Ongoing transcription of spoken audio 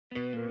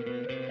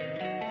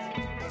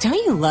Don't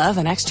you love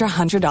an extra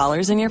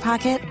 $100 in your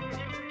pocket?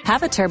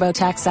 Have a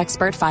TurboTax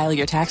expert file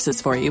your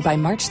taxes for you by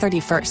March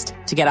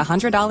 31st to get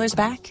 $100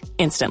 back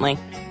instantly.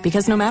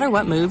 Because no matter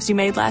what moves you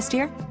made last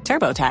year,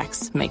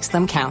 TurboTax makes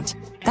them count.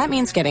 That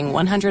means getting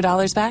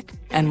 $100 back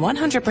and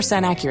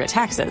 100% accurate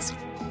taxes,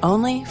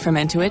 only from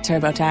Intuit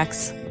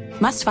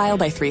TurboTax. Must file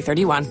by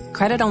 3/31.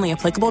 Credit only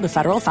applicable to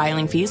federal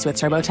filing fees with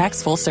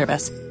TurboTax full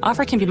service.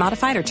 Offer can be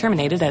modified or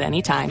terminated at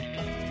any time.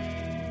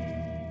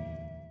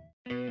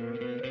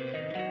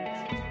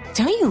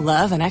 Don't you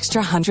love an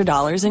extra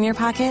 $100 in your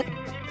pocket?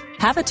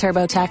 Have a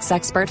TurboTax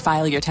expert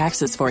file your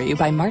taxes for you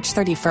by March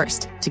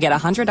 31st to get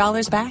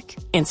 $100 back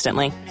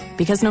instantly.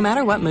 Because no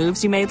matter what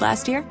moves you made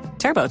last year,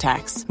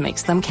 TurboTax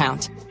makes them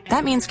count.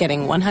 That means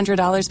getting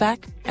 $100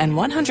 back and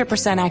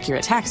 100%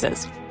 accurate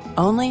taxes,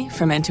 only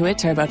from Intuit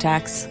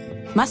TurboTax.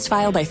 Must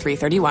file by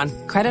 3/31.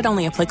 Credit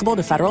only applicable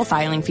to federal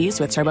filing fees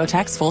with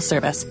TurboTax full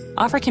service.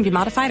 Offer can be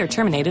modified or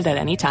terminated at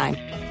any time.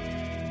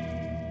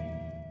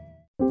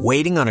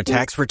 Waiting on a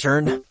tax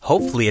return?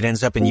 Hopefully it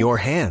ends up in your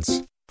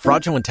hands.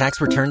 Fraudulent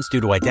tax returns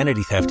due to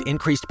identity theft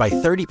increased by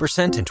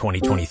 30% in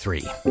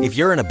 2023. If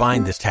you're in a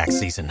bind this tax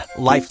season,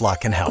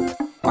 LifeLock can help.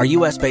 Our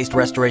U.S.-based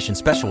restoration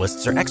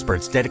specialists are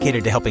experts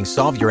dedicated to helping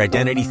solve your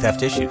identity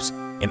theft issues.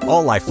 And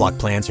all LifeLock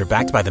plans are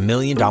backed by the $1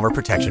 Million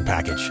Protection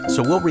Package.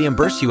 So we'll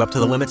reimburse you up to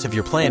the limits of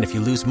your plan if you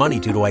lose money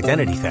due to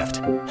identity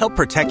theft. Help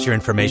protect your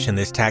information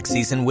this tax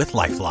season with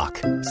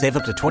LifeLock. Save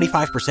up to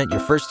 25% your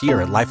first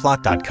year at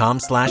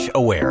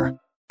LifeLock.com/aware.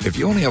 If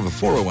you only have a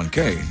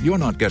 401k, you're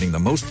not getting the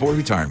most for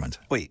retirement.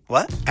 Wait,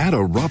 what? Add a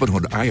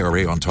Robinhood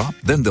IRA on top,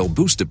 then they'll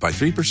boost it by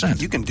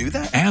 3%. You can do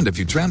that? And if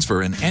you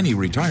transfer in any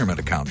retirement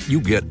account, you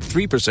get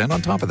 3%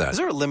 on top of that. Is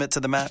there a limit to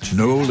the match?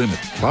 No limit.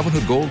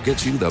 Robinhood Gold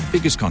gets you the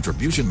biggest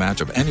contribution match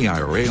of any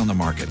IRA on the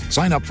market.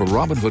 Sign up for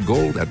Robinhood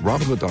Gold at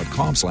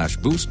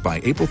Robinhood.com/boost by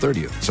April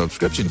 30th.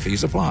 Subscription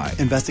fees apply.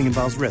 Investing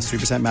involves risk.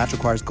 3% match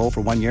requires gold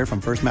for 1 year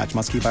from first match.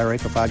 Must keep IRA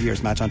for 5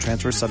 years. Match on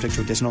transfers subject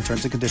to additional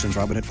terms and conditions.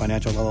 Robinhood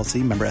Financial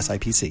LLC. Member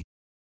SIPC.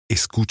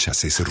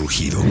 ¿Escuchas ese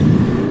rugido?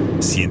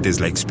 ¿Sientes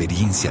la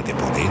experiencia de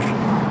poder?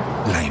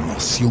 ¿La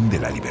emoción de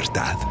la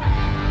libertad?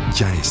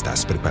 Ya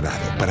estás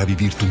preparado para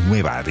vivir tu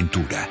nueva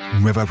aventura.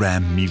 Nueva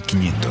Ram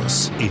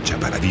 1500, hecha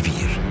para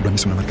vivir. Ram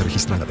es una marca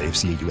registrada de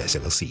FCA US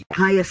LLC.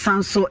 Hi,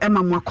 Sanso,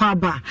 Emma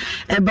Mwakwaba.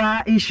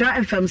 Eba, Isha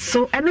FM,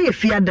 so, ene ye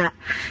fiada.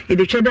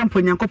 Ede chede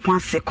mponyanko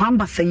panse,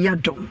 kwamba se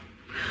yadom.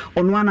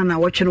 Onwana na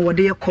wache no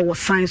wade ye ko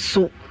science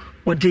so,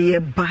 wade ye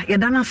ba.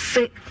 Yadana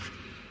se,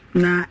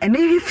 na ene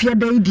ye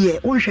fiada idie,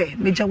 onhwe,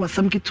 meja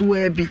wasam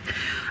kituwa bi.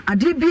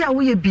 Ade bi a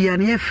woye bi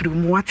ane ye firi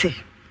muwate.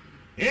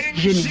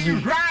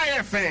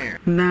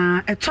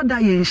 Na etoda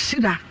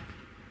yenshira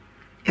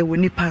ewo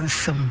nipa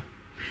nsam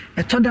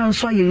etoda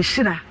nso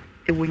yenshira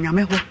ewo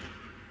nyame ho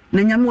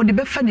na nyame odi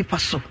befa nipa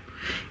so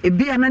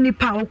ebia na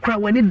nipa okra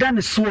wani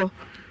dane so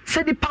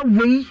se nipa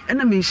wei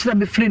na menshira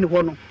befiri ne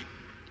ho no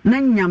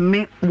na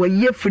nyame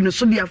waye firi ne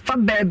so dia fa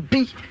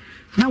baabi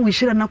na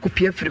wenshira na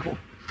kopia firi ho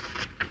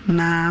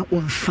na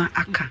onfa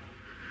aka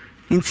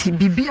nti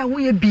bibia wo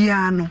ye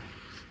bia no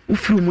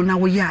ufiri mu na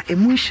wo ya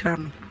emu nhira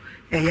no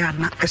ya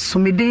na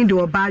esomeden de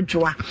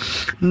obadwoa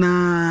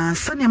na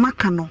sane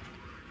maka no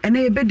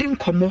ene ebedi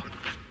nkomo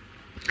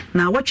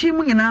na wachi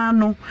mu nyina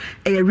no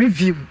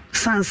review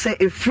sanse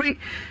free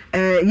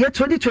year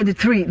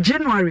 2023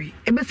 January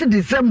ebesi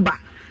December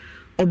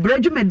Obra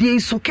dwumadi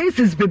so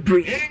cases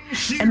bebre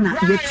na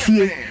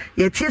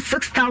yetie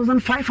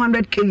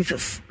 6500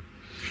 cases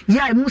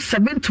ya mu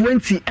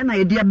 720 na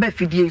ye dia ba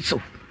fidie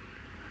so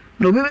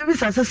no baby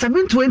say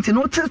 720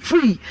 not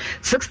free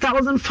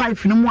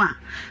 6005 no more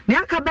ne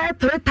aka buy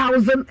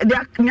 3000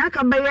 ne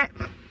aka buy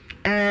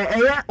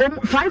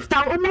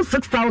 5000 almost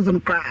 6000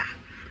 kra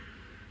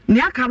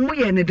ne aka mo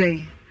ye ne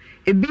den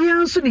ebia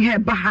nso ne he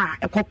ba ha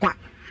ekokwa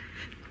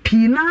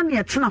pina ne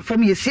etena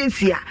fam ye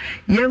siesia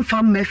ye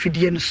mfa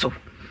mafidie no so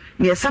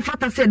ne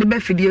safata se de ba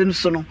fidie no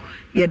so no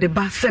ye de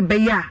ba se be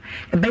ya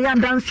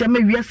dance ma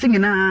wiase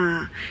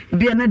nyina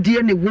bia na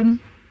die ne wom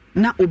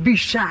na obi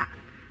sha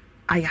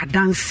aya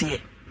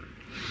dance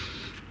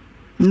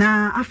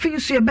na afi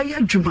so ye be ya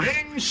djuma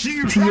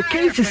ti ye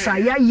cases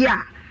aya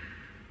ya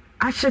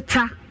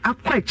asheta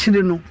akwa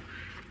chire no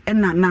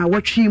na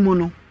watwi mu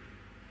no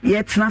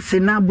ye tena se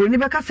na broni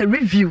be ka se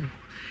review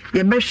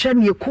ye be hwe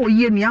ne ko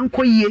ye ne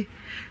anko ye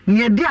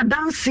ne de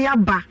adanse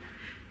aba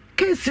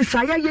cases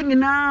aya ye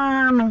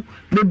nyina no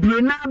be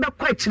brona be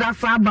kwa chire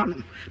asa aba no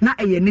na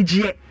eye ne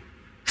gye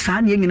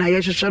saa ne nyina ye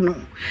hwehwe no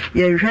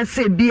ye hwe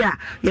se bia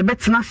ye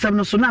betena sem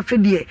no so na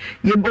afedie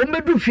ye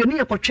omedu fie ne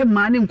ye kotwe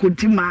ma ne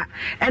nkontima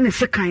ene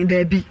se kan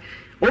da bi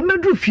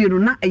omedu fie no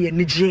na eye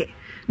ne gye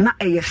na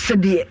eye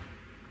sedie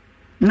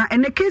na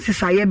ene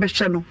cases aye be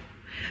hwe no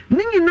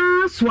ne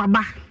nyina so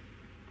aba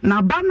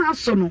na ba na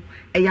so no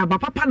eye aba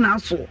papa na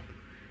so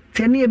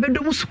te ne ye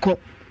bedom suko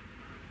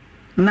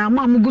na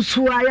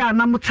mamugusu aya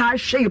na muta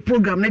hwe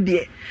program ne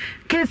de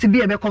case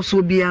bia be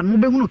koso bia mo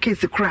behunu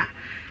case kra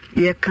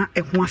ye ka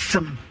eho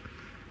asem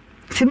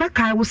ti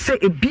meka wo se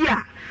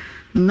ebia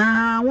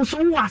na wo so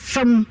wo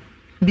asem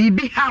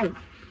bibi how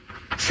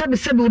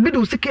sebe obi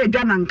do sika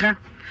edwa nanka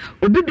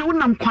obi de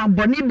wonam kwan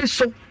boni bi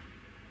so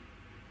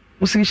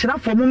usinshira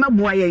fo mo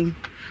meboa yen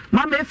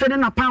mama efe ne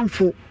na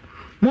pamfo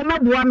mo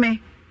meboa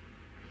me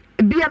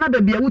bia na da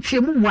bia wutie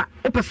mu wa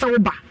opesa wo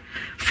ba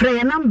frɛ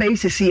ye number yi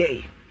sesi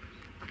ye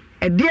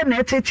ɛdeɛ na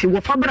ɛtete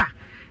wo fabra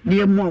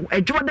de mo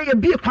adwo da ye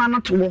bie kwan na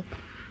to wo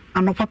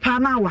ano papa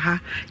na wa ha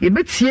ye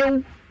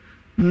betie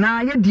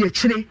na ye de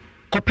akire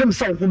kopem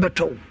sɛ wo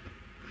beto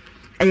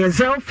ɛyɛ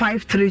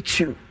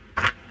 0532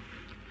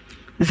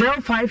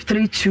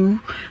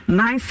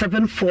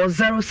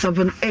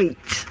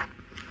 9740078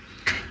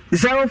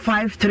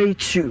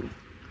 0532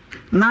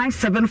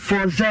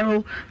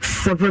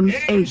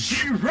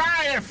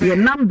 9740078 your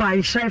number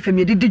is share from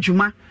yedi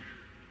djuma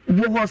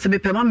wo ho se be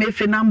pema me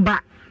fe number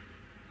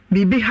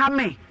bibi ha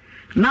me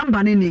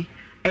number ni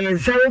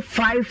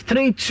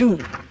 0532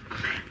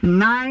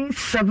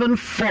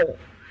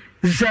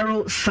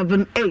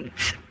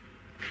 9740078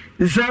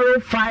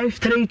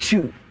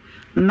 0532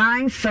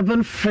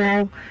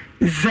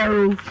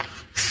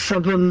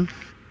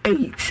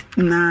 9740078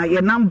 na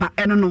your number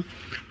eno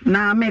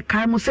na me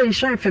kai mo say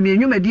share fam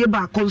enwumadie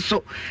ba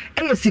konso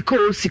siko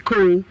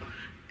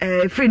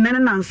free nane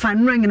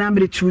nansan no nyina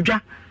me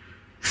tudwa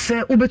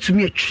se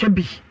obetumi atwa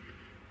bi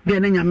be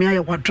na nyame aye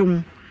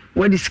wadom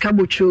wadi sika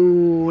bocho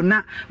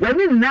na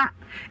wani nna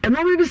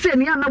eno bi se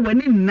ni ana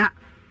wani nna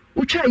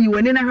utwa yi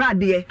wani na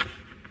hwade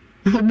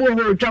obo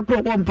ho twa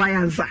kro ko mpa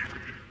yansa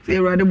se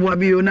erade bo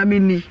abi o na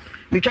mini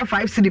me twa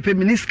 5 cedi pe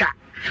miniska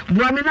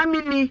bo ami na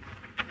mini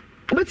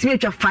obetumi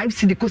atwa 5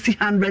 cedi kosi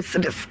 100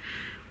 cedis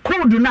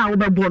code na wo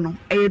bebo no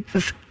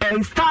it's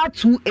star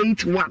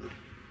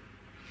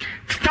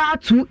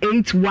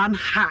 281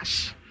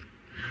 hash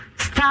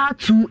star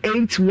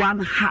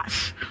 281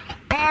 hash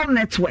all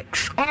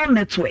network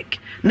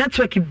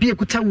bi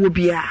ekuta wo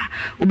bia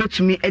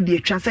obetumi e de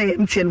atwa say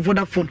MTN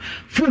Vodafone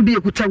phone bi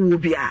ekuta wo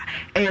bia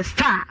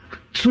star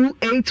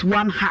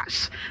 281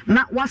 hash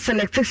na wa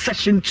select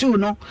section 2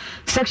 no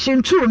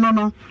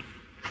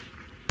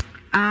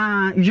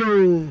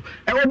yo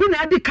obi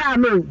na edi car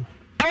no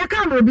I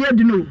can't be able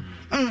to know.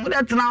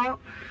 That's now.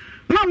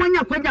 No one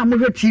ya kwanya mo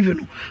TV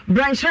no.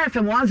 Brian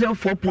FM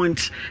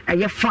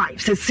 104.5.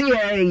 Say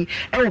CA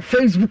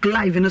Facebook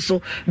live no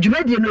so.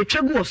 Jumedi no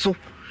etwagu so.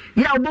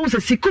 Ya obo se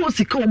siko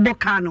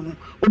boka no.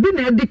 Obi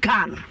na edi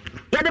car no.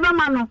 Ya de ba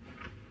ma no.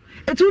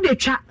 Etu de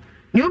twa.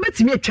 Ni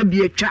obetimi atwa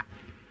bi atwa.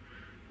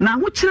 Na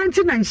ho kire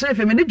nti na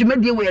FM ne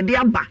jumedi we de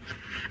aba.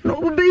 No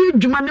obi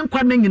djuma ne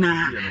nkwa na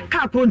nyina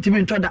ka pro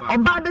ntimi ntoda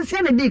oba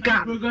besia na di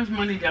ka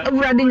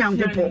awurade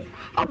nyankopo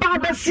oba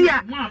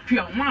besia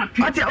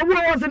ati obo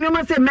wo se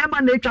me say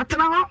mema na etwa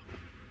tena ho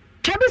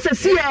kebe se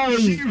CA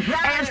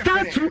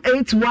star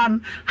 281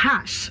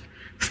 hash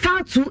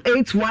star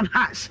 281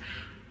 hash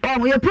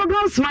your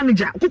programs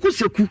manager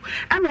kukuseku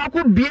and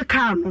wako bie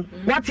ka no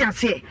what ya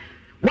say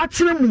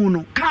what mu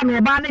no ka no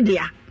oba ne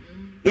dia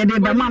ye de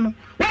be ma no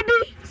wadi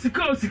sika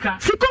no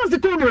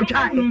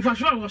try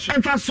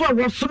emfaso a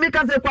was make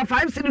us kwa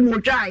 5 cedi no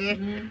try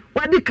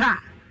wadi ka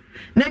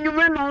na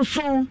nwumre no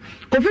so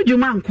kofi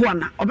djuma nko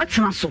na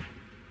obetena so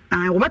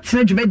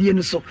obetena djumadi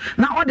no so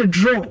na all the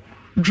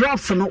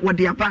drops no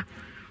wadi aba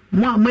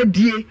mo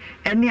amadie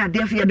ene ade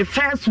afia the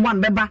first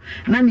one beba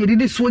na ne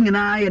didi so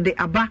nyina ye de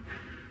aba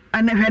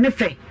ana hwene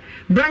fe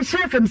branch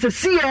FM se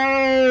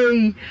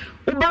CA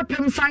uba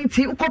pem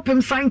science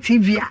ukopem science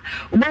TV a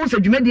uba wo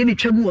sadwumadi ne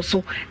twagu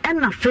so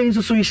na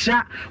Facebook so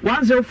yisha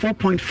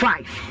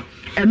 104.5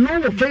 eno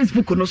wo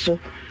Facebook no so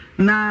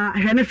na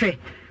hwene fe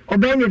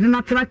obene de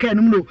na tra ka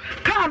no no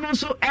car no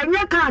so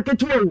enya car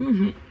ketewa o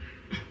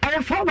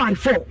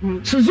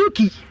 4x4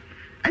 Suzuki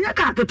enya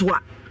car ketewa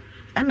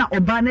na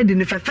oba ne de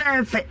ne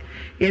fefefe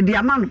ye de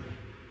ama no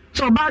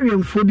so oba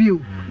remfo bi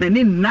o na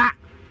ni na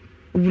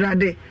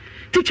urade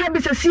teacher be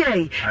say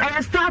CA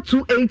star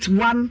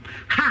 281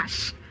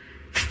 hash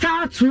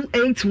star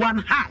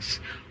 281 hash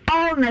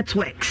all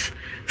networks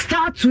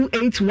star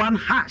 281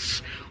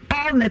 hash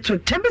all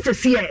network temperature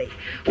CA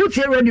what's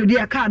your radio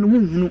dia kan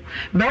wu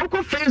be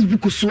ko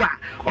Facebook so a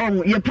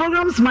on your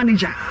programs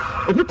manager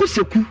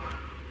okukuseku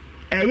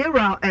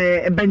yera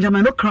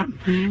Benjamin Okran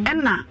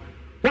enna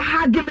wa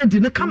ha gemedi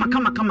no kama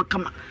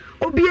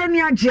obi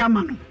ani age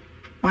ama no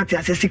what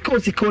ya say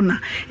siko na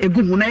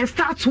egu na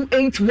star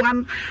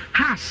 281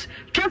 hash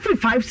carefree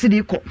 5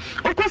 cedi ko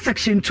oko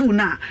section 2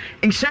 na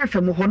in share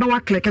fam ho na wa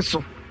click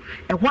so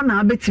e ho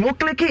na beti o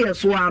click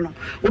yeso ano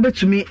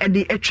obetumi e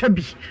de etwa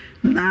bi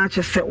na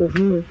che se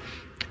ohu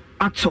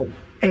ato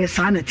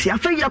sanity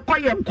afa ye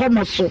koye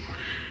nkomo so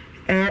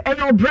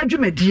your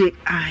bradwumadie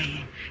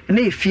ai na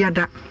e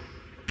fiada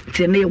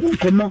te na ye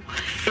nkomo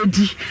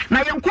edi na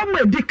ye nkomo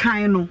edi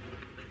kan no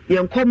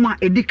yenkoma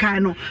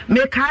edikan no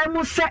me kai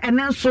mo se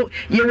ene so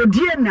ye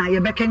wodie na ye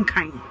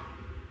bekenkan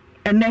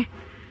ene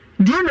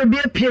die no bi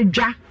apie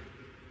dwa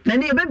na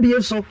ne ye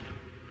bebie so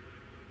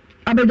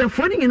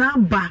abedafo ni nyina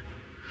ba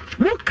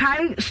mo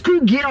kai school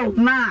girl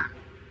na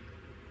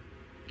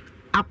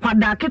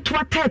akwada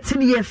ketwa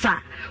 13 years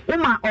a wo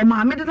ma o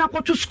ma me de na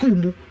kwoto school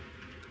mu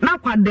na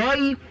akwada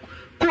yi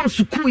ko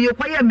school ye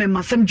kwaye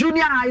memasem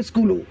junior high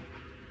school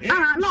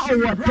no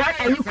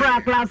you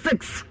cry class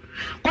 6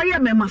 koye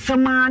me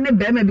masama ne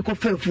be me bi ko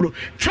fafuro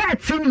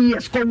 13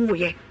 years ko wo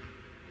ye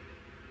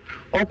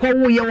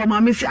wo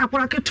mama si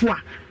akwara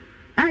ketua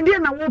and dey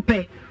na wo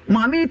pe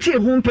mama tie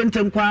ho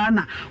pentenkwa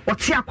na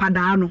ote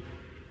akwada no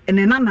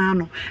ene na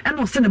no e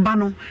no se ne ba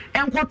no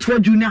enko to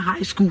junior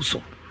high school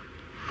so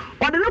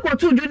ode no ko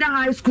to junior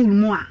high school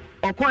mu a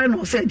okoye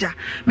no se ja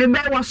me be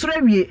wasoro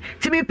awie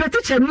ti me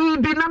petiche ni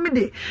bi na me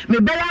de me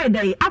be ya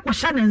dai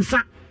akwosha ne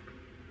nsa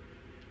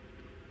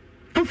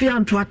ofi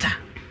antuata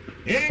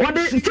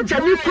ode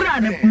teacher ni kura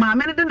ne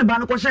maame ne de ne ba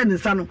no kwosha ne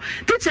nsa no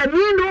teacher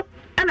ni no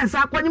ena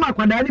sa akwanyima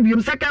akwada ne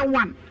biom second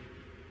one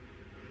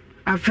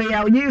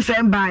afeya onyi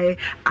se mbae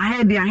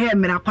ahead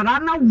mera akwada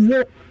na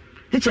wo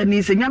teacher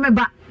ni se nyame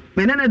ba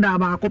menene da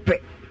ba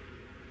akope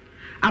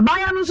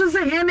abaya no so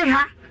se he ne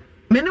ha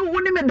mene wo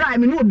ne me da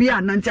me no obi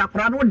a nanti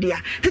akwada no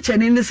dia teacher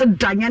ni se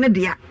danya ne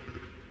dia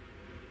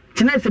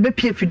tina se be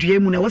pie fidue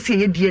mu na wo se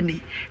ye die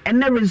ne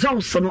ene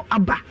results no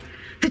aba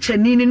teacher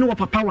ni no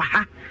papa wa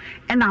ha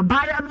ena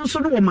abaya no so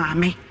no wo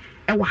maame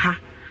e wa ha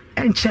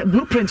enche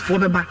blueprint for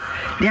beba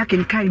na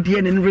yakin kan die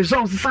ne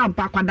results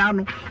sampa kwada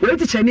no we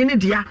teacher ni ne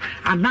dia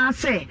ana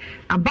se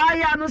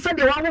abaya no se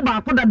de wa wo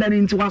ba ko dada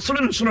ne nti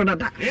wasoro no soro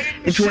dada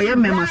eti wo ye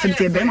mema se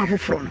te be ma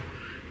foforo no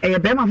e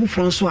be ma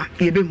foforo so a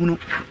ye be hunu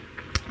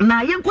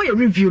na yenko ye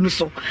review no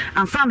so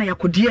ansa na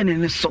yakodie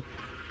ne so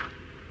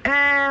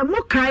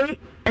mo kai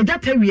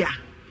ejatawia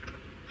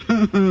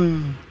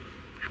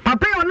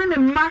papa yo ne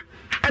ma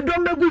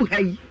edom begu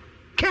hai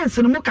case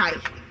no mo kai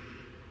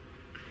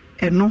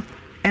eno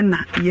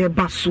ena ye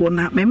baso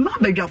na me ma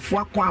badwafo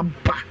akwa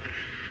aba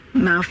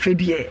na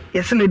afedie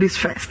yes ladies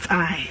first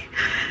ai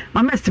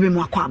mama still be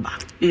mo akwa aba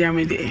yeah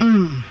me dey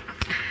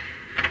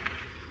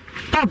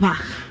papa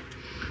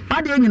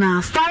bade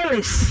nyina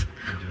stylish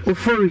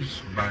ofori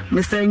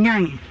Mr.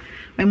 Nyan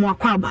me mo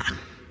akwa aba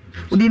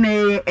udi na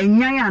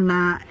enyan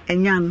ana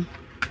enyan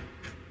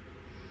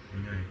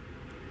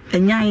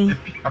enyan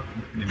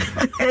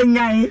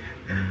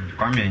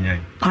kwame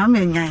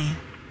enyan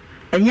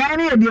enyan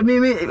ne de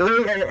me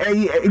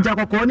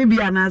jakoko ni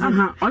bia na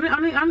aha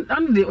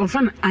on the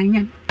ofan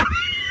anyan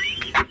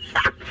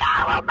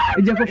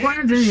jakoko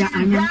ni de ya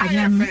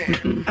anyan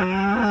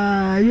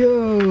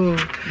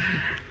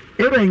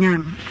yo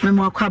enyan me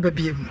mo akwa aba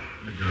biem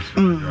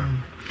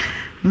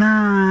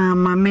na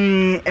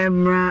mame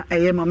emra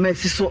mama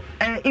siso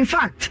in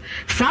fact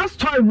sa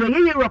story we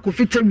ye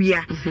rakofita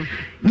wia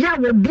ya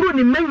wo buru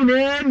ni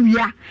manyina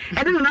wia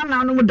e de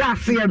na no da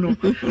ase no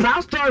sa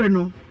story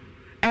no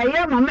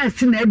mama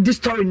si na di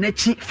story na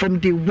chi from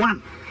day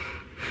one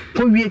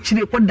ko wie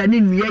chire ko da ne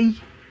nwia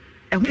yi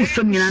ho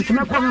sam nyina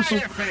ntema ko no so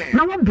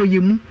na wo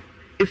boyemu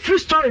a free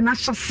story na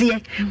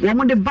hyase wo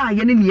mo de ba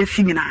ye ne ne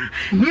asi nyina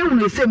ye hu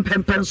no se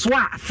mpempenso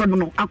a asem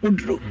no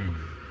akoduro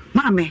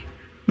mame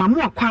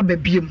mamu akwa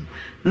babiem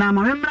na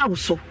mama mra wo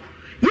so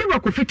ye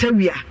rakofita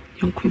wia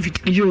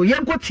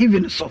yenko TV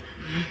no so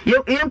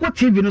yenko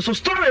TV no so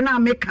story na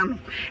meka no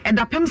e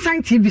da pem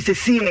sign TV se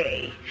see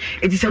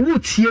it is a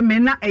wutie me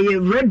na e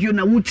radio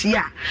na wutie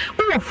a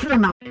wo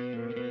phone na.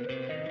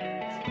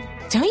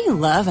 Don't you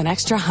love an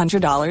extra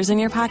 $100 in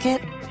your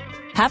pocket?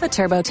 Have a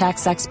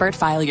TurboTax expert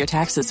file your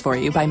taxes for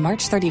you by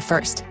March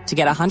 31st to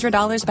get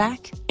 $100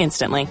 back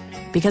instantly.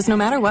 Because no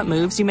matter what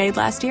moves you made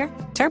last year,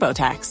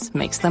 TurboTax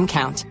makes them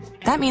count.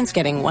 That means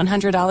getting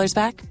 $100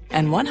 back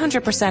and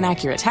 100%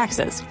 accurate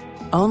taxes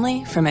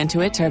only from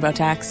Intuit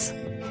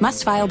TurboTax.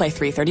 Must file by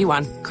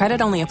 3/31.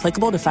 Credit only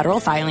applicable to federal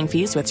filing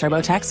fees with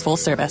TurboTax full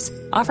service.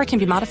 Offer can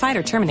be modified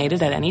or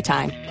terminated at any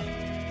time.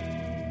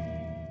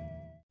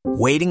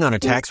 Waiting on a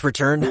tax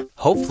return?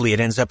 Hopefully it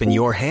ends up in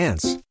your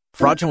hands.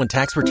 Fraudulent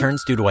tax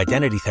returns due to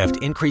identity theft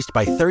increased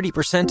by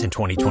 30% in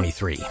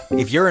 2023.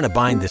 If you're in a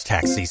bind this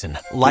tax season,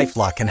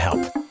 LifeLock can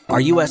help.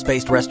 Our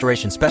U.S.-based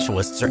restoration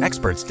specialists are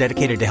experts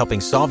dedicated to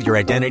helping solve your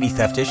identity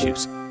theft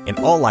issues. And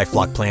all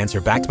LifeLock plans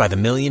are backed by the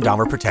 $1 Million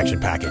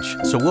Protection Package.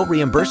 So we'll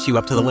reimburse you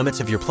up to the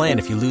limits of your plan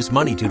if you lose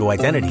money due to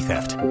identity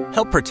theft.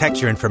 Help protect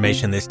your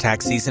information this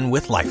tax season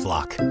with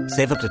LifeLock.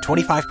 Save up to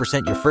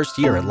 25% your first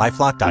year at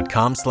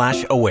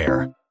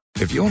LifeLock.com/aware.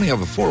 If you only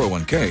have a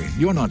 401k,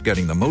 you're not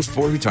getting the most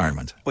for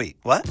retirement. Wait,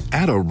 what?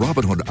 Add a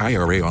Robinhood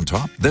IRA on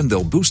top, then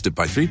they'll boost it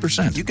by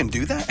 3%. You can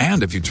do that?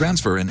 And if you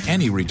transfer in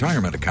any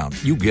retirement account,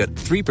 you get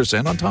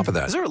 3% on top of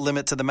that. Is there a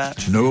limit to the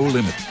match? No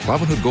limit.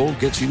 Robinhood Gold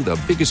gets you the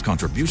biggest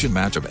contribution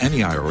match of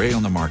any IRA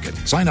on the market.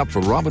 Sign up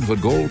for Robinhood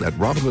Gold at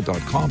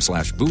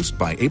Robinhood.com/boost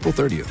by April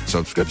 30th.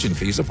 Subscription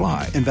fees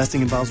apply.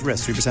 Investing involves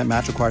risk. 3%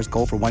 match requires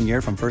gold for 1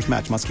 year from first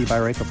match. Must keep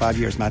IRA for 5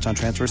 years. Match on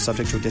transfers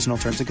subject to additional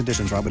terms and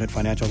conditions. Robinhood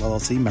Financial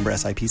LLC. Member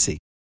SIPC.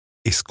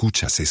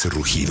 ¿Escuchas ese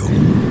rugido?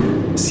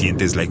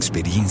 ¿Sientes la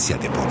experiencia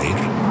de poder?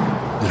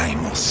 ¿La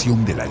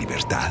emoción de la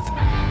libertad?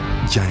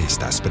 Ya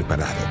estás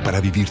preparado para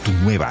vivir tu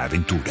nueva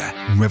aventura.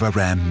 Nueva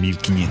Ram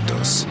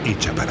 1500,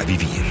 hecha para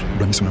vivir.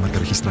 Ram es una marca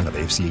registrada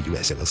de FCA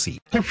US LLC.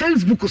 Por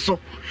Facebook so,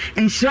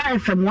 en Shira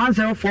FM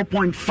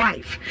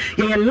 104.5.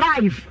 You're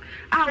live.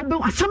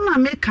 Asam na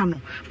America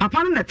no.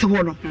 Papa na te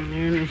ho no.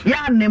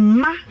 Ya ne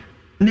ma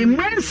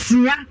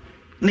nsia,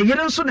 ne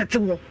yere nso na te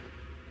ho.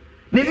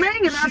 me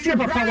men na ase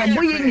papa wa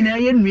boye nyina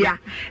ye nua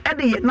e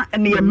de na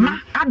ne ma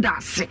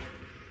adase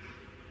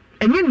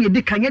enye ne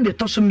di kanye de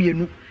toso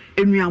mienu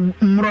enua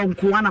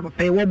mmronko ana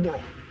papa e wo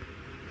boro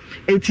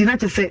eti na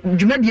chese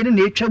dwumadie ne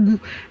na etwagu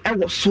e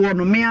wo so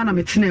no me ana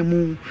metena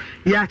mu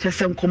ya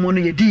chese nkomo no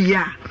ye di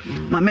ya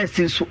mama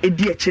esi so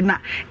edi echi na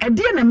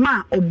ede ne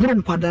ma oboro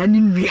nkwada ni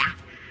nua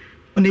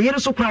ne yere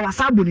so kwa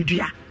wasabo ne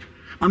dua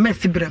mama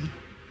esi brem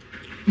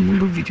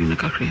mo video na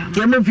kakra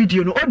ya mo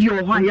video no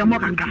audio ho ya mo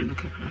kakra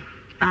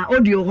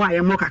audio ho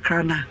ya mo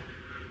kakra na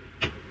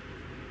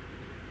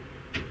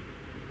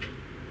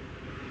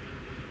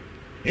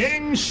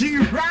In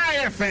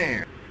Shiraya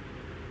fan.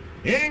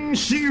 In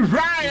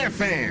Shiraya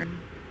fan.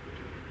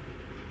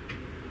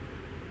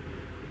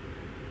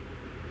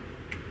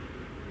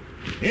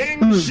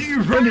 In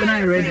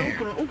Shiraya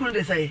fan. Ukuru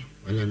de say.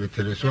 Wala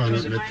metene so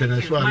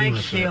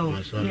Michael,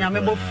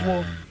 nyame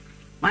bofo.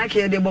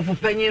 Michael de bofo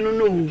panyin no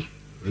no.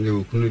 Ene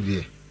okunu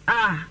de.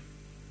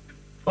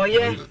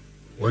 Oye.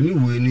 Woni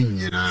we ni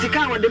nyina.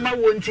 Sika wode ma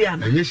wo nti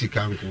ana. Enye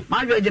sika nko.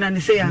 Ma dwo gina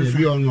ne say ansa.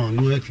 Bi ono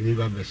no atimi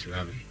ba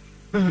besra me.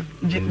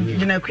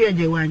 Gina ku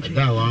eje wanche.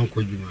 Da wa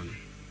anko djuma no.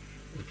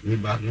 Otimi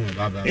ba no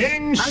ba.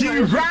 In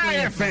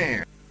Shiraya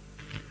fan.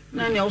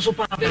 Nani also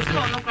papa. This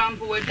one no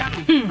crampo we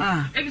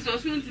dano. Episode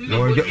soon to me.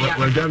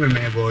 Wa dame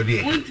me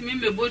body. Won't me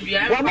me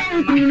bodua. Wa ba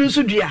nkunu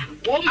so dua.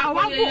 Wo ma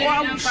wa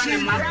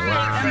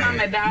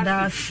me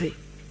da se.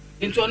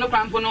 Into no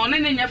crampo no ne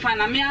nya fa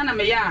na me ana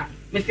me ya.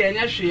 Me se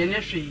nya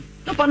hwe.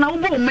 Papa na wo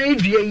bo ma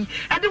edua yi.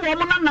 Ade wo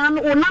mo na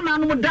no wo na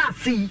no mo da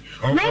se yi.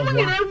 Wo mo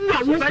nyina wu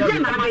a wo ba je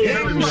na ma.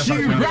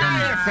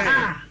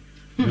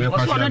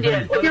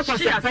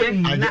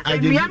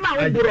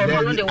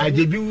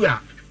 Ajebi wu a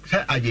se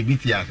ajebi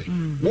ti ase.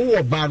 Wo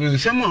wo ba no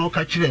nsem a o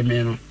ka kire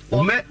me no.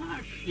 O me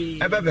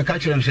ebe be ka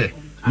kire me se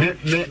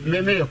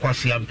me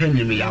yakwasi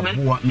ampenye me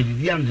yaboa me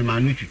didi ande ma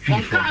no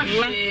twitwi fo.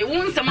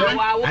 Wo nsem a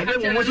wa wo ka kire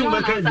me. Mo so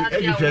be ka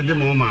edi fede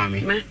mo ma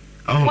me.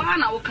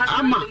 Wana wo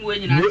ka mo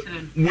nyina kire.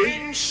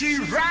 In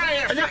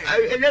Shiraya fan.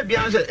 Ele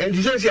bianse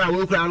entise a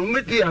wo kura no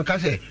meti aka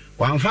se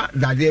wanfa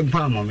dade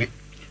mpa mo me.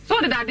 So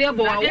the dade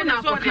bo wo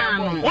na ko kan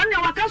no. Won ya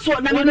waka so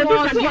na me no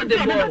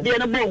de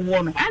no bo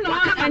wo no. And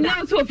waka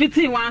na so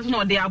 15 ones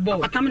no de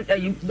abo. Atam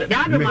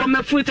ya do ko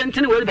me fruit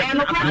tentene we be.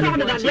 No kwa so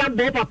de dade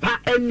abo papa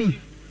ani.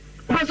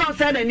 Ko so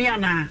say na ni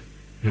ana.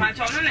 Ma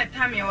cho no na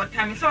tami o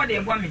tami so de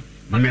bo me.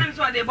 Atam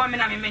so de bo me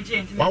na me meje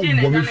enti. Wa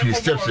wo me free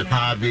steps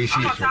pa be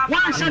shi so.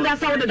 Wa sha da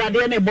so de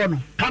dade na bo no.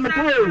 Kam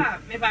ko.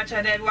 Me ba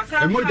cha de wa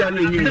sa. E mo da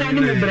no ni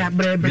bra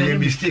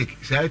mistake.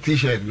 Say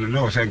t-shirt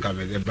no sen ka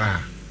me de ba.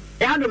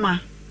 Ya do ma.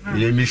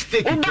 Ye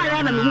mistake. O ba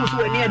ya na me hu so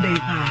ani eden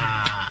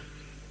pa.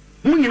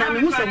 Mu nyina me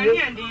hu so me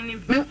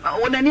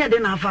o na ni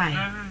eden na fa.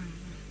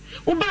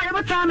 O ba ya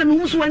bata na me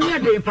hu so ani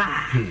eden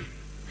pa.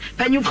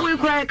 Panyufo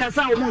ikura ka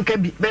sa o mu nka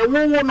bi. Be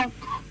wo no.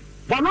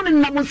 Wano ne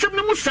nam nsem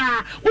ne mu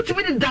saa.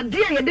 Wotimi de dade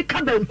a ye de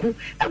ka banku.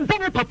 E bo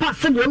mo papa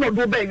se bo no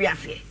do ba wi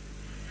ase.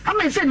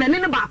 Ama se na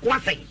ne ba ko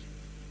ase.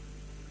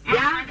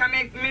 Ya ka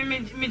me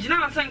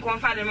jina san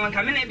konfa de mo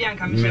ka me na bia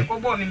nka me ko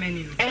bo me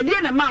mani no. E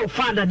de na ma o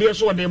father de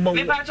so de bo.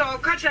 Me pa cho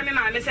ka che me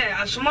ma me se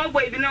asomọ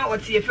boy bi na o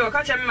tie fe o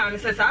ka che me ma me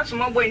se sa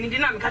asomọ boy ni di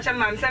na me ka che me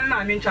ma me se me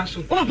ma me ntwa so.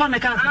 O pa na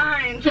ka.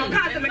 So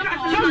ka se me ka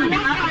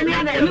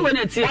se ni we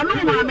na ti.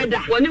 Onu ma me da.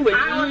 Woni we.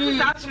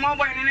 Sa asomọ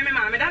boy ni me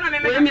ma me da na me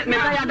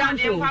ka ya dan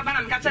so. Kwa ba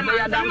na me ka che me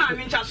ma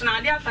me ntwa so na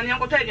ade asane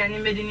nkoto aduane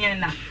mbedi ni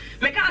na.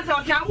 Me ka se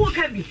o ti awu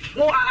ka bi.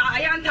 Wo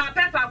ayanta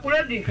pepper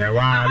kuredi.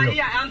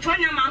 Aya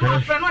Antonia ma no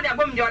afre no de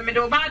abom de me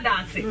de ba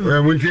dance. We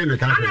won tie ne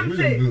ka. Anam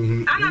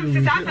se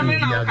sa ta me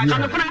na o ka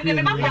no pra de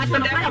me ba kwa so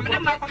de me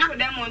ba kwa so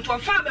de mo nto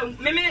fa ba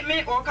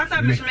me o ka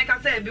sa me so me ka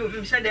sa bi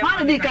me she de.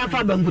 Ma di ka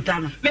fa banguta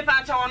no. Me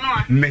pa cha ono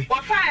a.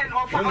 O fa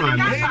o ka fa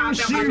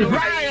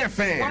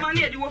o ma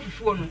ne di wo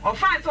fufuo no. O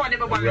fa so de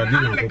be bo me.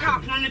 Anam me ka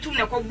pono ni tum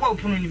ne ko bo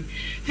pono ni.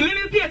 Ti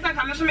me pie sa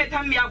ka me so me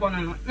tam bia bo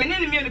no. Me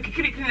ne mi no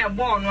kikiri ne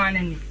bo no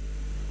anani.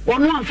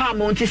 Wonu anfa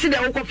mo nti si de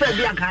wo ko fa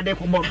bia nka de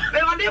ko bo.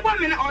 Me o de bo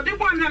me na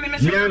me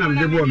so. Me na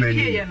me de bo me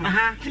ni.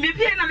 Ti me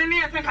pie na me me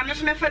ya ka me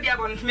so me fa bia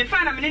bo no. Ti me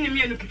fa na me ne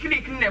mi no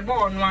kikiri ne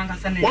bo no anka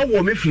sa ne.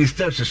 Wo me free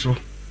steps so.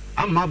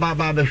 Amma ba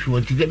be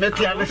hwo nti de me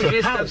tia me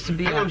se steps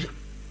bia.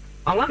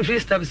 I want free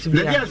steps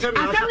bia. I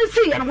can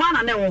see and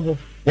one na wo ho.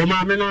 Wo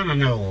ma me na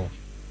na wo.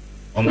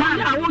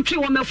 Na wo twi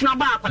wo mafuna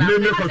ba akwa.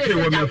 Me ko twi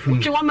wo mafuna.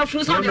 Twi wo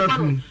mafuna so de ba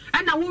no.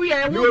 Ana wo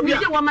wiye wo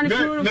wiye wo ma ne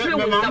funu free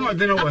wo.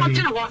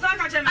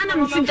 Ana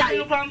mi si dai.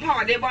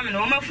 Power de bo me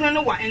no mafuna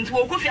no wa enti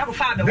wo kofi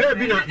akwa ba.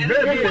 Baby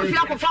kofi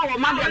akwa wo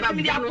ma de ba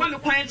bia no. Me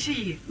kwan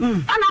chi.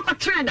 Ana ko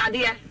trend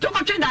ade. To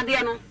ko trend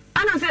ade no.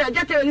 Ana say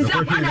jete ni say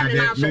akwada ni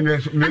na so.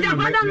 Ade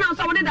akwada na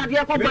so wo de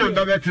ade ko bo.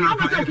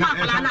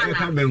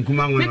 Ka ben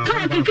kuma won. Me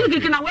ka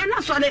kiki na we na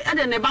so de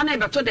ade ne ba na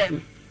be to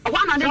dem.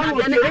 One de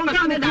ade ne ko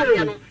so de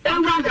ade no. E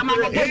wa ga ma ko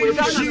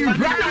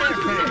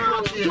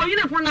wo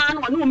yine fo na no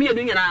no mi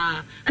edu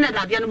nyina. Ana de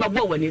ade no ba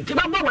bo wani. Ti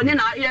ba bo wani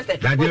na yes. Ade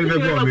be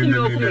bo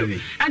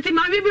me. Anti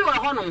ma bi wo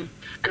ho no.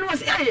 And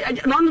was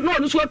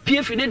no so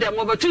pie fi ne dem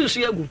wo ba tu so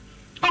agu.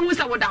 On wo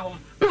sa wo da ho.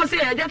 No say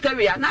jete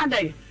we na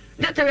dai.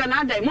 Jeteria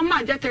na dai mo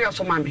ma jeteria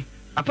so mame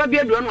Papa be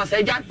do no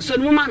say ja so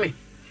ni mu mame.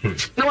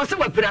 Na wo se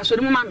wa pira so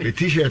ni mu mame. The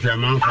t-shirt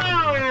am.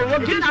 Oh,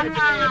 obi na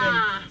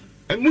na.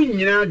 Emu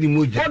nyina di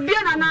moja. Obi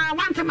na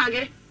want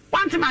mage.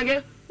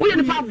 Wo ye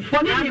ni pa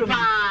boni ni pa.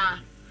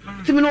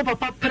 Timi no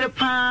papa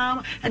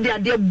prepa and they are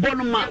there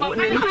bonoma.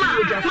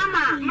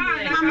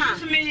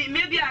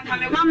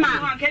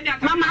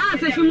 Mama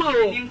answer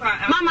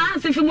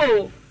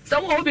fimo. So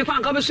wo obi kwa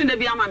nka be so na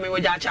bi ama me wo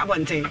ja cha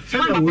bonten.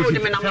 Mama ko de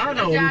me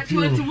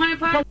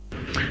na.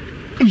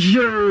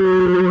 Yo,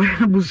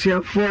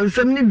 busia for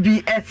some ni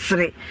bi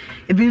esre.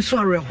 E bi so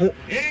areho.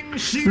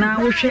 Na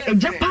wo hwe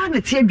ejapa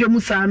na tie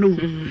adwamu saa no.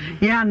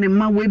 Ya ne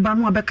ma we ba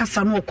no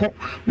abekasa no okọ.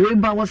 We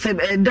ba wo se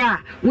da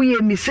wo ye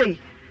mi sei.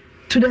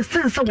 To the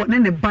sense of what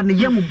ne ba ne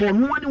yam bo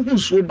no ane hu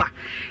so ba.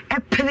 E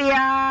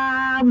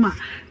prea ma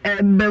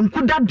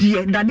banku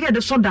dade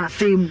de so da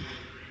asem.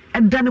 E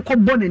da ne ko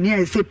bo ne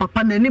ne say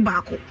papa na ni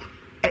ba ko.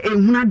 E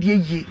huna de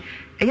yi.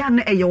 E ya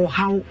na e ye wo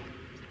hawo.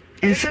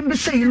 Ensem be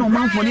say no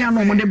manfo ne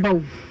ano mo de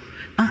bawo.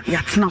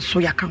 Ya tena so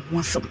ya ka ho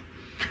asem.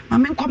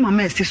 Mama nko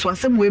mama esi so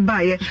asem we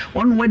ba ye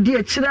ono wadi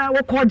akira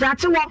wo ko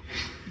jaate wo.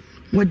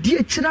 Wadi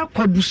akira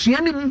kwa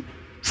busua ne mu.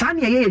 Sa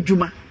ne ye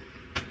adwuma.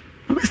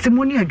 Mama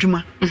simoni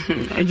adwuma.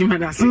 Adwuma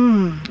da se.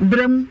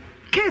 Brem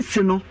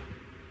case no.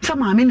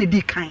 Sama me ne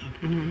di kan.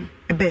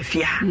 E ba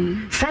fia.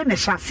 Sai na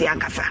sha se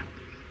ankasa.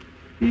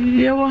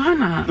 Ye wo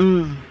hana.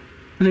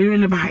 Na ye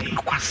ne ba ye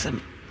kwasem.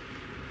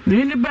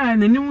 Ne ba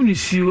na ne mu ne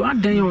siu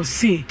adan ye o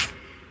se.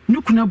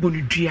 Nukuna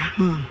bonudua.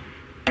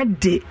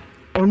 Ede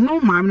ono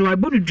maame no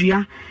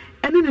abonudua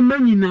ene ne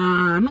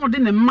manyina na ode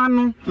ne mma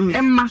no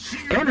emma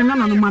ene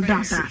nana no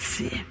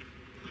madase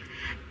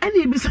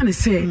ene ebisa ne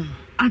se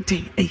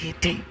aden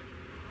eyeden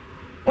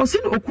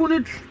osin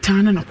okunu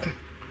tane no ko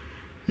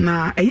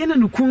na eyene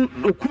no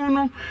okunu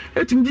no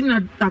etum di na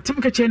atem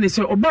ka che ne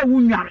se oba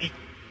wunware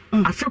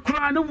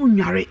afekura na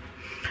wunware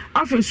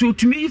afa so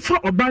otumi fa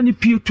oba ne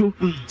pieto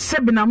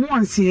sebe na mo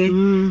anse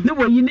ne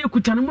wayi ne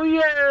kuta no mo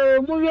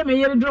ye me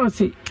yere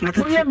drose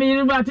mo ye me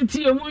yere ba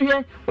titi mo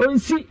ye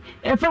onsi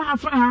efa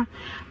ha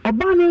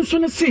oba no nso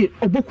ne se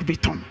oboku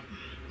beton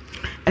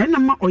ena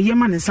ma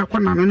oyema ne nsa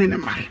kwana no ne ne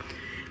mare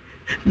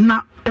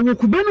na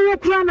owokube no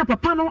wokura na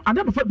papa no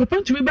ada papa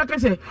ntumi beka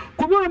se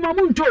kobo ma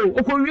mo nto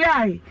okowi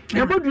ai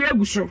e bodu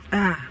eguso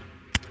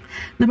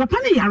na papa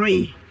ne yare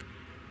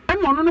e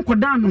mo no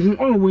koda no ho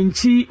o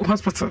wanchi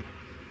hospital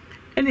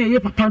ene ye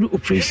papa do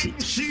operation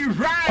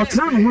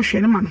otna no ho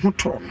hwe ne ma no ho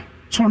to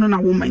so no na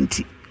woman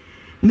ti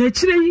na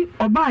chire yi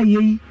oba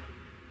ye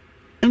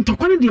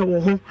ntokwane de wo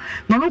ho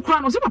na no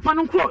kura no so papa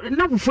no kro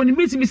na fofo ni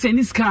mesi bi se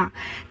ni ska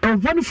e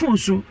wo no phone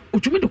so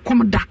otumi de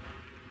kom da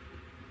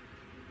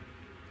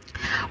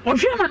o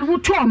hwe ma no ho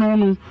to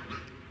no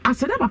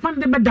aseda papa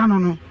de be da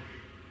no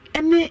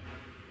ene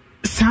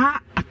sa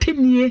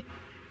atenie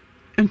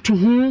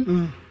ntoho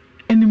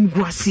enim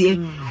guase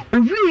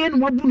owie no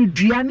wabu no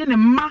dua ne ne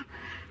ma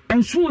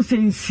enso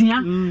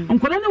sensia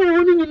nkola na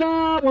wo ni nyina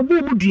wabu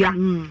mu dua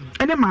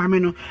ene maame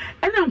no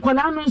ene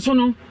nkola no nso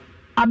no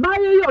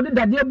abaye ye ode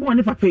dade ebu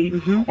ne papa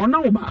yi ona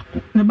wo ba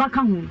ne ba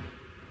ka ho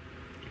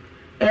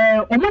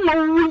o mama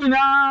wo nyina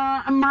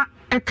ma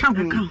eka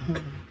ho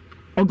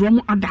odo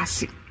mu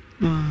adase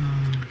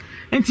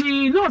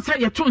enti no say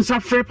ye to nsa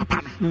frɛ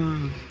papa no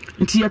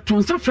enti ye to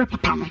nsa frɛ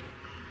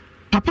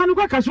papa no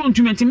kwa ka so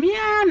ntumenti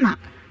mia na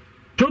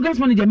progress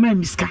manager ma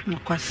miska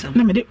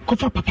na me de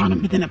kofa papa no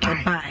me de na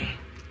bye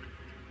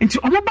enti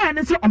omo ba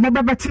ne se omo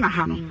ba betena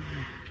ha no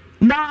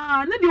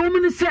na ne de wo me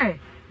ne se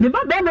ne ba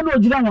ba me no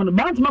ogira ho no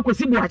ba ntuma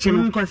kwasi buache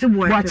no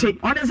buache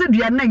one se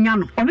dua na nya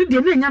no one de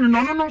na nya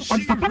no no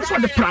papa so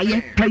de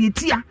praye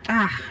tia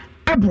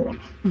ebo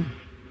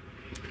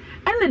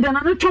ene de na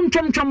no twom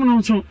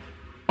no so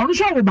ono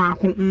so wo ba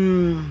ko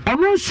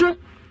ono so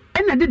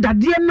ene de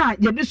dade na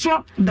ye de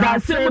so da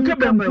se mo ka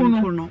ba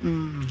no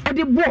e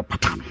de bo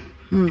papa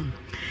no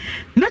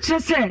na kire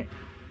se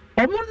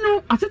omo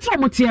no atetra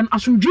mo tie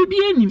asomdwe bi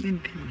enim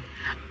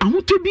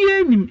ahoto bi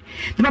enim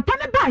de papa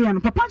ne ba ya no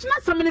papa na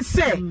asem ne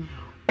se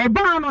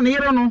oba no ne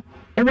yere no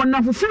obo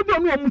na fufu bi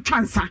no omu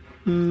twansa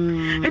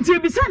enti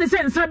ebisa ne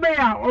se nsa be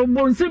ya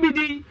obo nsa bi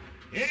di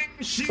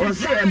o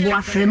se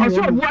eboase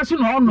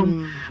no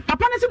onom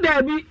papa ne se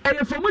da bi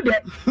eye fomu de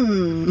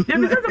ye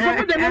bi se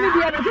fomu de ne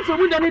dia na se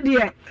fomu de ne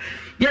dia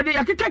ye de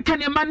yakeka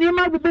kanema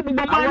nema bubu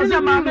ma ne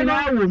maame no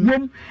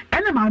awom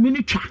ene maame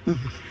ni twa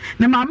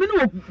na maame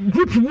no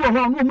group wo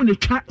ho no mu ne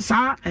twa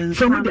saa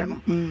fomu de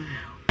no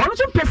ono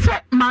so pese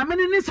maame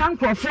ni san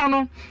krofo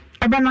no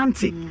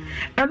ebenante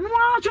enu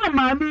a so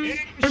maame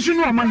esu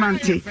no o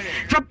nante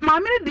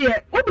maame ni de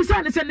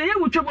obisa ne se ne ye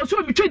wotwa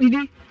so mi twa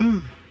didi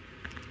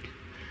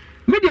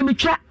me de mi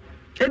twa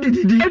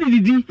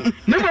edidi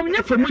na mo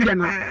nya fomu de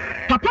na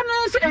papa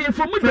no se eye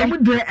fomu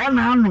de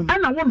na anu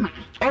na wo no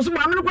oso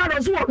maame no kwa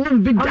do so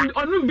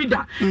onum bi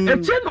da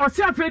eche na ose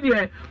afa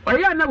de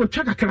oya na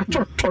wotwa kakra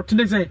tot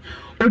de se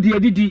odi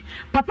edidi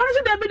papa no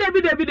se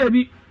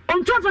dabi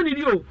ontwa fa ni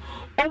di o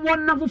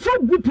won na fofo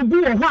group bu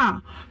wo ho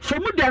a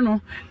fomu de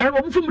no e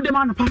wo fomu de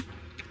ma no pa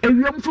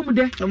ewiom fomu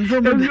de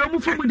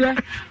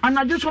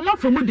anadwo so ma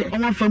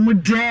fomu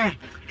de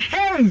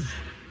hey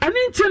ani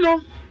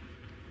ntino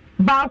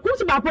baako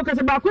so baako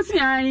kase baako si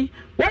an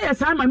why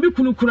say ma me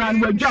kunu kura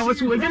no adwa wo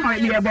so we ma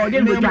me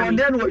body no adwa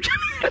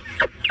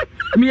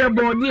me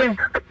body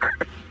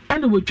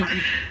and we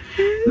try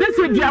let's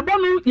say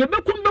diabono ye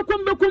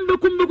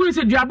bekum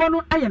say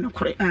diabono aye no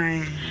kore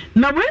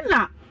na we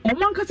na o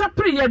man kasa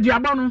pre ye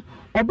diabono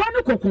oba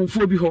ne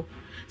kokonfo bi ho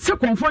se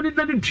konfo ne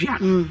na ne dua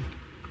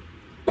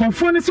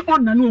konfo ne se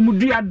onna na omu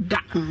dua da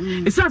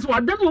esase wa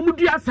da na omu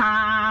dua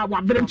saa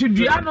wa bere nti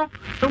dua no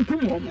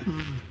enkum wo mo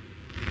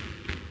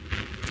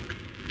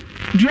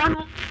dua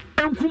no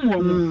enkum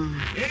wo mo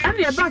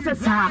ane e ba se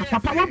saa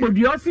papa wa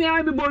bodua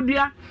osia mi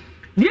bodua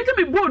die ke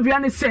mi bodua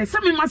ne se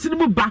me mase ne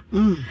bu ba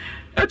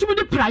etumu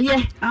de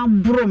praye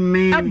abro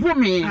me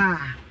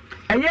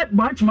eye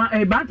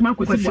batma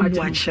ko si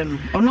boache no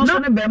ono so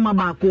ne be ma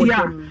ba ko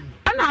dem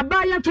ana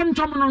abaya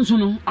tomtom no nso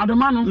no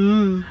adoma no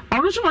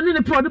ono so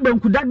ne pe ode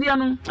banku dade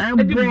no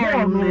edi bo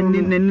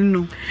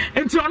no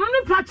enti ono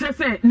ne patre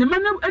se ne ma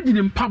na edi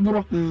ne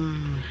mpaboro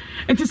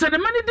enti se ne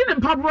ma ne di ne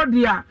mpaboro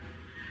dia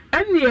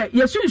ene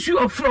yesunsu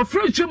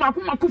ofro chu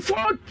makoma ko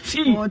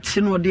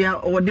 40 no de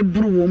ode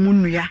buru wo mu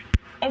nua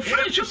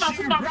ofro chu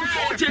makoma ko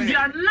 40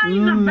 dia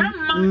nan na be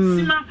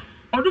maxima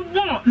ode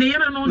bo ne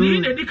yere no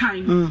ne di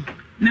kan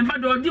ne ba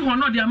do di ho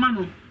no de ama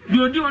no de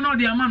odi ho no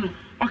de ama no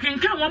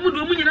okenka wo mu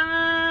do mu nyina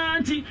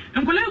nti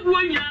enkola egu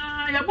anya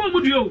ya bo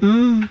mu dio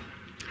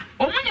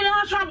o mu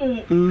nyina so abo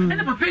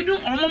ene papa du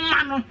o mu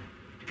ma no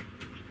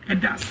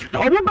edas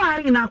o mu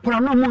ba nyina akora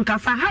no mu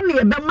nkasa ha ne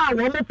ye be ma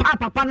wo mu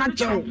papa na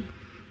chew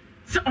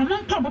se o mu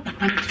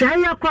papa na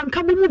chew ya akora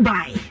nka bo mu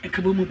bai e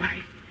ka bo mu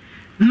bai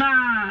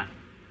na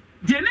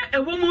de ne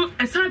ewo mu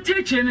esan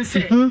teche ne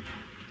se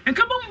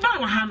enka bo mu ba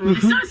wa ha no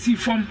esan si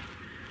fom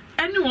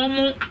ene wo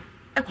mu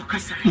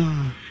ekokasa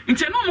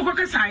nti no mu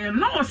kokasa ye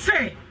no o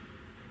se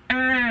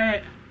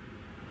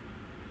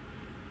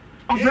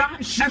Obra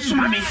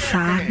esumame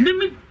ne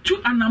mi tu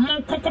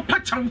anamo kokko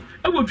pachaw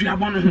e wo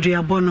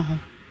duabon ho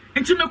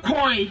enti me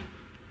koi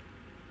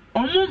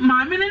omo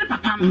maame ne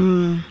papa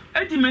no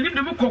edi mani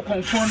de me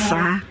kokonfo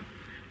no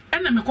e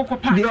na me kokko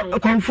pachaw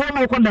konfo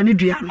no ko da ne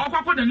dua no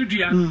okko da ne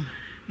dua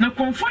na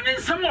konfo ne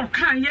nsam o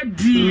kan ye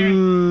die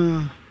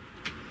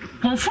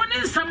konfo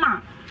ne nsam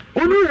a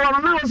onu wo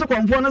na wo so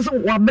konfo no so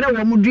wabre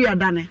wo mu dua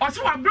dane o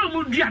so wabre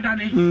mu dua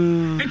dane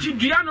enti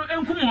dua no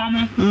enkum wo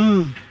mo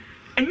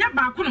enya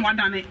ba ko no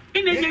wadane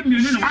ina nye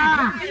mienu no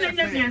ina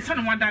nye miensa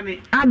no wadane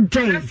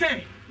adai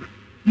se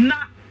na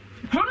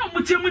kono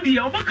mutemu di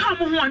ya obaka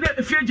mo ho na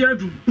efie gya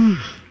adu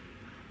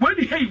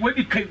wadi hey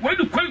wadi kai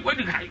wadi koi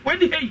wadi kai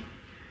wadi hey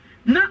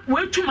na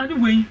we tuma ni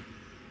we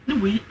ni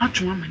we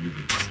atuma mani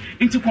we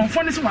enti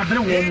konfo ne se wabre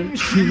wo mo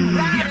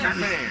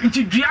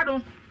enti dua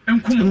do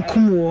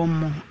enkum wo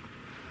mo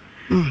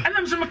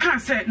anam so maka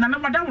se na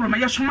wada woro ma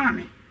yesoma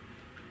me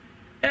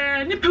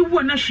ni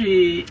pewu na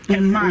hwe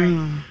emai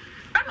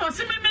ana o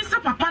se me se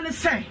papa ne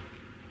se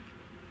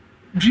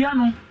dua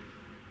no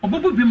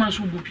obobo bi ma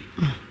so obobi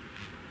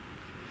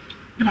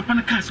ni papa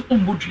ne ka se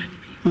ombo dua ni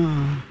bi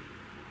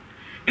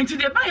enti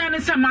de ba ya ne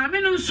se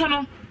maame no nso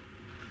no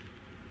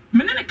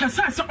mene ne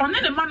kasa se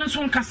one ne ma no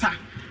nso nkasa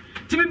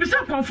ti me bi se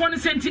konfo ne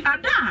se nti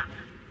ada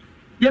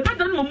ye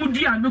beda no mu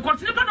dua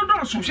because ne pa no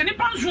do so hwe ne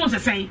pa nso se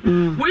sen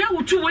wo ya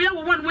wo 2 wo ya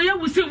wo 1 wo ya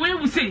wo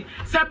se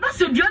se ba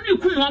se dua ne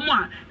kum wo mo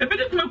a e be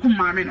de kuma kum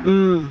maame no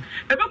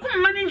e be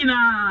kum ma ne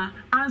nyina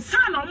ansa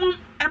na mo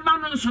e ma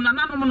no nso na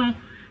nanom no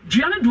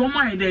dua ne do mo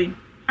aye den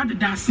ade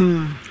das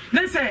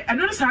ne se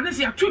eno no sa ne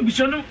se atu bi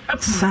so no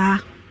sa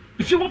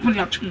ifi wo pon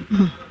ya tu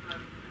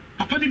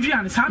papa ne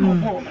dua ne sa na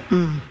obo no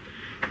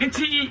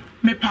enti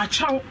me pa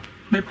chaw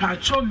me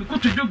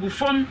koto dogu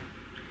fom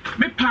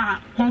me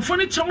pa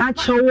konfoni chaw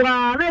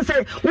achawa ne se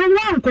wo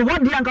won ko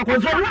hodi anka ko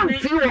so won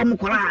fi wo mo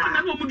kora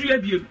na mo dua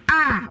biem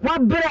wa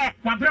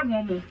bre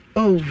mo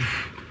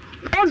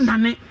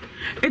onane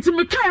enti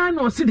me kai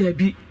na o si da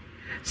bi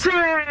se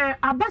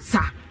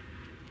abasa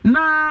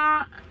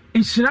na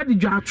inshira di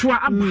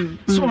dwatoa aba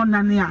so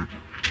onane a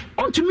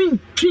ontumi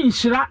ntwi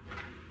inshira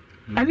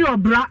ani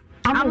obra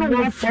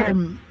amo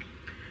fom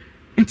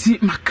enti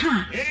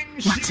maka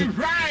wati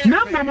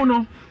na momo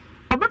no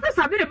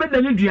obepesa de be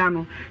da ne dua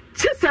no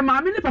chise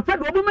maame ne papa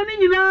do oboma ne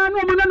nyina na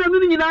omo na nanu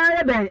ne nyina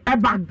ye da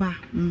eba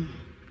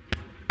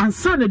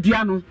ansa na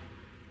dua no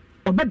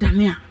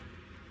obedane a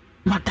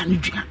wada ne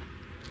dua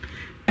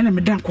ena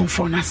me dan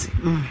konfo na se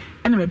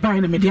ena me ba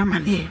ena me dia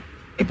mane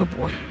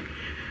ebeboy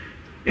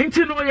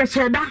enti no ye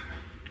sheda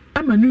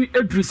amanu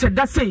edru se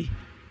da sei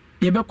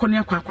ye be kone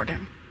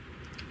akwakodam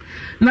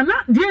na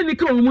die ni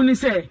ka omu ni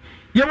se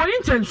ye wo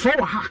intent for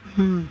wa ha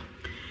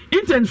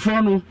intent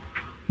for no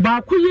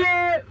ba ku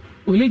ye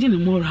religion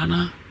and moral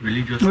na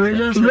religious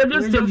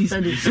studies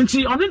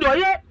nti oni do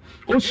ye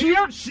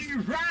osuya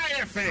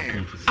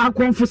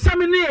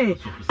akonfosam ne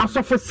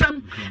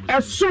asofosam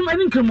esom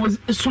eni nkemo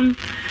esom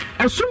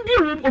bi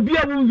obi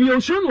awu bi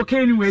osuya no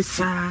kan ni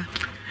wesa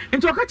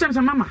nti o ka chem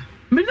sa mama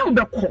me ne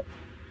obekọ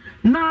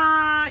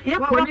na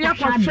yakọ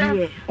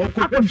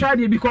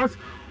de because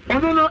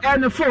ono no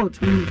and fault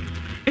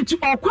nti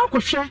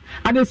okwa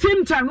at the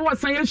same time no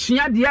wasan ye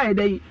hia de aye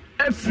dey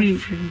afri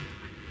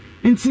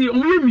nti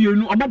omo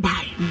mienu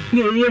obobai na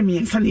eye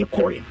miensa na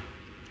ekoye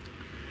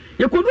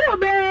yekodu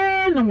obe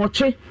na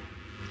woche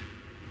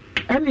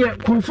ene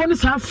konfo ne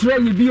sa fra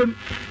ye biem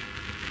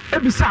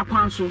ebisa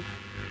akwan so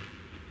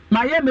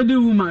ma ye mede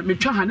wuma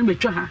metwa ha ne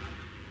metwa ha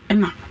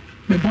ena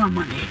mebo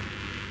amane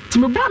ti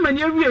mebo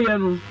amane awie ye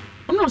no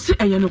ono se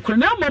eye no kora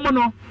na momo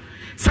no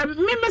se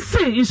mimi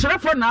se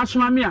israfo na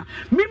asoma me a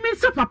mimi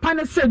se papa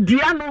ne se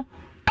dua no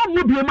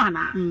omo biem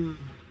ana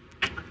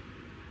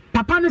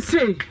papa ne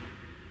se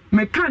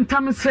me kan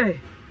tam se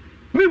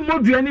me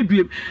modua ne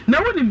biem na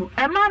woni mo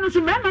e ma no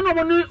so me na no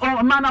woni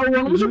o ma na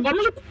wo no so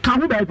ka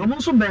ho baabi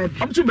omo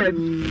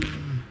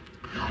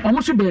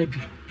so baabi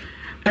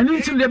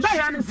ani tin de ba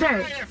ya ne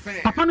se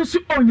papa no so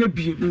onye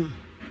biem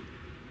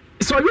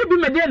so ye bi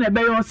me de na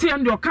be yo se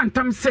ande o kan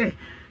tam se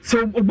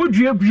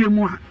obodua biem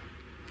a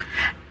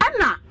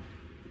ana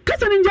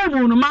kasa ne nja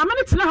mu no ma me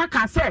ne tena ha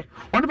ka se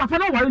ono papa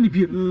no ware ne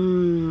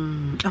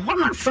biem e ho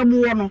na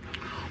asabo no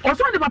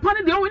also the papa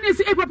ne de o ni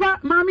say papa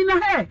mami na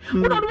he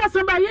wo do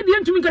wasem ba ye de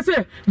ntumi ka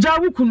say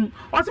jawu kunu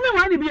o se me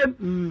wa ne biem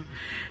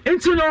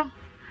enti no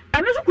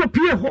ene so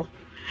kopie ho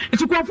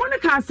enti konfo ne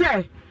ka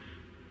say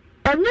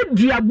enye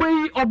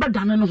duaboyi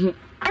obadane no ho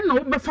ana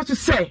wo be fa so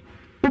say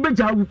wo be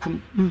jawu kunu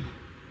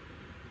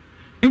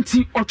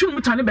enti otwunu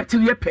mutane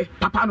betel ye pe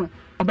papa no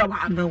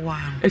obewa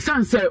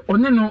esan say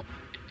one no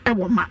e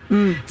wo ma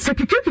se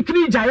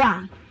kikikiri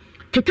jaya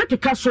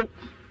kikikika so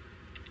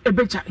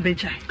ebeja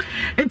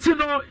enti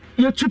no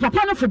yetu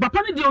papa no fo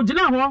papa no de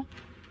ogina ho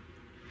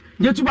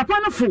yetu papa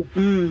no fo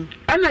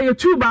ena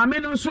yetu ba me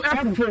no so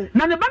efo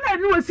na ne ba na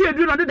enu wasi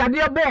edu no de dade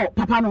ebo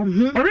papa no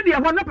already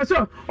ho na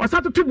pese o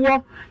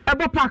satotobo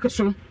ebo park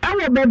so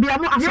ewo ba bia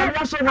mo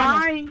asawo so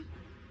hai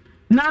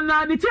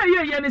na ni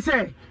tie ye ni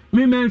say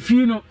me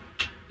manfi no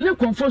ne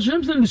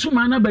confusion ne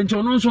suma na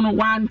banjo no so no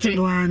wante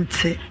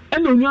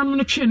ena onuam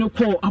no twe no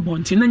ko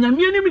abonti na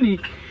nyame anim ni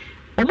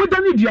omoda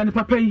ne dua ne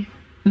papa yi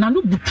na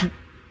no butu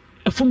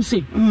efom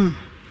se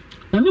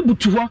na ne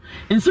butu ho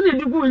ense na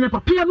digu nya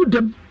papa ya no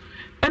dem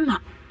ena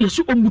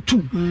yesu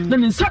ombutu na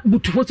ne nsa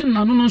butu ho tin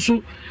na no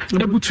so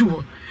ebutu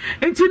ho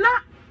enti na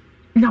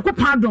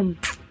yakopaa dom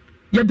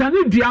ye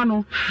dane dua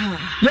no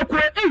ye ko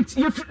 8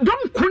 ye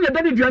dom ko ne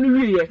dane dua no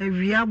wie ye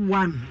ewia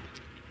 1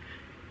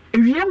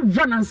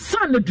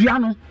 ansa na dua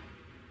no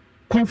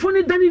konfo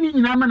ne dane ni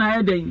nyina ma na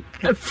ya den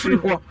afiri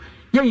ho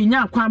ye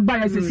nya akwan ba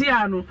ya sesi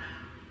ya no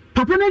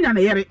papa na nya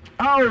na yere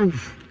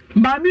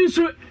mami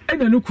so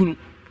enya no kunu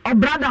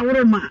obrada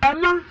woro ma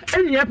ema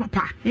enye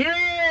papa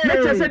na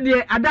chese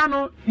de ada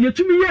no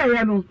yetumi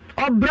ye no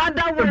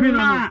obrada woro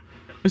ma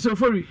so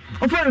ofori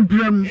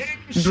bram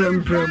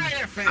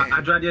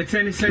adrade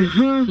ten say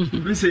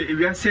we say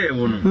ewia say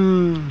wo no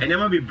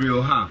enema bebre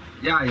o ha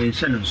ya ye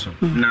hye no so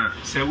na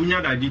se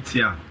wunya da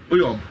ditia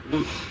oyo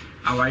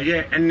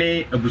awaye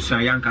ene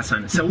abusuan yankasa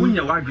ne se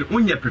wunya wadwe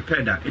wunya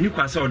prepared a eni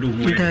kwasa odo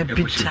hu ye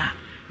ekwocha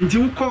nti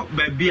wukọ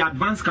baby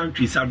advanced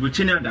countries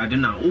abrochine adade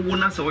na wo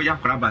na se wo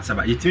yakora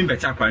basaba yetimi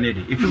beta akora ne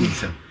de efi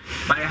nsem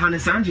ba ye hane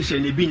sanje she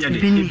ne bi nya de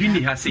ebi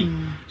ni ha sei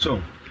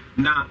so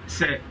na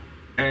se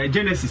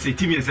Genesis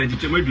etimi ese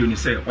jitemadu ni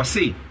se o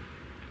sei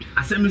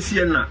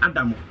asemisi na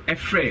Adam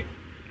efre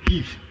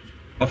Eve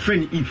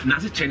ofren Eve na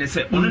se chene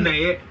se ono na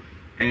ye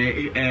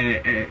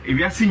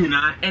ewiase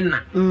nyina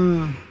ena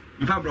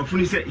mfa brofo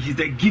ni se he's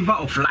the giver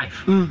of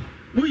life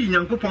we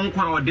nyankopon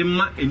kwa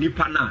odemma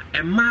enipa na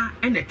ema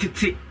ene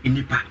tete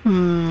enipa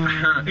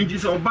aha nti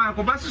se oba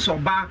ko ba so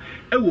oba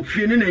e wo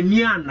fie ne na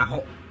ni ana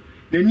ho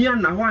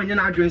anya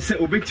na adwen se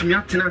obetimi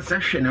atena se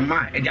hwe ne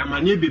ma e de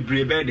amane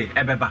bebre be de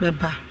ebeba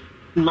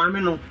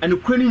mame no ene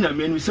kwani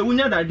nyame no se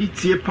wonya da de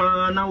tie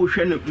pa na wo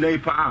hwe ne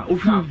naipa a wo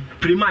fa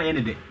prima ye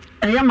ne de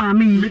eya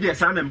mame yi media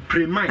sa na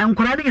prima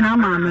enkora de na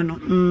mame no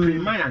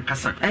prima ya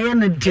nkasa eya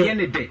ne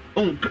de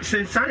on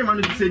se sane ma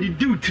no se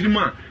di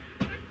utrima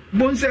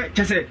bonse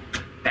chese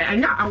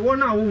enya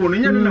awona wo no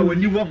nya na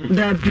wani wo ho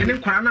ene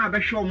kwara na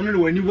abehwe o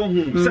no wani wo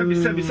ho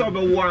sabi so be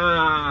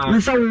wa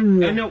nsa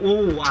wo ene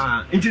wo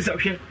wa nti se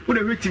hwe wo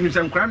na wetimi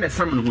se kwara na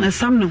sam no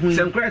ho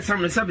se kwara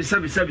sam no sabi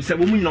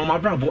wo mu nyina o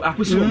mabrabo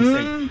akosi wo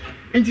se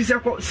nti se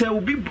ko se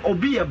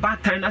obi e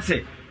batan na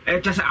se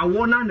chese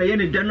awona na ye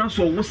ne de na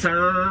so wo sa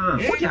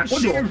wo ya wo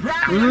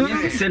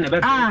de se ne be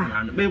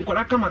be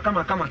kwara kama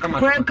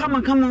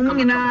mu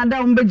nyina da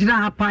o be gina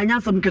ha pa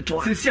nya sam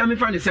keto se si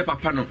amefa ne se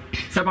papa no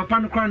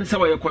kwara ne se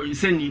wo ye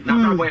kwensani na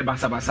brabo ye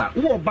basa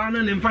wo ba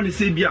na ne mfa ne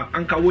se bia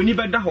anka woni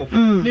be da ho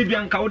ne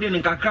bia anka wo de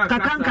ne kakra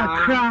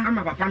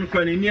ama papa no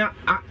kwara ne ni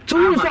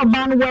tu so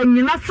ba no wa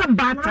nyina se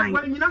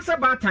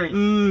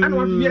batan ana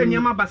wo bia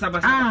nyama basa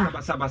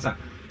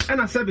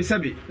ana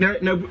sabi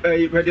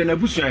na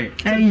busuan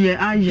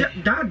aye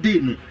that day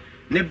no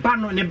ne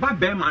ba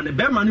be ma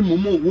ne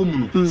momo wo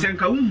mu no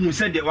senka hu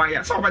se de wa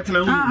ya so betena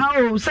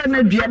hu se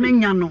na dua na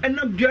nya no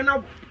na dua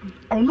na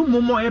onu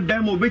momo e be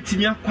ma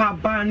obetimi akwa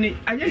aba ne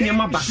anya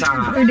nyema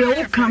basa de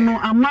wo ka no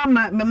ama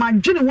ma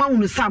dwene wa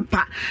hu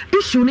sampa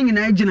issue ni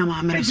nyina agina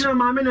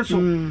maame ne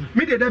so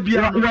me de da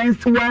bia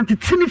wan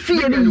titini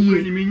fie ne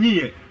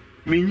yie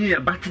minyi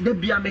but da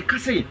bia me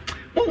kase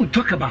when we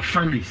talk about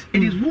families,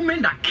 it is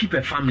women that keep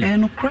a family.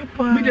 And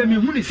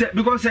crapper. Me say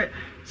because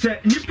say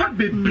nipa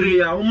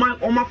bebre a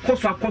oma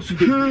koso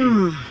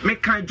bebre. Me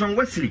kan John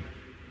Wesley.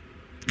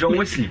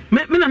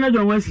 Me na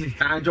John Wesley.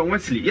 John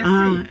Wesley. Yes.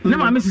 No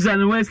ma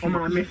Susanna Wesley.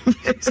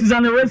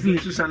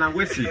 Susanna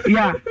Wesley.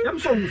 Yeah. I'm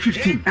so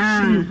 15.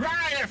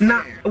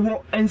 Na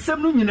wo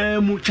ensem no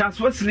nyina mu Charles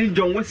Wesley,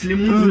 John Wesley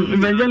mu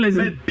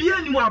evangelism. Me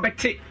bia ni mu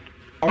abete.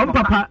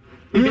 Papa.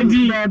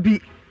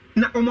 Ebi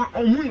na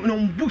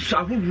omu books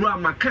ahuru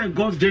amakan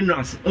God's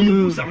generals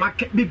omu books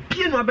amakan be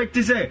bia no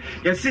abete say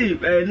you see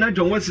na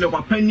John Wesley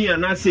papa ni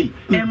ana say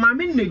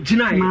mama na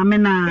gina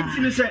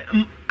enti say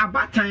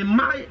abatan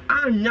mai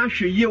anya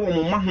hweye wo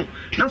mo ma ho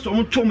na so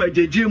mo to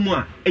majeje mu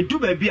a edu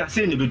ba bia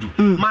say ne bedu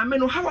mama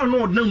no how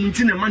no odna mu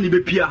nti na ma ne be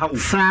pia ha wo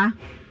sa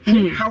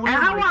how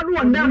no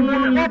odna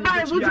mu no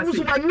ba so ti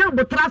so wanya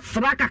botra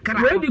sra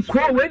kakara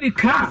we di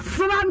ka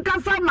sra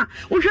nkasa ma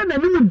wo hwe na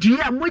nimu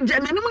dua moja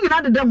na nimu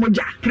nyina de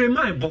moja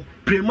premaibo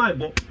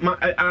ma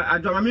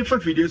adwama me fa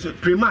fidie so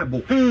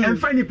premaibo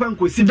emfa nipa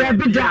nkosi da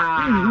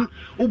bida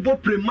ubo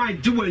premai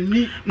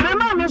jiwani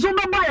premai no so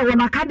baba ye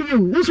wona kade yu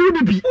nso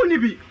ni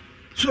bi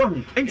so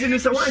enti ne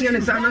se wanya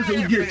ne sa na se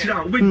udi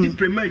akira we di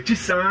premai chi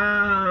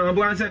sa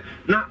bo anse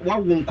na wa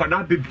wo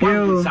nkwada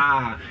bebi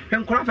sa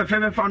enkwara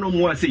fefe fa no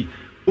mu ase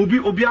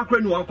obi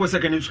akra no akọ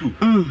secondary school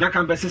na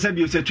kan be se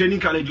bi o training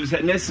college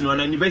se nursing on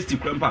university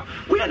krempa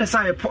we ya ne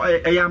sa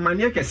e ya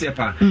mane kese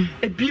pa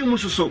e bi mu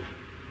so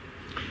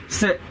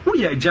se wo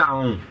ye ja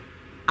on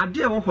ade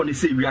e wo ho ne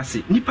se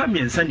wiase nipa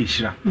miensa ne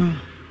hira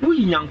wo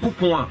yi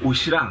nyankopon a o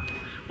hira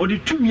o de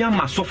tumi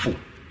ama sofo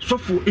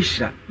e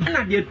hira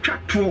na de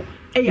twato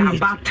e ya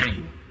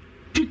abatan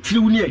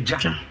titiriw ne aja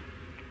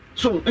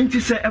so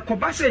enti se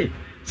ekoba se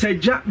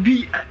ja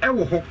bi e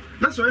wo ho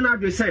na so na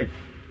adwe se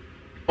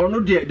ono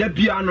de da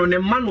bia no ne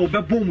ma no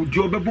bebo mu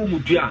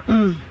dua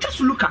just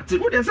look at it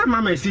what dey say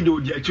mama see the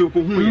odi achi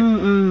okohu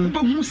ye bo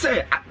hu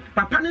say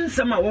papa ne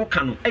nsema wo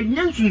ka no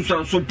enye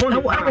nsunsuan so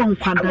bon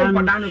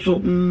kwada no so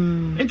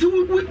enti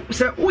we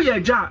say wo ye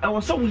ja e wo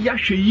so wo ya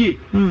hweye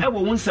e wo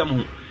wo nsem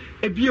ho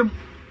ebiem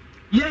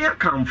ye ya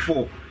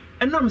kamfo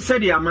enam say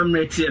the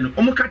amamre tie no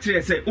omo ka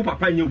kire say wo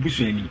papa nye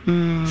obusuani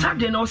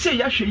sade na wo say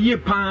ya hweye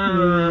pa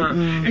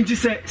enti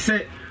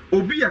say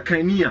obi ya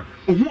kania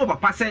ohu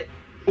papa say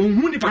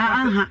ohun ni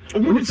papa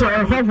ohun so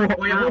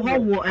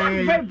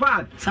very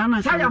bad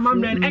saya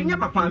mamren enya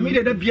papa me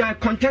de bia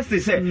contest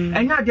say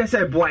enya de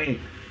say boy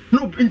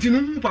no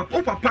intinu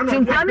papa no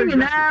timpani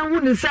na hu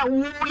ni say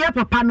wo ya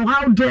papa no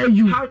how dare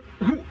you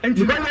who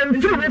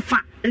intinu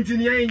fa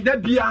intinu yen da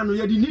bia no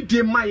ye di ni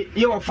de mai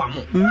ye ofa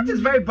mo what is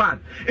very bad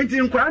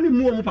intinu kwara ni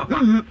mu o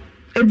papa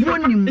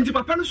ebuonim nti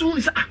papa no so hu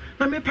ni say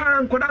na me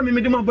pa nkoda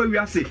me de ma ba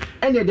wiase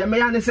ene de me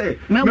ya ne say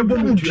mebo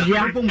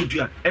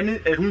mudua ene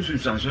ehun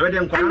sunsan so de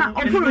nkoda na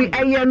ofuri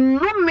eye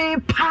no me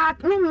pa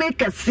no me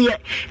kase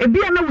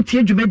ebia na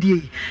wutie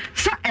dwumadie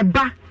sa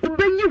eba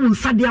ubenyi wo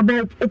nsade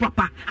aba o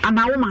papa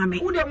ana wo maame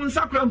wo de wo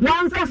nsakra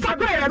wan kasa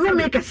kwa eye no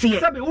me kase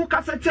sabe wo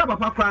kasa tia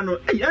papa kra no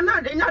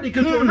enya de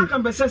keto na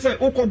kan be se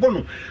wo kobo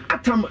no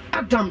adam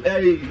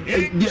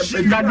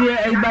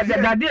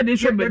dade de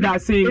shobe da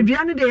say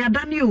ebia ne de ya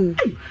dane o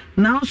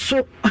now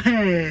so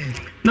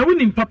na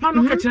woni papa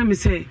no ka kire me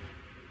say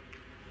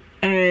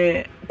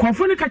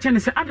konfo ne ka kire ne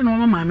say ade na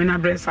mama me na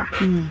dressa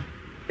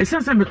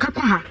esense me ka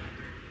kwa ha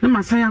na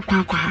masaya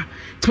kwa ha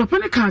ti papa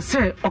ne ka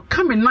say o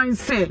ka me nan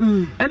say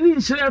ani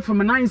nhire from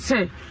nan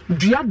say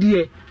dua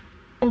de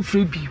o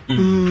free bi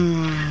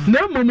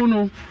na momo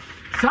no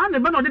sa ne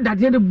be no de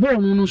dade de bo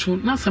no so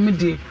na same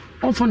de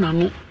on fo na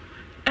no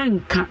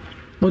enka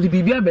but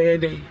bibia be ye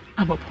den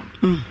abapo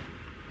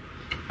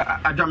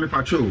adame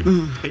pacho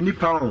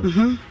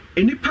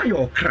enipa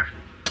yo kra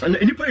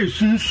enipa ye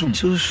sunsum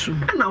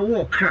ana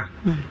wo kra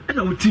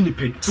ana wuti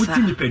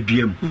nipa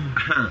duam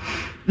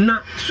na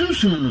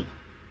sunsum no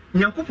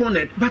nyankopon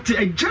na but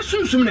eja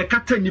sunsum na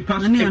kata nipa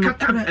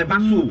kata eba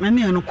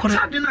so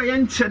sade na ye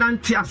ncheda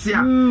nte ase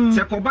a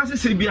se ko ba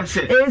se bia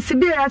se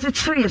sibia ya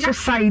chire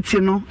society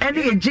no ene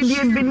ye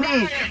gidie bi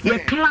ne ye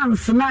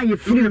clans na ye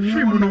free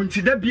no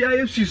nti da bia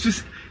ye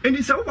susu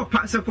eni se wo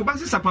papa se ko ba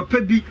se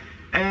papa bi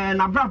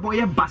na brabo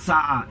ye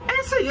basa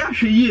say ya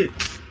hweye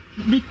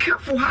be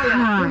careful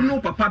how you know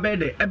papa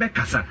bede ebe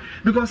kasa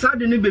because how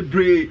de ne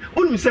bebre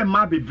onu say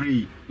ma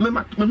bebre me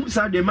hu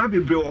say de ma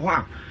bebre wo ho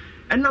a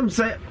enam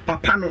say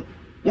papa no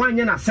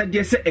wanye na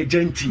sade say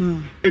agenti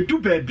edu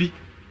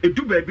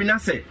baabi na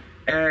say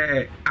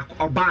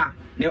oba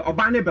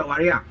ne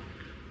beware a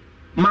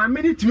ma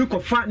me ni timi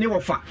kofa ne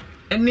wofa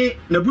ene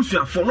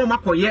nabusuafo no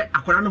makoye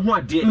akwara no ho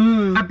ade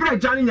abra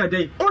jani nya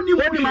den oni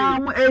ma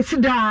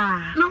esida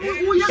na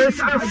wo ya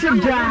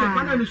esida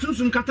bana ne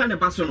sunsun kata ne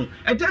baso no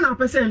ede na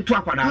pese nto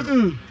akwara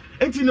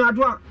enti no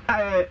ado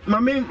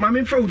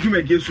mame fa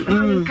odumadi esu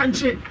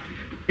kanche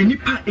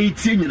enipa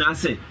 18 nyina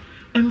se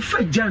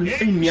emfa jan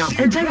enia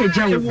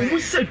eja wo mu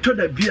se to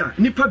da bia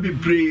nipa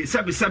bebre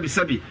sabi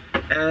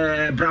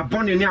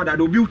brabon ni ada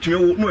do bi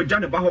utumi no agya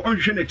ne ba ho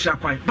onhwe ne kira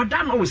kwan but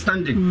that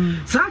notwithstanding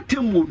sa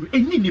temu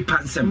eni ni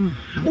pansem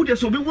wo de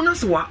so bi wona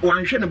se wa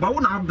anhwe ne ba wo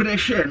na abre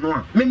hwe no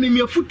a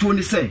me afutuo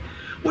ni se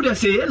wo de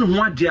se ye no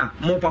ho ade a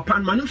mo papa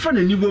ma ne fa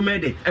na nibo me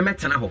de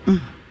emetena ho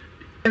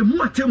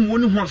emu atemu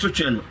ni ho aso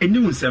twen no eni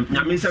wunsem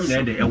nyame nsem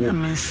na de ewo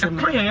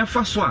ekwan ya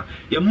fa so a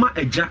ye ma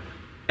agya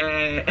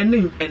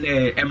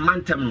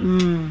mantem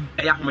no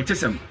ya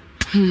hometesem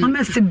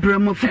amesi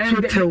bremo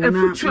futuo tew na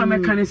futuo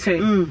mekane say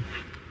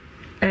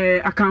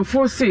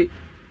akanfo say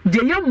de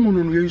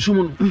yamuno no yensum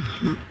no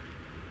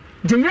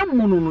de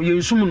yamuno no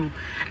yensum no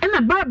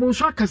na bible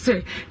so aka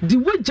say de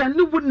wagya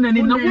ne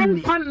wonani na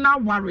wonkwan na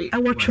ware e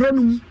wo twero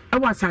no e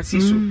wo asase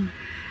so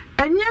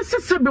enye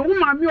sese be wo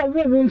maame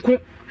owo wonko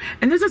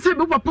enye sese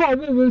be papa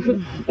owo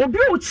wonko obi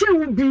o tie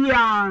wo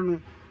bia no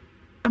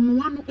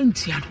emwa no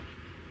entia no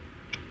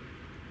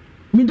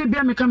me de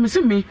bia me ka me se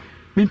me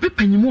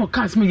pepanyimu o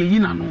cars me yeyi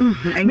na no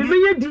me be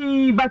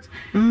yedi but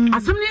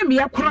asem ne me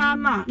yakora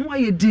na no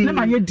yedi ne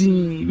ma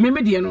yedi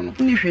me de no no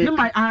ne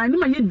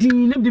ma yedi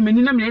ne de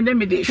mani na me de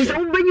me de se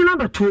wo benyi na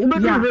beto wo be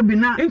do bi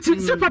na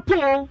enti se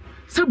papa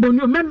se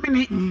bonu me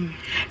mene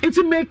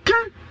enti me ka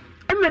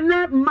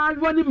emene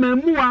mawo ni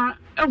mamu a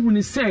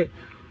ehuni se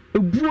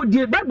obuo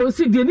die bible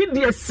se die ni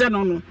die se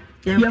no no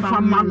ye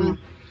fa ma no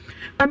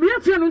ame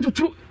afia no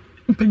ntutu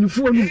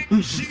mpanyifuo no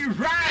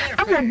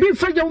amo bi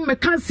faja wo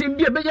meka nsem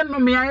bi ebeye no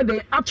me aye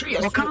de ato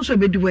yes o kan so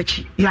ebedi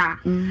wachi ya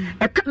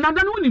na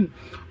da no nim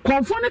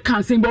konfo ne kan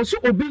nsem bo so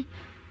obi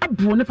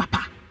abuo ne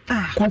papa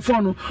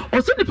konfo no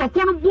o se ne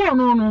papa no buo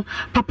no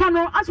papa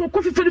no aso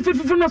ko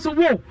fifi no so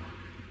wo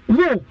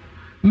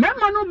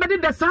mema no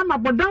bede de sama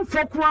bodan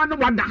fo kro no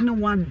wada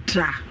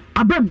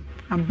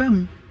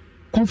abam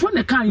konfo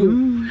ne kan yo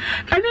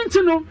eni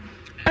nti no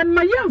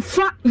emma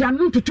yemfa ya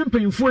no tutu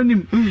mpanyimfo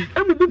anim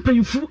emubu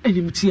mpanyimfo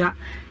animtia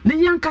ne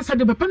yankasa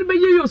de papa no be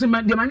yeyo se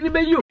de mani be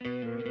yeyo.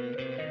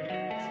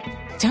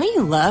 Don't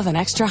you love an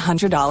extra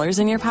 $100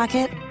 in your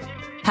pocket?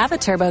 Have a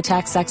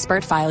TurboTax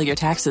expert file your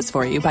taxes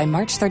for you by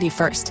March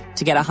 31st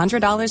to get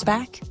 $100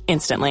 back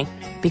instantly.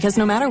 Because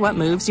no matter what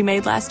moves you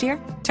made last year,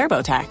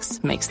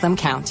 TurboTax makes them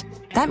count.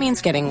 That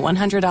means getting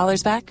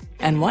 $100 back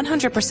and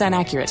 100%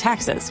 accurate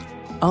taxes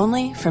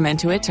only from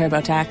Intuit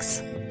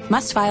TurboTax.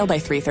 Must file by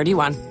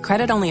 3/31.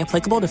 Credit only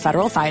applicable to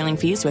federal filing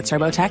fees with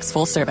TurboTax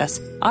full service.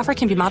 Offer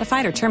can be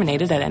modified or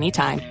terminated at any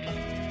time.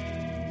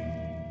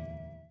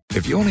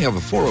 If you only have a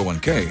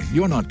 401k,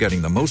 you're not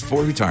getting the most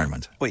for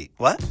retirement. Wait,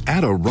 what?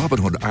 Add a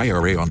Robinhood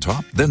IRA on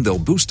top, then they'll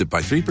boost it by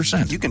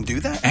 3%. You can do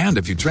that? And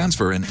if you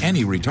transfer in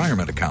any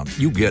retirement account,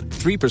 you get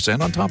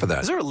 3% on top of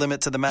that. Is there a limit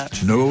to the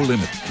match? No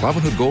limit.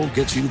 Robinhood Gold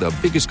gets you the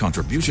biggest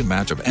contribution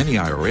match of any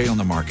IRA on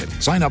the market.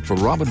 Sign up for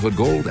Robinhood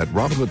Gold at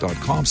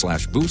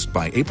Robinhood.com/boost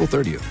by April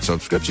 30th.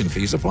 Subscription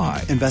fees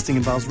apply. Investing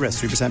involves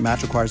risk. 3%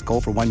 match requires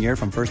gold for 1 year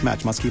from first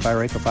match. Must keep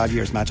IRA for 5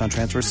 years. Match on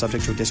transfers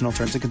subject to additional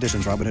terms and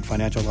conditions. Robinhood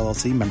Financial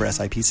LLC. Member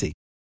SIPC.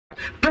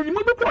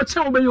 Penyimu bi ko che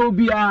wo be yo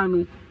bia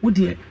no wo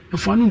de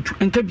efo no ntu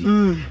enka bi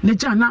ne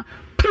ja na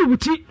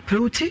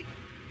pewuti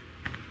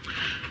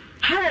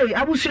hey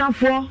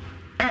abusuafo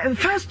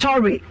first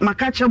story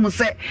makacha mo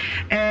say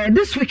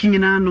this week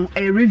nyina no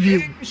a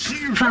review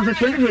transfer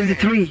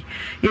 2023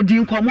 ye di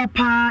nkomo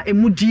pa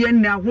emudie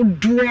na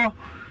ahodo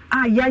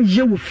a ya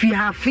ye wo fi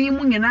ha fi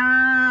mu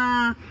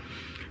nyina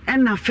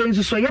na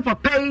fenzu so ye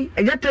papai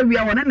ejata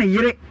wia wona na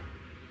yire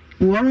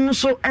won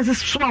so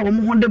eseso a wo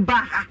mo ho de ba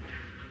ha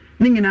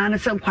ni nyina na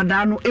se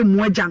nkwada no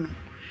emu agya no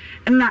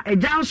na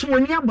agya nso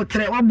woni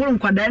abotre waboro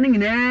nkwada ni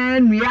nyina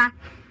nua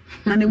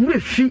na ne wure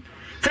fi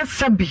se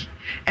sabi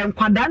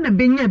nkwada na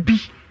benya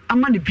bi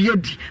ama ne bi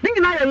adi ni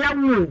nyina ya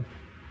yawo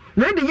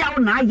we de yawo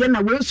na aye na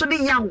we nso de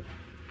yawo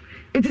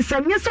iti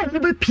sanye se omo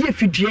be pie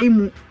fidua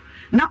mu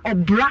na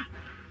obra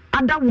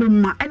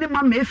adawuruma ene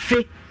ma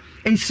mefe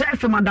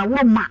enhyefe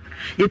madawuruma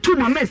yetu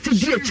ma ma si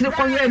di ekire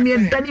kwoye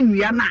mi dani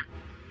nua na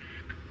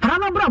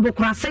Prana bra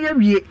bokura se ya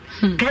wie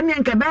kanye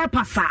nke be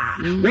pasa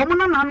wo mo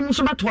na nanu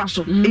so beto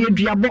aso e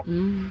duabo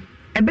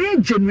e be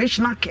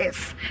generational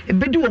curse e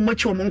be di wo mo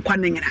chi wo mo nkwa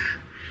ne nyina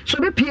so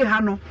be pie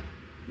ha no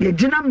ye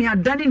gina me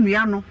adane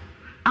nua no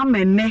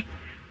amenne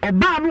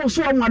oba no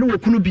so wo nwade wo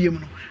kunu biem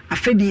no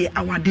afedi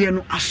awade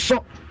no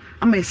aso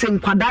ama se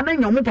nkwada na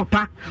nya wo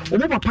papa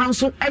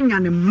nso anya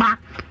ne ma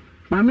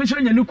Mami so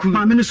nya ne kunu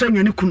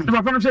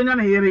papa no so nya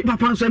ne yere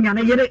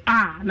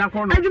na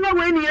kono adwuma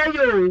we ni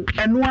ayo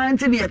eno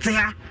anti ne yete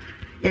ha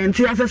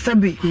enti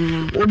asesabi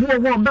obi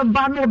wo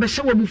beba no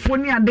obehye wo bufo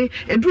ni ade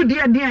eduru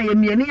de ade a ye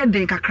mie ne ye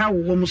den kakra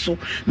wo mo so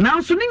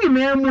nanso ne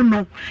nyima mu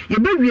no ye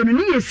bewie no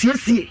ne ye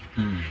siesie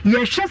ye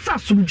hwesa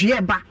sumdue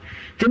ba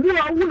tebi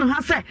wo hu no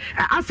ha se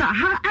asa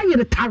ha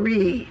ayere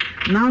tare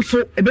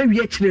nanso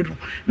ebewie kire no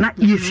na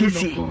ye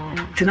siesie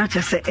tina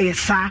chese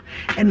esa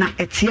na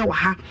etie wa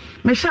ha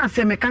me sha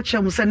se me ka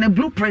kire mu se na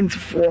blueprint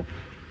for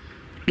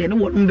ye no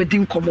wo mbedi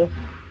nkomo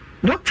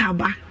doctor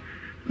ba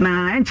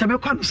na encha me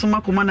kwa so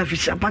makoma na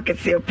fisha packet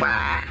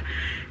pa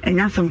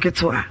enya sam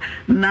ketwa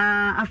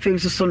na afei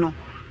so no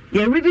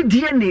ye ready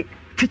DNA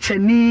teacher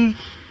ni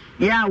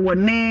ya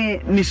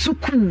wone ni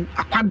suku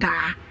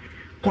akwada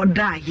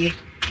kodaye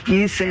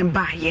yisen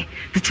baye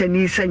teacher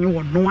ni senye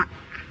wo noa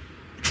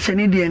teacher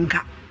ni de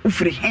nka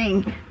ufiri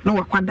hen na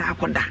wakwada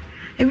akoda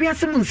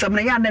ewiase mu nsam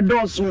na ya na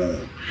dozo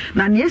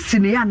na ne esi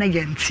ne ya na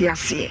ye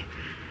ntiase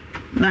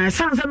na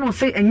sanse no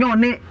say enyo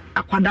ne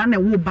akwada na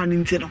wo ba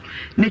nti no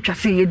ne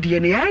twase ye die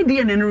ne ya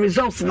die ne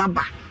results na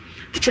ba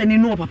teacher ni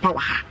no papa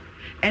wa ha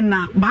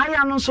ena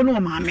baaya no so no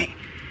maame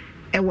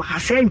e wa ha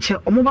se nche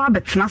omo ba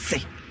betena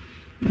se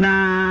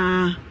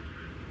na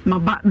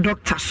maba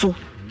doctor so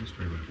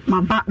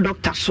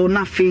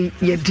na fe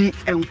yedi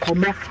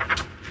enkomo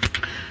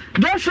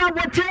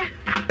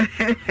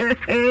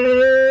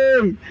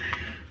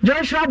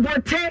Joshua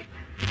Bote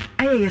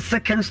a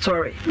second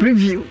story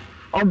review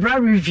Obra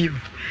review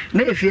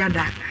na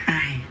efiada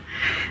ai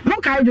no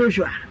kai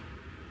Joshua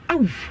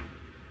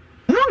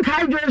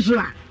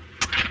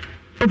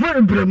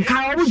Over Brim,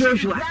 Cow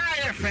Joshua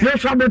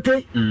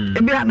Bote,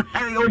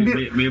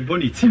 me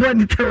bonity,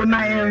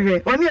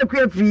 only a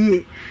crap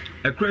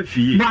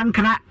fee, one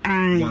crack,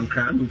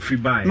 no free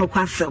buy, no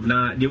castle.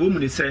 Now, the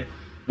woman say,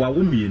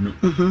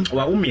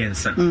 Wawumi,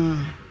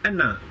 son, and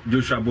now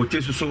Joshua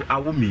Bote so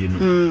a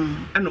woman,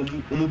 and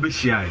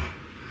Umubishai,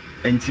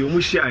 and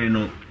Tiumushia,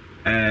 no,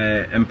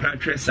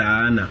 Empress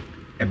Anna.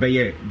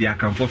 Ebeye the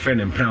account for friend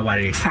and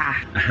prawari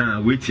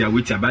wait ya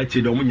about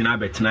you don't na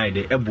betna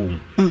de ebom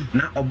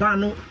na oba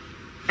no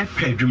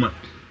pedwuma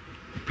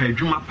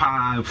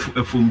pa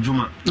from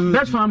juma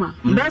that's farmer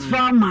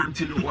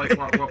until what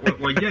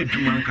ye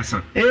juma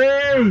nkasa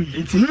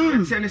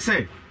until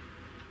say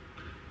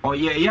oh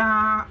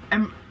yeah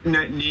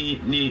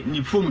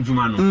ni from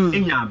juma no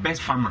enya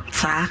best farmer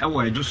e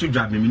wo ejo so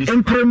dwa me minister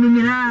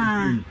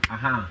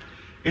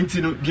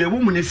until the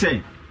woman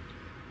say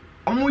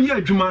omo ye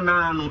adwuma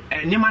na no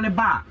enema ne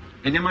ba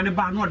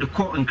no de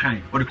ko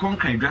nkran o de ko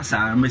nkran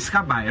dwasa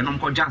mesika ba e no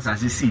ko jasa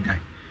se sidan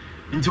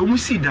nti omo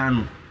sidan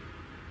no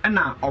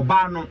na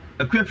oba no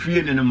akwa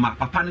fie ne ma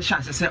papa ne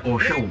sha se o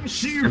hwe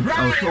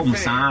o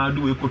saa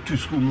do e ko to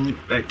school mu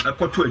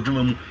ekoto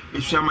adwuma mu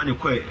esuama ne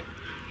ko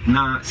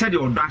na se de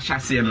odo ahya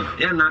se no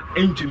ya na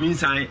entumi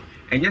nsan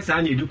enye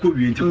saa na edi ko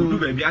wie nti ko du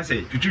ba bia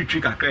se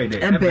twitwi kakra de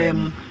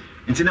ebem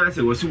nti na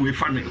se wosi we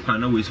fa no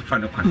kwana we so fa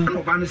no kwana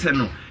no ba ne se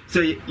no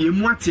say ye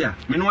muate a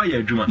me no wa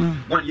ye adwuma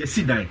one ye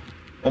si dan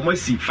omo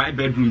si 5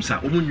 bedrooms a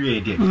omo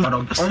nwie de but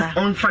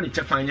on fa ne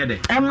chefa nya de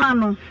emma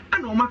no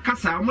ana omo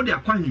kasa omo de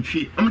akwa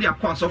hwefie omo de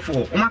akwa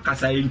asofo omo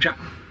kasa ye ntwa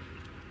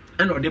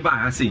ana ode ba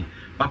ha say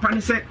papa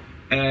ne se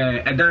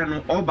edan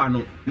no oba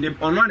no ne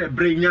ono na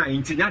bre nya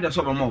nti nya de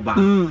so ba mo oba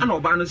ana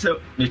oba no se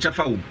ne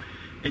chefa wo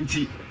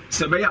nti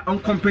se be ya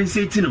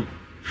uncompensate no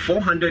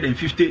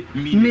 450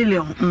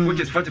 million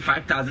which is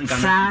 45,000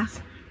 Ghana.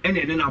 And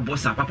then our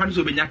boss, Papa is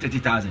over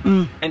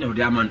 30,000. And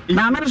the man,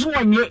 Mamma is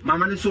one year.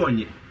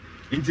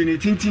 Into the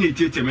tintin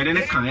theatre, and then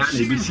a Kayan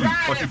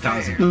ABC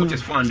 40,000, which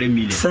is 400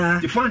 million.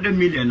 The 400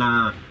 million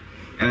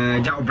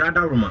Jao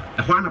brother Roma,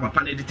 a one of a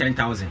panel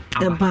 10,000.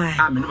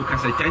 I mean, look, I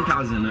say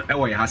 10,000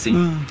 away, I say.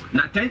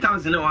 Now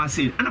 10,000 I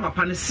say, and a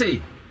panel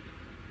say,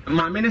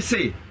 my men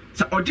say.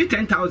 So odi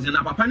 10,000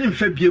 na papa ne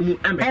mfa biemu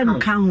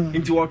emeka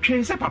into o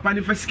twen se papa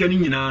ne fa sika ni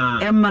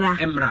nyina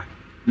emra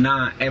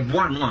na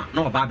eboa no a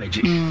na oba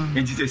abeje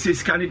enti se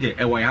sika ne de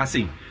ewo ya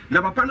sen na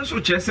papa no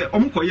so kire se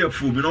omkoye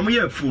afu bi na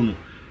omoye afu no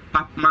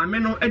maame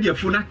no e de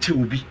afu na te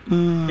obi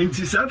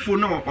enti se afu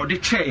no odi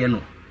cheye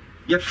no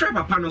ye frɛ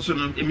papa no so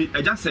no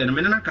eja se no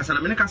me na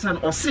kasa no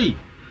o se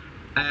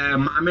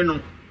maame no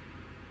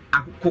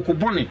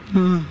akokobone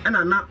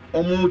ena na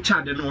omo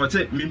chade no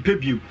wote mimpe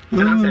biu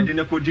ena se de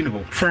na kodi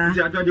no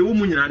nti adode wo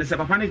mu nyina ne se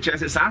papa ne kire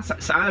se saa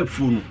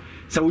afu no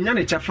se wonya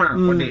ne chefa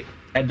ko de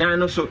edan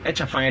no so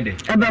echefa ye de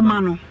ebe ma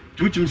no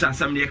tutum sa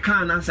asam ne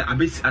kan na se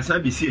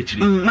asabesi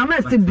akiri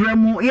mama sti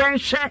bramu ye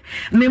hwe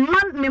ne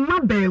ma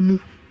ba mu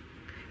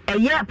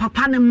eye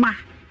papa ne ma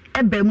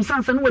ebe mu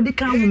sanse no wodi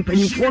kan wo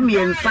mpanyifo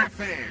miensa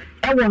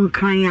ewo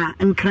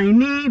nkran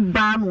ni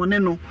ba no ne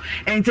no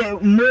ente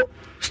mo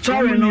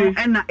story no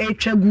na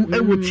etwagu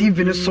ewo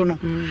TV ne so no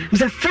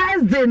the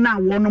first day na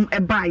wonom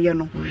eba ye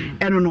no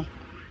eno no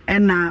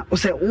na o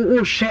say o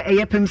hwe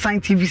eyepem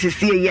sign TV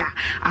sesi ya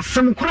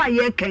asem kora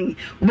ye kan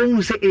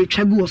wo say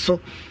etwagu so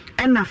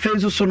na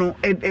Facebook so no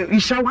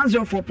isha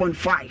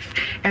 104.5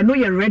 eno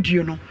ye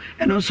radio no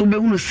eno so be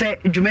hu say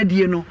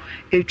dwumadie no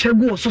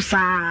etwagu so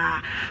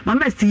saa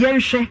mama sti ye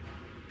hwe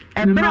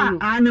ebra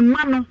an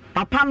mano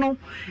papa no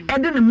e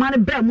de ne mane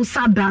ba mu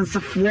sa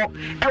dansefo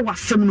e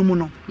wasem no mu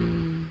no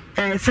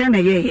say na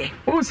ye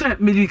o say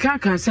medika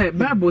kan say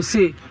bible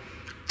say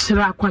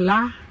chira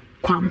kwala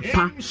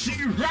kwampa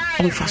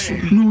ofa so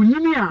no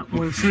nyini a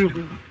won free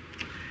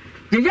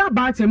ye ya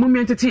ba ta mu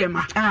mentete ye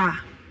ma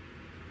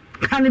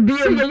kan bi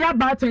ye ya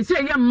ba ta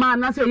say ye ma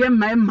na say ye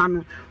ma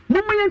no mu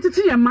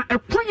mentete ye ma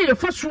ekon ye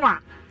fa so a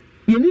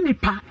ye ni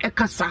nipa e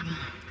kasa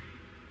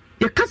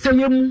ye kasa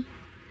ye mu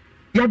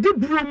ya de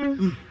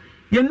buromu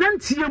ye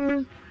nantie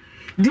mu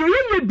de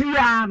ye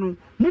bia no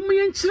mumu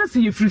ye nkyere se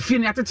ye frifie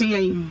ne atete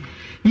yen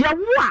ye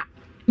wo a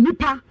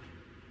nipa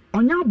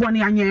onya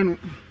bone anyen no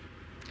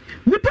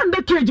nipa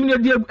nda cage ne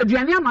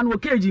aduane ama no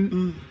cage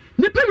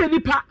nipa ye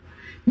nipa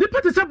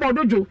nipa te se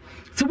bodojo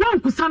ti wan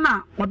kusa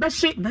na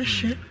obehye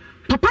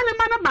papa ne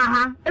ma na ba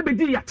ha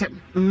ebedi yatem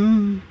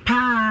pa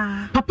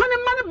papa ne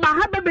ma na ba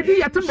ha ebedi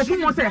yatem befo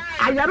mo se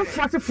ayare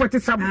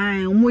 47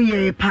 ai omo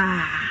ye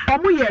pa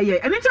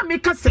eni ta me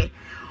ka se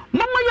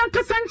mama yan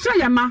kasa nche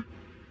yama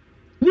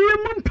ni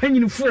yemu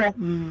mpanyinfo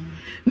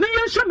ni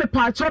yen hwe me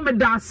pa acho me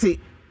dase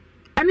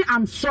eni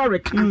I'm sorry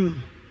ka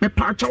me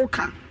pa acho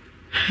ka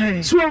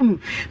so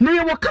na ye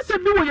wakasa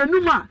bi wo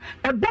yanum a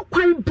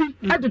ebokwan bi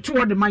edeto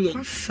wo de mayen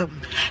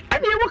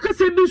eni ye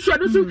wakasa bi so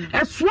ade so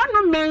esoa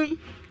no men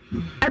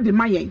ede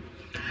mayen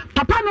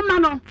papa no ma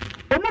no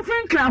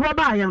omofin kra ho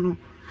ba ya no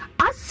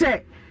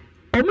ase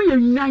omo ye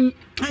nwan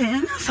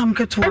na sam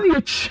keto eni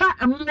ye cha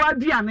emwa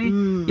aduane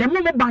ye mo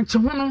banche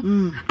ho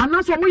no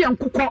anaso omo ye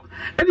nkokọ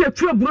eni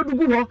atu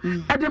aburodugu ho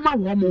ede ma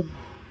wo mo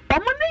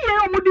omo ne ye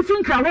omo di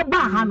fin kra ho ba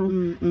ha no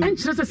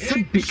enkyere se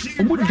sebi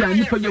omo da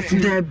nipa ye fu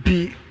da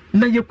bi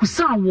na ye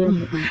kusa wo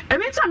mo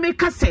eni ta me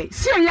ka se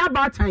si ya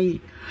ba tan yi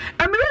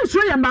emire nso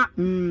ye ma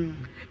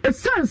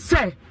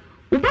esanse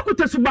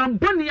ubakuta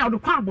subamboni ya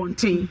odokwa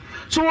abonten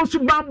so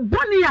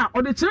subamboni ya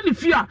odetire ne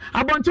fia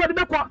abonten ode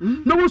bekọ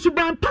na wo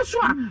subampa so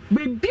a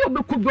bebi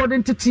obekọ bi ode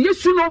ntete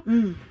yesu no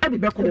ede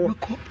bekọ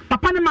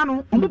papa ne ma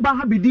no omo ba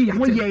ha bedi ya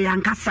mo ye ya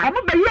nkasa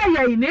omo be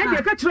ye na e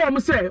de ka kire omo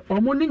se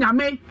omo ni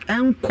nyame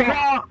enko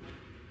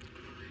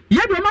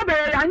ye de omo be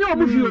anya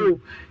omo fi o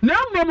na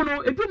mmom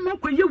no ebi mo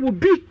kọ ye wo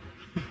bi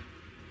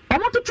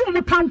omo tutu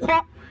omo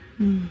panko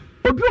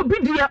obi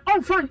die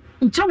onfa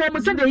nche wo mo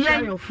se de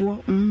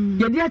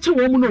ye de ache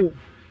wo mo no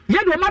ye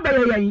de ma ba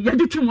ye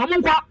de tu mo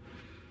nkwa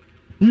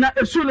na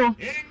esu no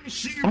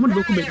omo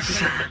de ko be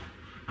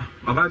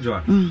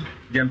Abajoa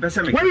je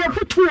mpese me wo ye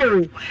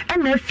futuo e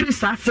na afiri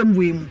sa asem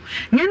we mu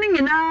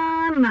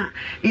nyina na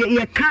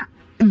ye ka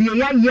de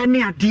ye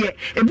ne ade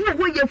ebi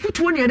wo ye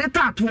futuo ne de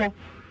tato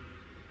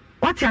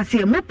what you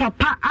say mo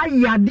papa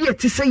ayade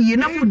eti se ye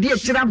na mo di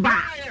ekira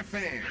ba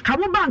ka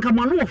mo banka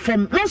mo no wo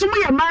fom mo so mo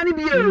ye ma ne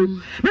bi o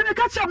na me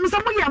ka che mo so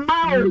mo ye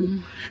ma o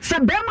se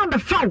be ma be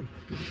faw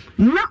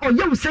na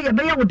oye wo se ye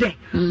be ye wo de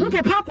mo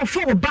papa ko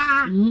fo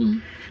ba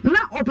na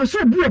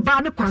opeso bu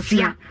ba ne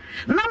kwasia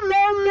na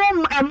mo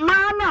ma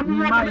na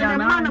mo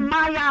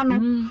ma ya no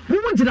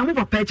mo jira mo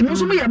papa echi mo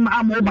so mo ye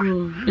ma mo ba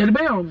ye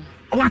be yo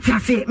what you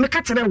say me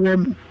ka chere wo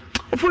mo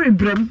ofo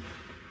ibrem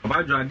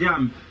Abajoa de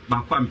am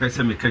bakwa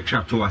mpese me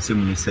katwa to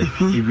asem ni se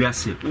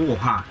ewiase wo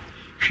ha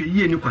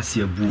hweyie ni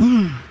kwase abu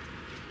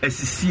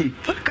asisie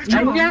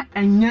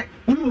enye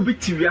wo bi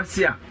ti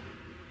wiase a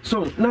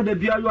so na da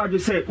bia yo ade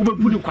se wo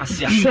bebu ni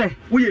kwase a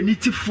wo ye ni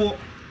tifo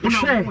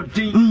wo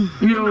din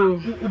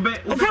yo wo be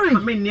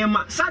me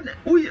niema sad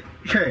wo ye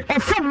hwe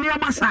ofom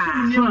niema sa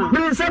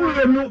me se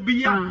me no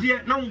bi ya de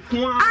na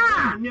nko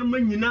a niema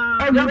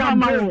nyina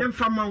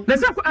emfama le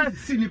se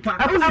sinipa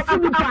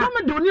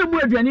akoma de oni mu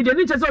aduane de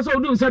ni chese so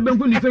odun se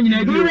benku ni fe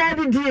nyina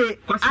di die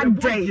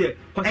adai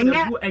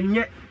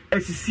enye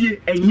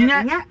asisie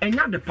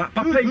enye de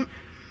papa yi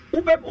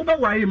ube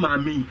wari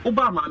mami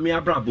uba mami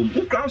abrabom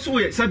ukra so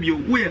ye sabio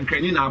wo ye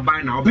nkrani na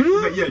aban na obe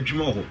ye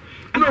adwuma ho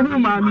ana hu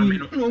mami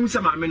no hu se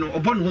mami no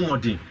obo no ho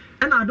modin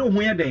ana ade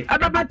ho ye de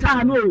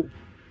adabata no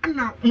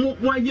ana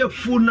mo ye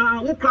fu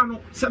na ukra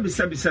no sabi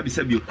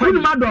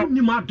kwani mado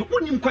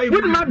onim kwai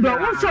mado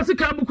won so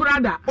sika mu kura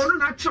da ono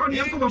na chiro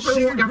ne ko papa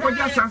wo ga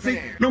kwaja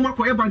sanse no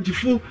makoye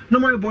bantifo no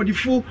maye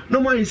bodifo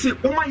no maye se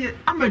o maye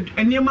amad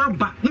enema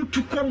ba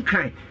mutu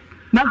konkran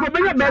na ko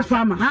benya best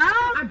farmer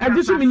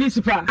adisu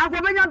municipal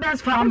akobenya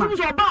best farmer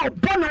so ba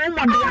bono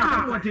wo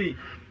model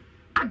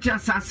aja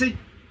sase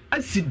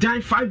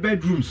asidan 5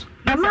 bedrooms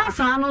ama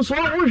sa no so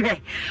wo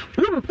hwe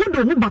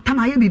wo do bata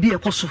na ye bibi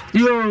ekoso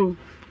yo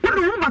wo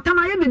do bata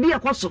na ye bibi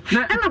ekoso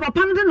ena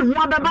papa no de ne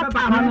ho ababa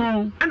pa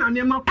no ena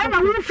ne ma ena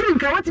wo free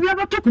nka what bi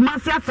abato kuma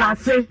se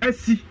asase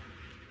asi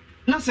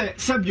na se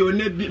sabio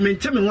ne bi me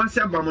nche me ho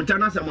ase aba monta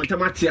na se monta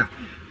matia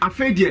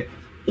afedie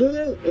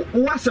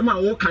o asema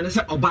o kan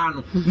say oba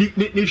no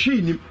ne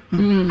hwe nim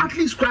at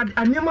least crowd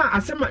anyama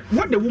asema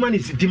what the woman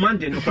is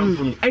demanding no come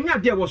from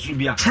enya there was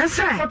rubia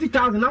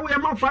 40,000 now we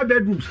am 5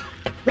 bedrooms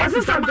was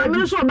this some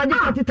man so obaji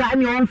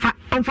 40,000 on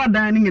fa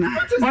dan nyina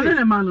on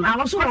ne man I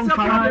was on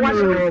fa wa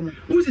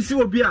who see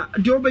obi a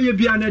de obeye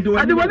bia na de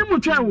wani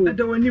mutwa wo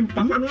de wani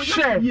papa no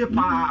ye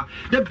pa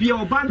de bia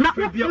oba na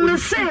bia me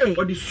say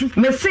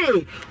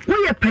wo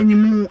ye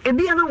panyimu e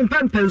bia na wo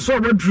pempenso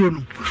waduro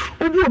no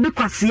obi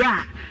kwase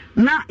a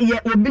na ye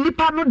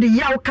obilipa no de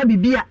ya oka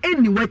bibia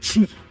eni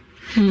wachi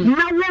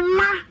na wo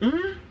ma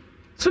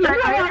so na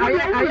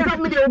I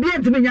family obi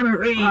entime nya me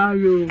hwe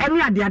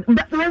eni ade wo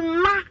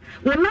ma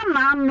wo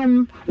na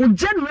anom wo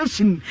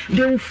generation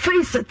they will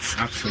face it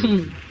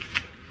absolutely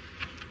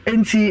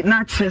enti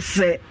na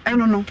chese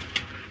eno no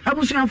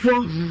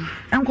abusuafo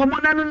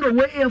enkomo na no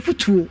we ye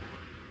futuo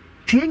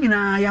tie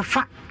nyina ya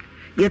fa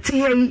ye te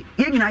ye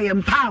nyina ye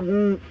mpa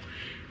ho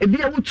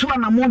ebi a wutu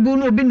anamo bi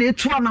no obi na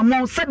etu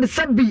anamo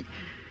sabi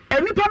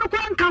enipa no kwa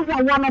nka ho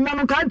awo no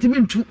no ka ntimi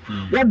ntu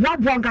wo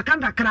boaboa nkaka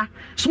nkakra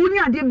so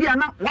unya ade bia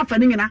na wafa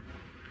ne nyina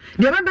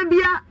de bebe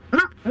bia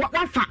na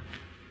wafa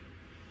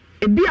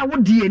ebi a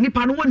wodi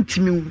nipa no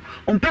wontimi wo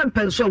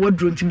ompempen so a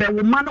waduro nti be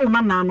wo ma no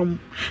na nanom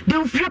de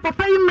ofia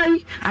papa yi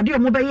mai ade o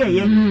mo be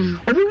ye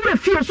obi wura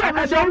fie so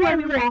o so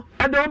wani wo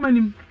ade o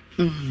manim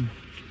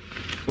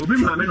obi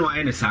ma me no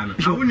aye ne sa no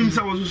awunim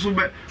sa wo so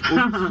be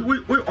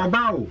we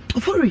oba o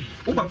ofori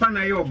o papa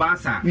na ye oba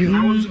sa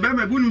na wo so be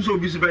ma bunim so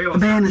obi so be ye o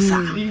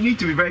you need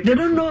to be very they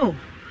don't know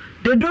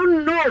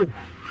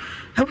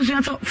I was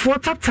going to for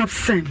tap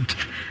send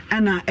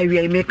and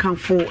area make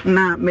for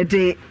na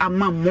mede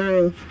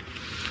amamo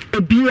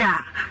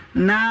ebia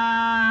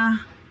na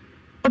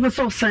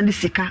obeso send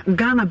sika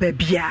Ghana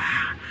babia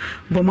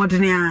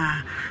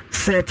bomodenia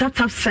se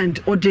tap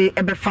send ode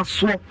ebefa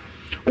so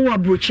o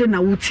abroche na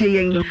wutie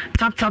yen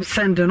tap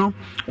send no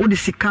ode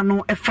sika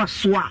no efa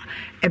so a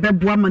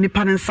ebeboa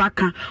manipa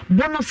nsaka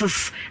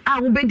bonuses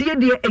a wo bedie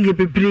de eye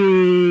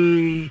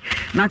bebre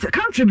na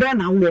country be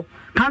na wo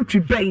country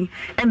bay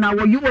and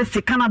our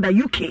USA, Canada,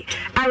 UK,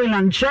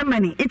 Ireland,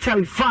 Germany,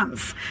 Italy,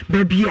 France,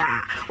 baby,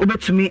 over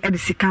to me at the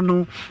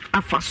Sicano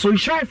Afa. So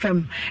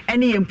FM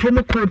any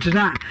promo code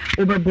na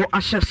over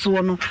Asha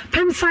Sono,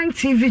 Pemsign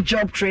TV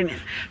job training,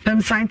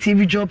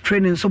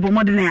 so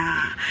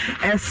Bomodena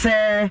as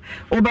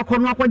over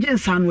Konwako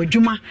Jensan with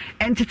Juma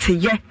entity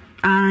ye.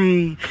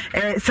 I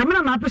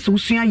Samana Napes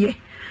Usia ye.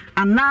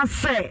 And now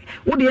say,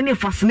 what do any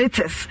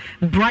facilitators,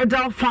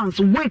 bridal funds,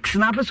 weeks,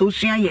 and after so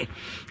soon,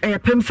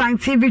 Pemsign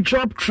TV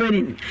job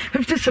training,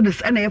 50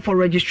 cedis and for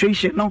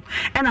registration, no,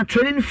 and a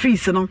training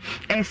fees, no,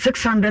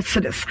 600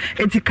 cedis.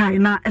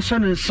 Etikaina, a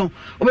son and so,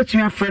 over to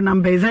your friend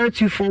number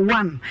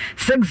 0241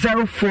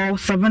 604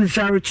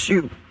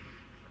 702.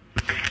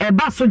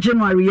 Basso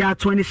January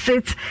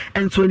 26th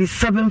and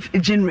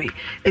 27th January.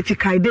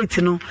 Etikai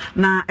date no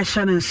na a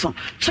shannon so.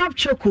 Top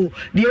choco,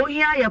 the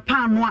ohia ya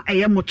panwa a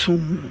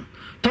yamotum.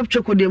 Top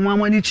choco de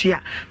mwanitia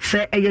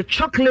say a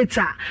chocolate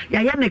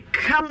ya ne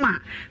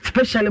kama,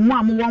 especially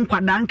mwamu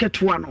wankwa danke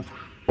tuano.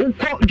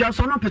 Uko just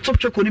on up a top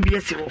choco ni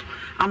biesiro.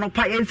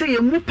 Anopa yense ye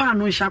mupa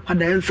no shakwa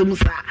danse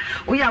musa.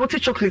 Oya wote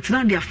chocolate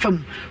na dia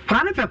fam.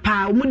 Prane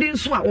pepa umudi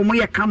nso a omo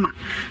ye kama.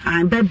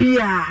 And baby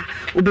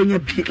ubenye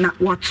bi na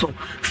wato.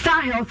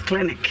 Star Health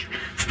Clinic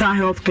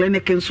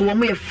nso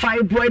omo ye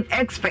fibroid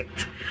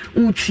expert.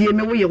 Utie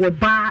me wo ye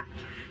ba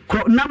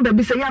number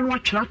bi say ya no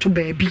atwera to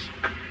baby.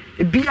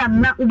 Bia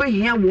na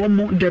ubehia wo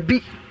mo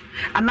dabi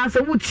anase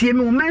wutie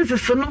me wo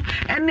mense no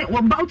ene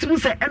about mu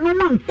say eno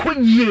ma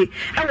nkoyie e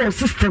wo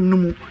system no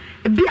mu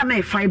bia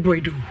na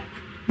fibroid o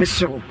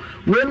meso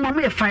we no ma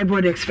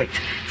fibroid expert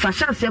sa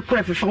chance e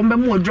kora fefa wo be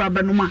mu odura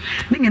be no ma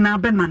ne nyina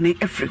be na ne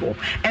efri ho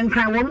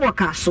enkran wo mo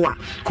ka so a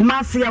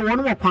Kumasi ya wo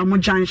no wo kwa mo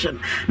junction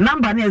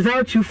number ne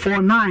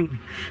 0249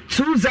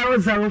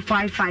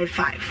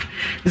 200555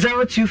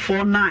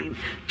 0249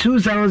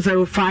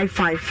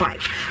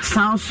 200555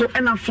 sound so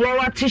and a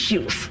floral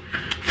tissues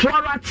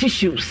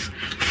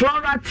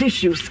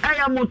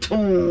ayamoto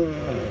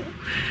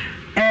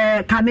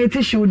can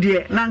tissue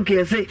dear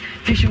nanke say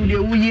tissue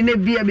dear we ne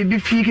bia baby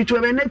fie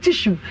kitu be na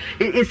tissue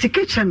e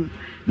kitchen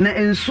na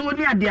ensuo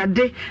ni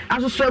ade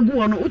asoso agu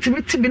ho no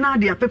utimi tibi na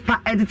ade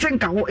apepa edite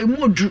nka ho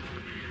emu odu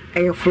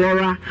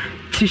flora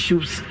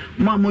tissues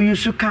mama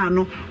yusu ka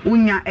no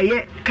unya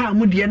ka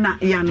mu de na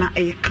ya na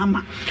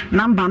kama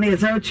number na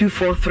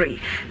 0243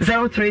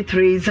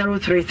 033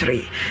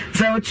 033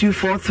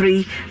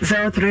 0243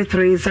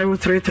 033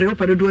 033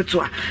 opedo do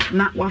to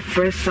na wa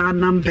fresa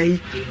number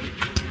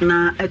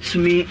na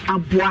etumi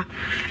aboa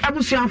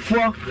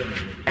abusuafo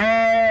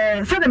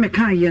sade me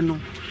kan ye no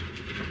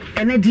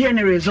ene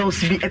DNA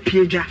results bi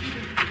apiedwa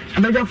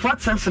abeja for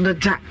sense the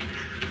jack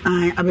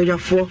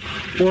abejafo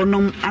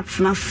wonom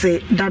atna se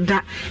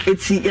dada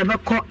eti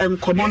yebekọ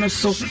enkomo no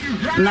so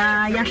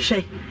na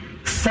yahwe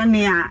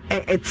sania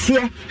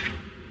etie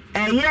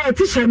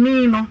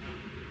etichani no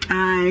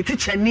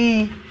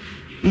etichani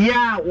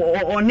ya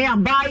one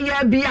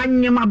abaya bi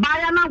anyema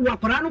abaya na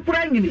wakora no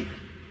kura nyini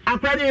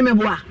akora ne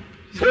meboa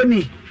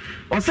oni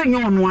osenye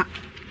onwa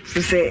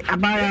se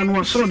abaya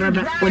no so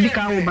dada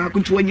odika wo ba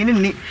kutu anyini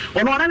ni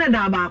ono na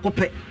da ba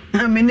akopɛ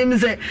menim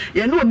say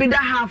ye no obi da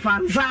half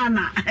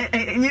anzana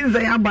yin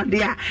say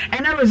abadia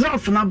and the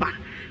results number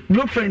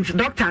blueprint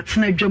doctor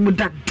tena dwamu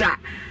dada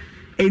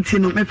enti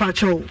no me pa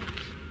cho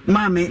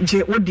mama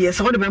je wodie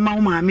se wode be ma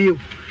wo mama o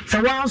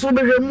se wa so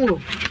be hwemu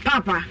o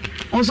papa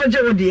onso je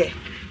wodie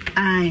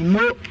ai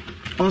mo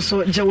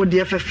onso je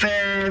wodie fe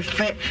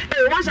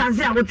wa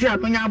chance a wotia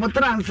no nya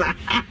abotransa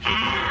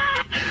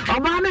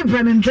oba me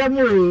penentem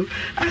o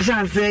a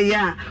chance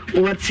ya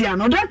wotia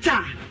no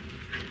doctor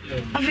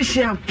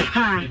official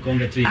pa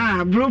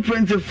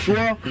blueprint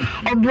for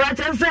Obra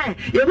say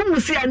you go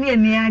see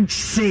ani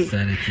agse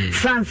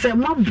sanse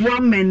mo boa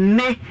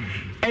menne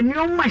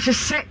enyo ma hye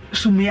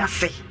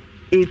sumiase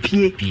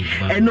epie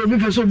eno bi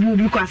feso bu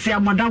bi kwase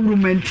amadam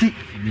romanti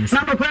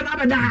na no kwa na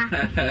beda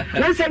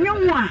we se nyo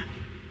a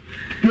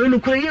no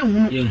kure ye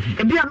hunu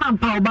e bia na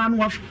mpa oba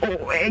no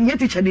enye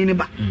teacher ni ne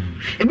ba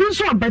e bi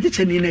nso aba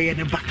teacher ni na ye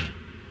ne ba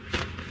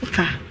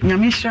ka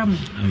nyame hram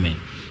amen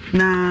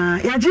na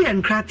yaje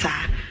enkrata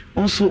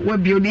also we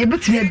bi o de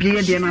betime bia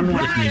ye de na no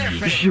a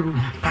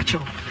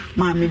pacho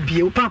maame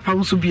bie papa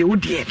nso bie wo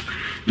de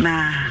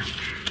na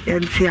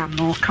yɛnti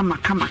ano kama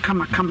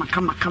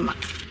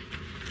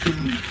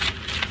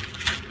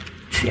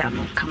ti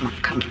ano kama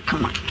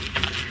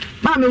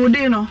maame wo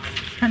de no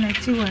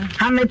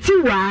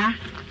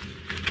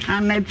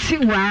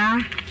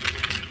anatiwa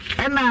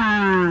ɛna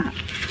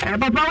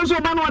papa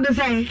nso ba no de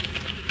say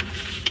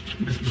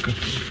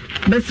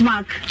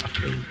Bismarck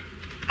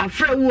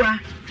afrewa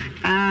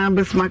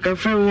Bismarck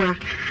afrewa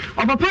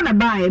papa na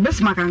bae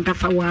Bismarck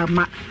ankasa wa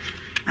ma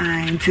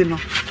nti no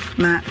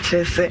na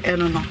chese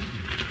eno no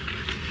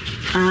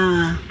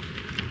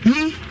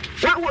yi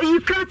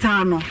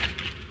krata no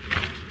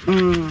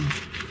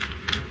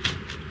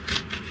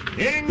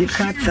yi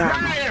krata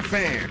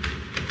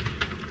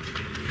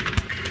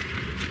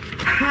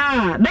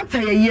no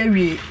doctor ye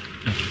wi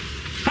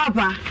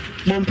papa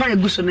bompa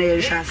eguso na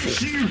ye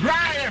hwase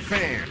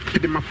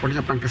ede ma fori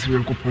ya banka se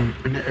yankopon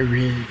na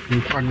awie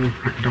nkwa no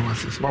da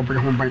wase so babo ye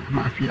ho ban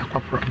ma afi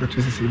akwapro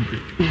abeto sese bre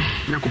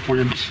yankopon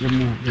ya bihye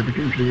mu ya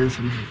betwentwe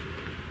yensem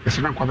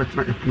yeso na kwa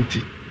betena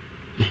epunti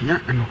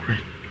ehia enokre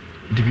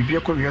de bibia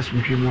kwa wiaso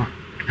ntwe mu a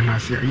na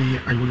ase ayi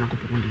ayo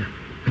yankopon dia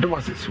da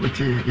wase so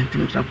tie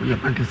yentim tra fori ya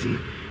banka se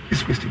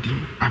is Christ di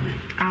amen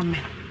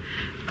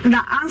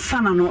na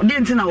answer na no de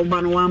ntina wo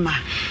ba no wa ma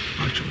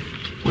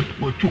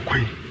what too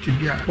quiet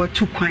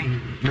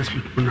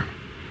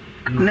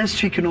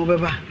next week no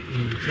beba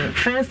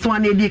first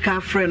one e di ka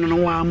friend no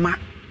wa ma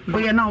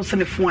boye na wo se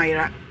ne fun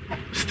ayira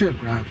still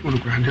gra phone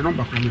gra and the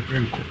number from my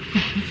friend ko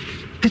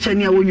teacher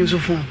ni a wonyu so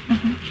phone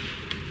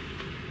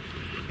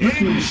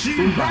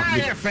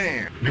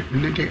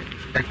nige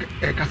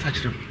e ka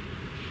sachire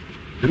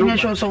no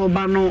show so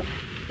ba no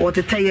what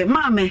to tell you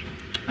mama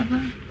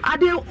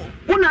ade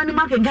una ni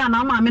makenka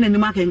na mama na ni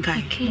makenka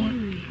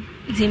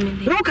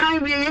wo kan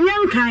wie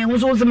yenyan kan wo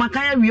so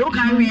makan wie wo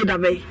kan wie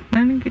dabe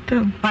nan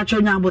kitam pacho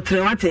nya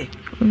botre wate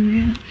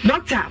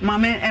doctor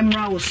mama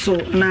emra wo so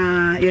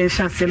na yen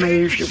shase na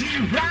yen hwe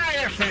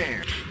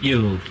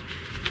yo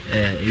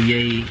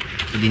ye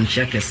din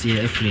check see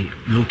every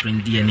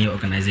blueprint DNA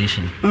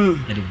organization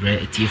at the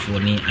bread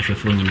T4 ni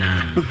ahwefo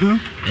nyina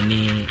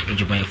ani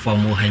ojuban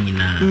form ho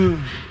nyina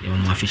yo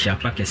mo official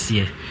pack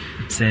see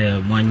se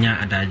mo anya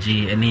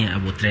adaji ani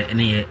abotre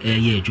ani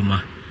ye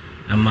adwuma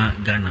ama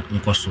Ghana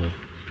nkoso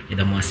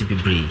ida mo asibe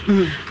bre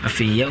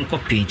afi yanko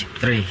page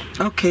 3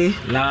 okay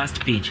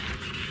last page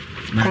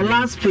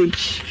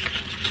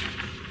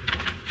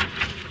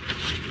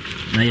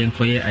na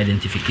yanko ye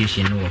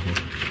identification no ho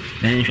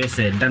na ensure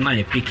say dana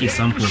ye pick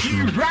samples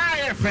no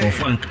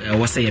of one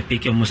was say ye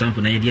pick your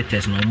sample na ye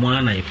test no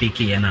mo na ye pick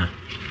ye na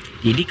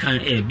ye di kan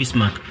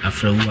Bismarck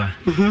afrawa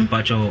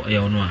pacho ye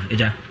ono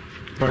eja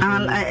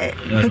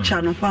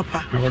picture no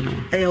papa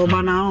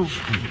obana o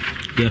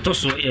ye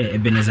toso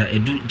Ebenezer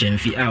Edu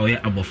Jemfi a oye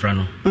abofra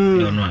no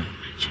ye ono a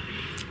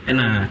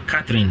ena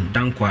Catherine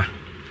Dankwa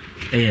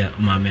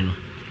maame no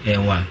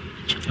wa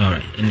all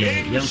right and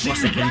the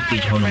second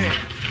page hono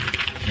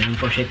and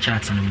ko share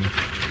chat no mo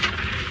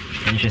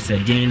and she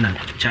said na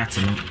chat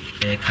no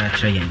ka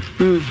trayen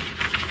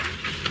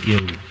yo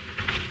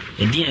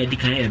edi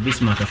kan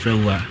Bismarck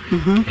afrawa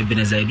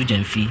Ebenezer Edu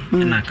Jemfi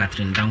na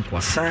Catherine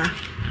Dankwa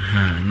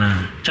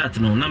na chat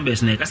no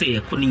numbers na ka say ye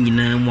koni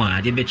nyina mu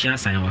a de be chia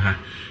san wa ha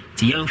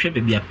ti yan hwe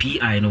be bia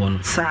PI no wono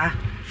sa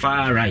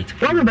far right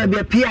wono be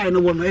bia PI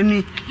no wono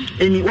eni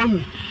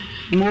wono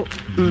mo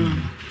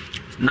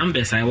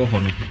numbers I wo ho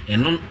no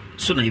eno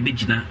so na ebe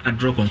gina a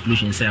draw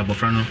conclusion say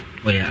abofra no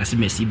oya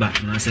asimesi ba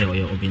na say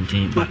oya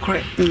obintin ba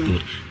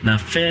good na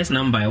first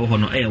number I wo ho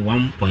no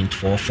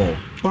 1.44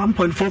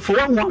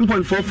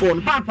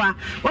 1.44 papa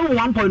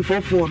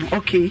 1.44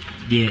 okay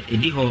the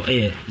edi ho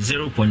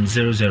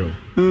 0.00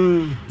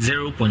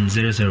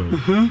 0.00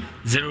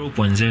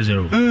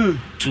 0.00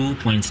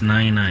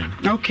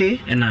 2.99 okay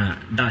and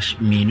dash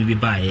mean be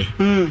buy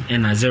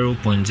and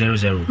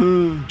 0.00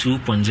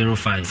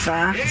 2.05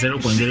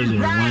 0.00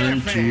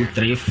 1 2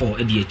 3 4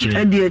 edi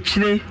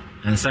chire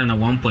and sign a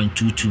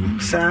 1.22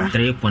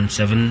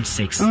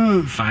 3.76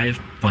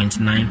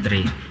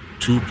 5.93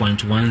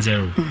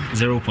 2.10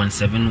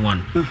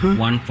 0.71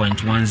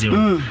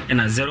 1.10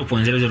 and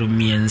 0.00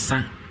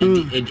 miensa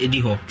edi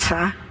ho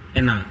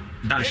and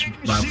dash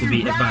ba could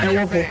be about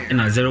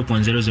and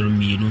 0.00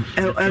 minu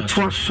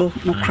so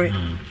okay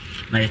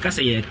na ye ka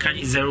say ye kan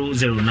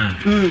 00 na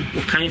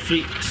o kan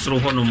free sro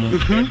hono mo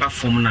ba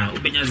form na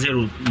obenya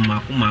 0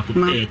 mako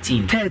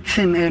 13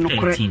 no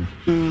correct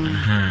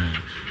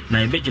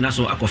na ebe gina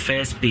so akọ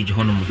first page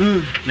hono mo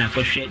na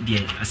akọ hwe de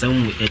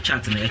asam a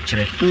chart na e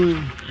kire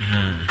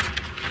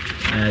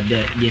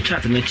the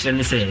chart na kire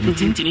ne say ni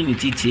tintini ni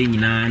titie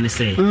nyina ne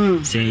say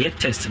say ye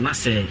test na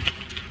say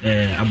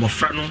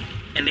abofra no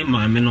ene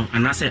maame no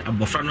anase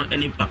abofra no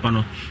ene papa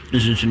no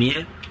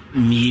nsunsunie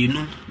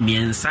mienu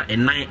miensa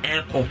enan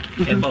eko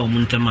eba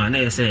omuntama na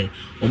yese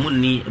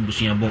omunni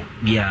abusuabo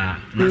bia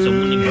na so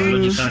omunni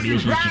biological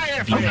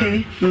relationship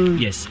okay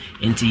yes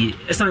enti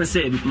esan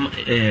say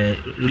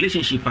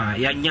relationship a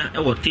yanya e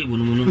wo table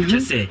no mu no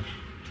chese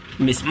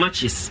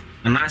mismatches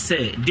and I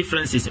say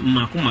differences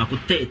mako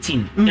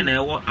 13 na e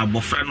wo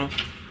abofra no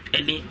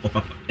any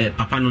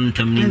papa no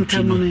ntam ne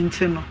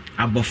ntino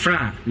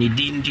abofra ne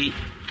dindi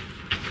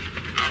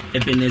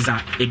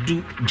Ebenezer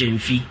Edu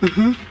Jemfi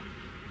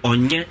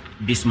onye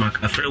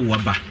Bismarck Afrewa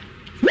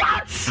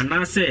what and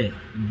I say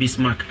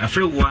Bismarck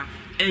Afrewa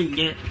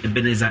enye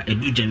Ebenezer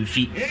Edu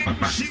Jemfi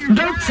papa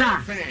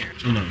doctor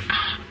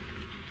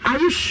are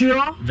you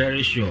sure?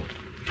 Very sure.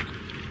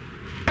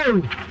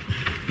 Oh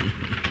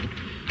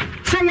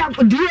say ya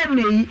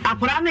DNA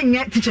akwara na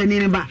nye teacher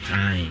ni ba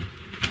aye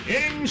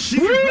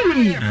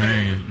really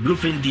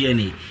blueprint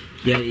DNA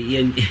yeah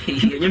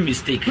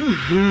mistake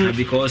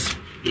because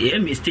a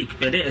mistake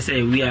but they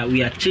say we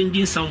are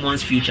changing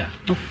someone's future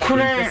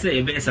correct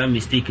say be some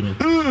mistake no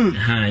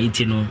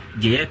it no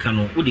je ka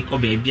no we dey call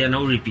baby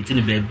na we repeat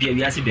the baby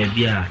we ask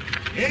baby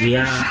we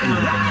are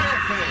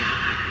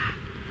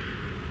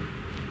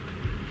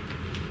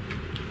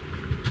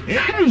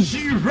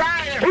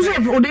who's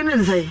it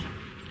odin say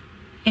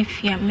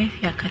Mefia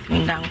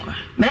Catherine Dankwa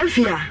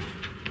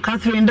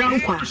Catherine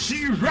Dankwa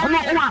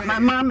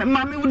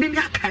mama udin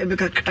yakai be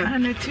kakra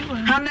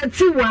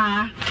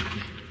Hanetiwa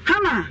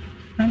Hana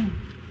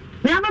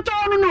me abato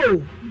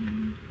no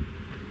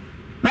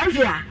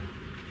Mefia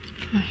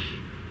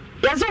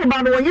yaso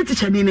ba no wonye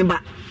teacher ni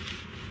ba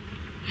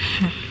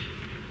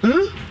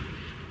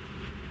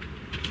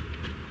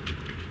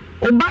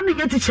Obama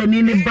get teacher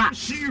ni ba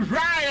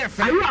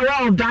are you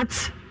aware of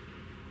that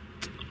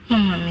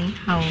Mommy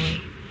how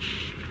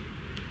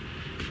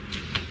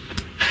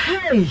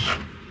hey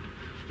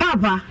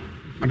Papa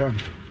Madam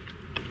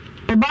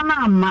Obama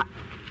amma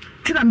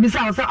tina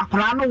mbisa wasa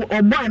akola no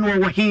oboy no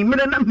wo he me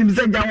na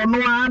mbisa ja wo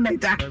no ana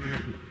ja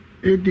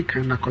edi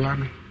kan na kola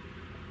no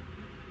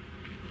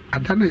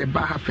adana ye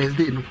ba first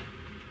day no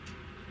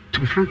to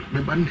be frank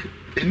me ban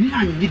eni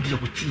anyi di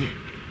otie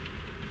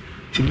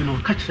ti me no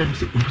ka kire me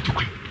se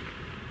obutukwe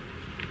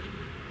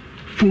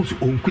fons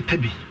on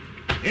kutabi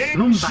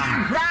number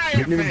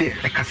ne me de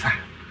ekasa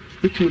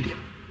itu de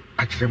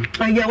akirem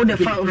aya wo de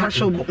fa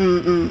show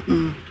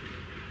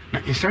na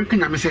insanka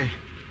na me se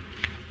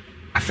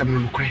asem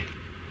no kure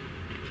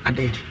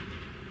adedi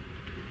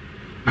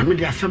na me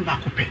de asem ba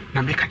kope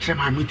na me ka kire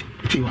ma me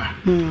tiwa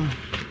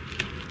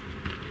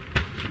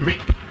me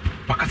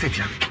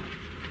bakasetia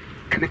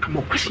kana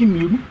kama kwesi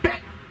mi mpe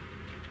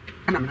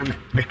ana me na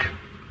beka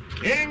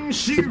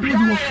bri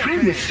do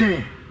friend me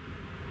say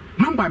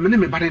number me na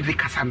me bare de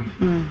kasa no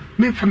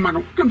me fema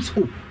no am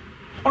so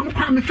onu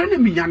kra me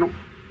friend me nya no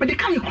me de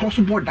kai cross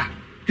border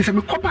ti se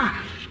me koba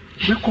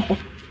me ko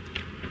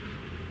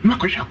ma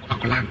ko sha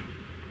akola no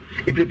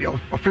ebrebi o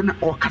friend na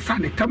o kasa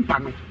ne tempa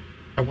no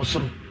e wo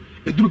soro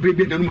e duru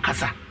bebe na num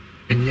kasa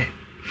enye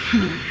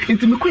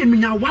inti me ko e me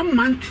nya 1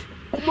 month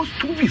almost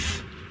 2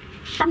 weeks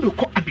am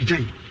ko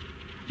Abidjan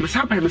me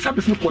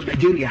saba se ko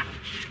Nigeria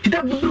ti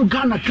da duru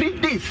Ghana 3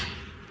 days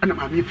ana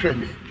ma me friend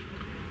me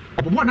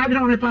obo na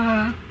adira me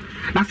pa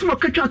na se mo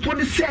katwa to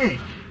ne se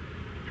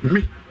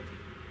me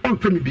on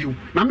fe me biu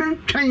na me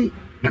twen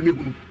na me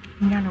hunu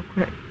nya no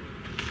kure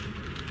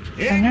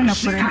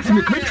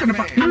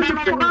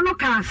no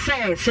ka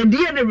say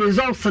the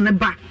results ne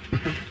ba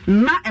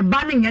na e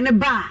ba ne ne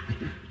ba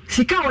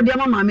sika wo de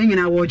mama me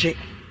nyina wo je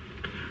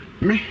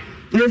me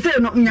le say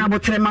no nya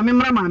botre mama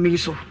mra mama yi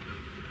so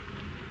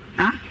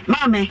ah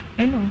mama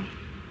eno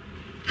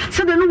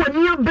se de no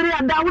wani abere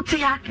ada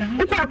wote ha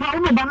ukwa pa wo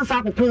no ba no sa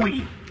akoko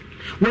wen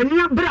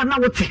wani abere na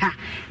wote ha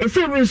e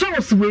say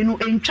results we no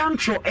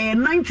enchantro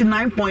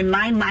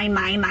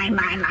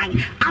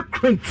 99.99999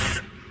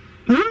 accurate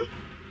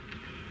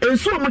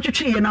enso mo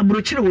twetwe ye na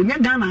brochire wo nya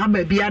Ghana ha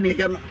ba bia na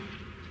ye no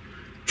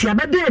ti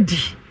abeda di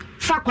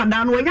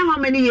sakwada no nya how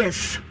many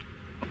years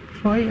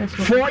 4 years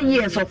 4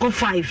 years or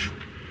 5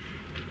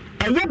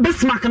 eye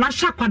Bismarck na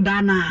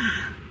shakwada na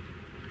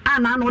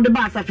ana no de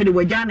ba sa fe de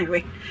wagya ne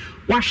hwe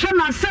wa hwe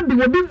na sabi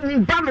wo bi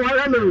ba no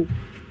wa no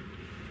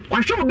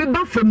wa hwe wo bi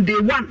ba from day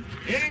 1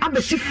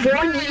 abesi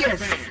 4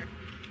 years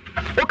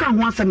o kan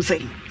ho asem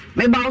sei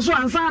me ba so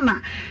ansa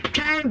na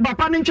twen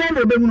papa ne twen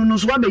no be hunu no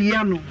so ba yi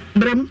ano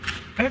brem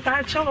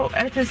eta cho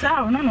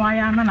etesa no no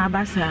aya na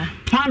basa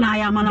ha na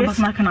aya ma na basa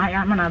Bismarck na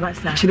aya ma na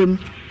basa chirem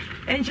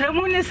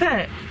enchiremu ni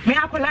se me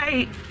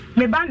akolai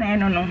me ba na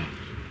eno no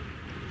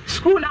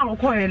school na wo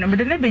koye no me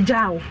de ne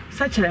bejawo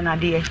sa kire na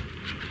de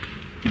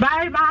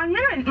bai ba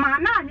nyere ma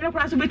na anyere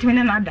kura so betimi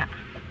ne nada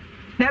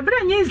na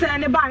bre nyi nza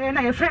ne ba ye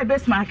na ye frɛ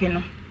Bismarck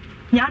no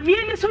nyame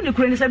ni so ne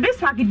kura ni se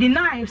Bismarck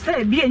deny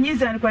se bi enyi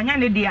nza ne kwa nya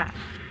ne dia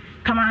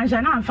kama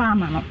anja na amfa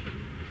ama no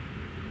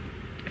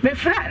me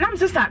frɛ na me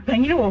sister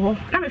panyini wo ho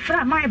na me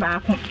frɛ mai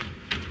ba ko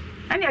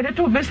ani ade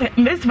to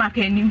Bismarck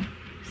anim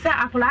se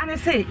akola ne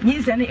se nyi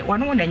nza ne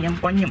wono wo na nyem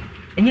onyem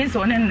enyi nza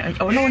wono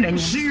wo na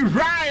nyem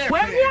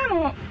wa nya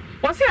no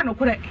wo se no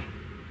kure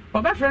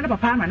wo ba frɛ ne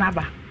papa ama na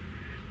ba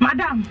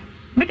madam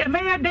me de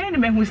meya den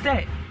me hu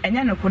se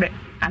enya no kure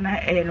ana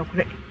no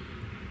kure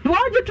wo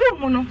jitu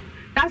mu no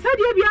na sa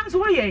de bia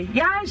nso ye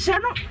ya hye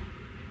no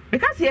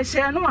because ye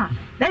hye no a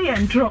na ye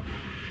ntro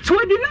so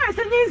we deny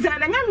say nyiza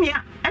na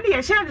nyamia and ye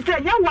hye say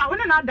nya wa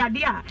wona na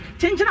adade a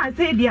chenchina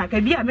say dia ka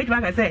bia me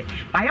tuma ka say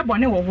ba ye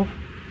bone wo ho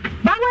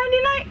ba wa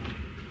ni nai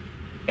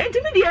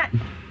Intimidate.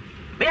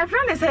 My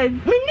friend said,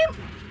 Minim,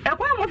 a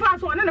quite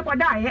fast one and a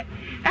quadai, and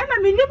I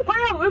mean,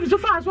 quite so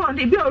fast one,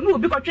 they build no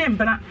because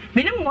chamber.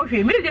 Minimum of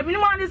him,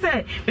 minimum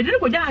say, but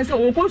didn't go down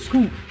so go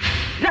school.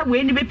 That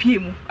way, the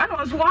PM. I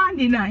was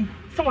 1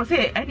 So I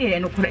say, any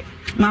no correct.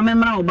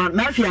 Mamma, about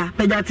Mafia,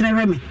 Pedatin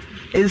Remy,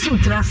 and so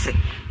trust.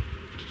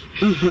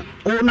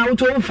 Oh, now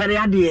to ferry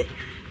idea.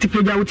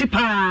 Tipeja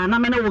utipa na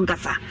mena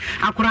wonkasa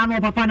akora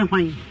no papa ne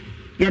hwan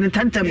ye ne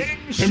tantem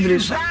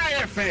embresa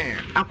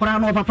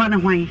akora no papa ne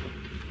hwan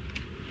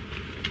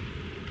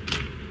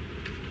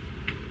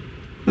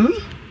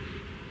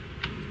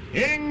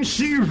in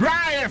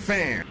Shiraya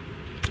fan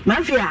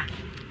Mafia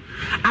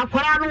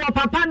akora no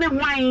papa ne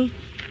hwan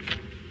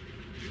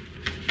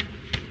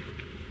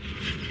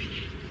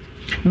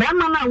ba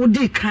ma na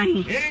wodi kan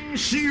in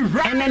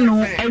Shiraya ene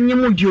no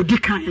enyem di odi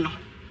kan no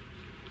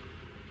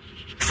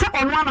se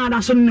onwa na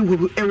da so ne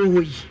ewo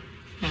yi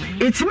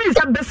it means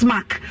that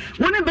Bismarck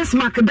when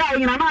Bismarck die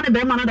you na na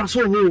be ma na da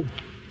so ho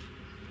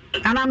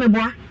ana me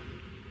boa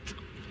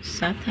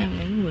sometime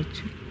when we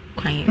to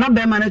kwan na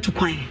be ma na to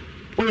kwan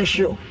o ye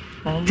sure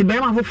ti be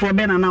ma foforo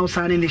be na na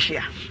usa ne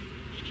hia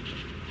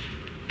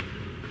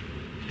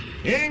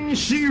in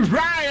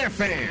Shiraya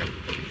fan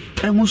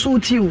enguso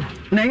tiu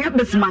na nya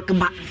Bismarck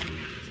ba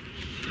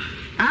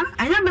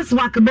anya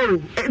Bismarck ba o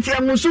ti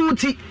enguso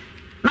ti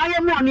na ye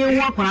mo ne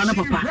hu akwara na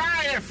papa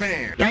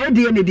ya ye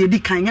de ne de di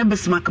kan ya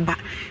Bismarck ba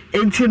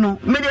enti no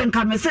me de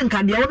nka me se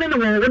nka de wo ne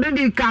wo de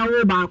di ka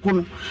wo ba ko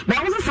no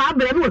ba wo se sa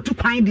abere ne watu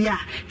kwan de a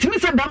ti mi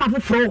se ba ma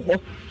foforo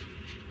ho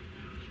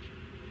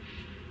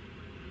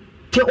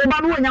ke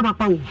oba no nya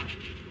papa wo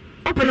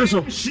opere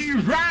so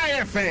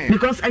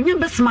because anya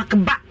Bismarck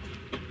ba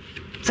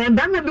se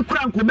da na bi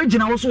kura nko be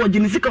gina wo so wo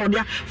gina sika wo de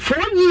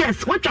 4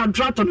 years what you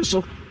draw to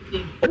so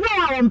obo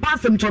wa won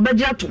pass him to be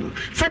gya to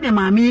se de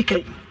ma mi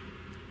kai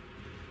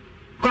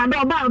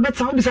kwado ba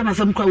beta obi sa na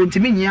sam kwa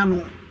wontimi nyia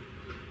no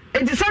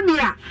enti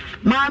sabia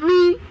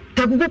maami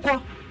takukoko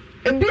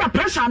ebi a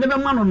pressure de be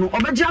ma no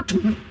obeji ato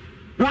no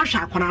hwa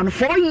akwara no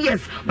 4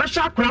 years ba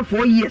hwa akwara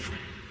 4 years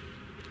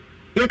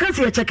ye ka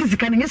se ye check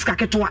sika ne sika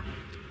ketwa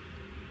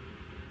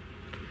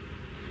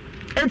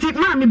enti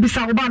maami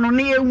bisa oba no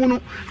ne ewu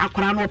no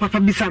akwara no papa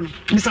bisa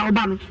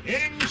oba no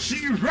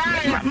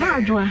ma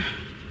adwa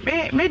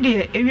me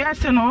de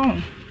ewiase no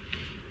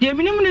de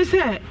minim ne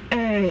se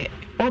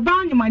oba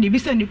anyuma ne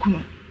bisa ne kunu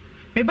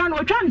me ba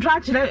no twa ndra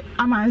kire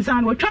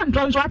amanzan wo twa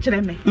ndra nso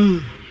akire me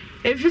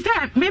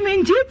efisa me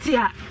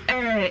mentietia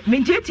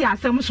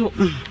asem so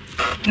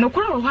no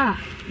kora wo ha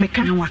me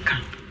ka na waka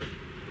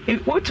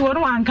wo to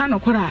no anka no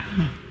kora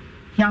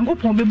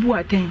Nyankopon bebu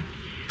aten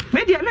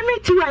me dia me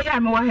tiwa ya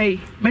me wa hai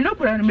me no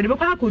kora no me de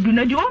bekwa akodu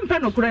na di o mpe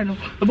no kora no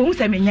obo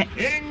se menye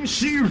in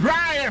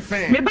Shiraya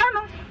fan me ba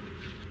no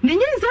ni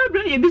nyi sa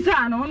bra ye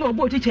bisa no no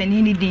obo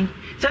chichani ni din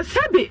se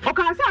sabe o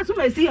ka sa so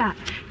masi a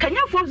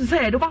kanya force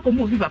say de kwa ko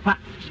mo bi papa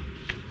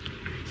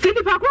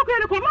sidi pa ko ko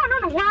de ko ma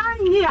no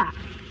 1 year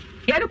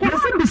ye de ko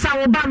se bisa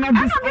wo ba no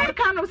bisa o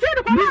ka no se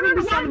de ko ma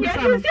no 1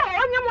 year se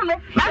onye mo no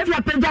ma fi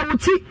apeja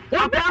wuti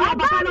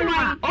papa no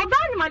wa o ba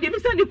ni ma de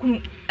bisa de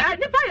kunu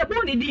ni pa ye bo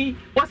ni di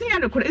o se ya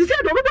no kura se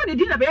do bo ni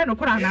di na be ye no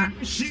kura na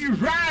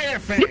Shiraya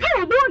fan ni pa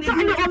wo bo ni di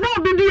o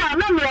bo bi di a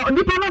na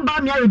ni pa no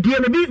ba mi a die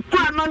no bi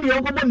kwa no ni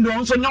o ko bo ndo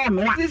nso nya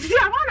ono a si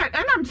a wona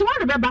na mse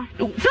wona be ba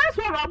first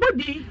one o bo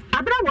di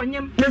abra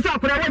wonyem ne se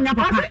akura wonya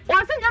papa o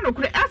se nya no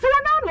kura ase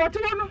wona no o to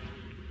no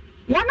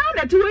wona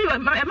na ti we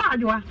ma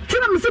adwa ti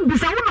na mse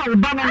bisa wona wo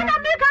ba no na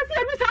me ka se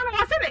bisa no o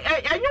se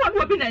enye wona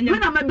obi na nyem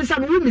na me bisa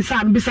no wo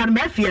bisa no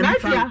ma afia na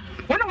afia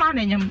wona wa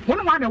na nyem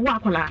wona wa na wo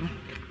akola no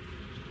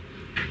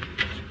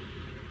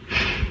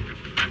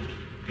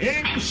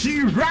in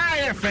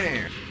Shiraya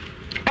fan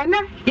ene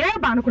ye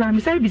ba no kura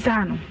me se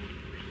bisa no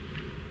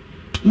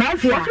ma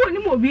afia o so ni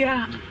mo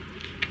bia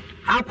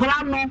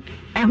akola no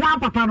ehwa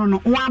papa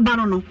no wa ba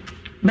no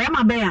be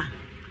ma be ya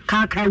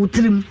ka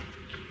utirim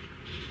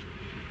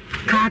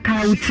ka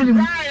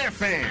utirim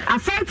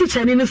asai ti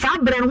chani no sa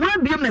bre no wa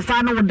bi me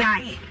sa no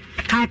dai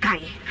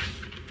kai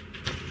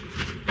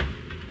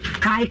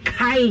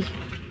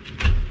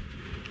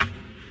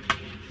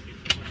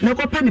na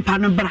ko pani pa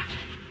no bra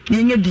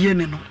ye nya die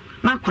ne no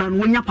na kora no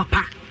wonya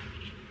papa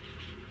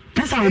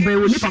esa obe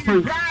woni papa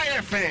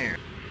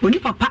woni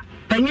papa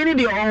panyeni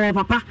de o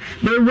papa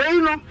be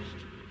we no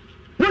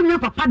wonya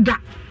papa da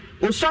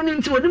o so ni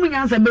nti woni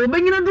munyansa be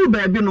obenyina du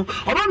ba bi no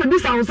oba me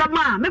bisa wo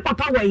sama me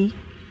papa wai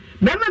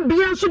be me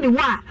bia so de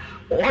wa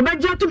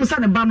obegya to misa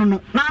ne ba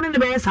no na ne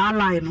be sa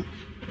lie no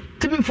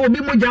timi fo bi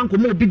mo janko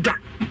mo bi da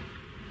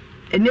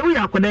ene wo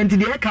ya akoda nti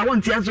de e ka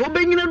won ti ase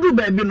obenyina du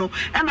ba bi no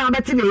e na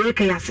abeti de ye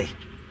ka yase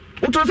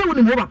wo to se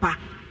woni mo papa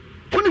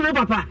woni mo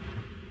papa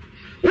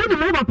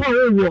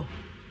wo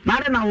na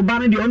re na wo ba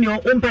no de oni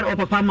o mper o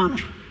papa ma no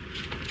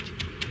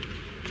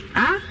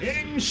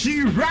in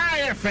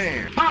Shiraya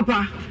fan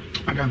papa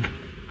madam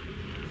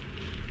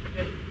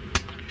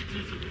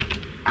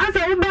asa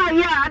wo ba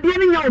ya ade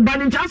ne nya wo ba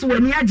no ntas wo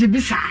ni age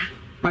bisa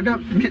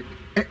madam me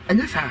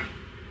enya sa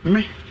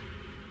me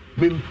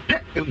pe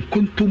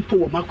enkontompo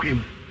wo makwem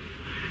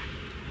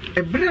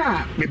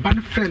Ebra me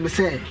ban friend me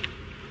say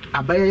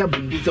abaya ya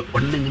bundi ze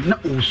onnanyim na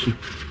osu.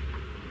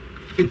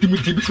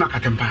 Intimity bisma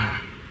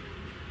katempa.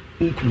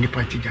 Unku ni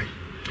party guy.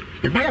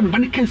 Ebaya me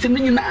ban kense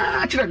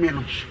nyina kire me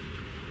no.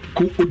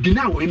 Ko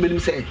odina wo emenim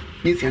say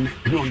yes ya na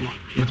no no.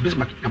 But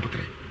bisma na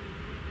potre.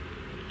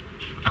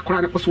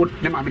 Akora na koso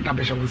ne ma me da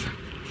be shawonsa.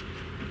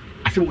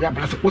 Asim wo ya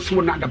bra se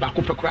koso na da ba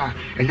ko pekora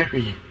enya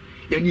hweye.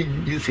 Yani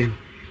yinsen.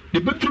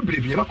 The betru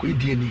brave ya ba ko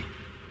idie ni.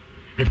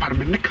 Me par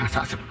me ne ka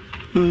sase.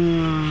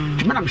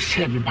 Madam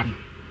share me ban.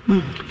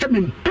 Tell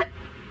me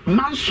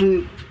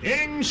mansu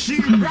in she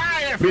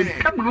right me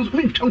come mansu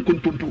me chan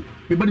kontompo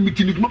me ban mi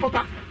tinu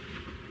papa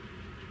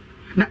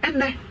na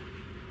enne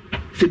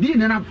se di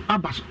na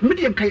abas me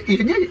de nka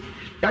yenye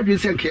ya dwen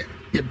se nke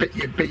ye be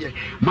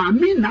ma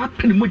mi na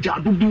pen mo ja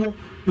dodo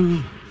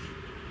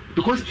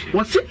because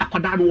what say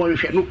akoda do wo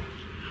hwe no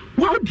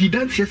what did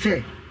dance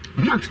say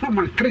month no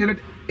man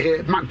 300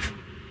 month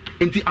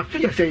into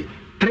afia say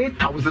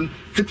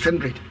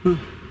 3600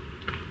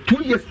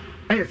 2 years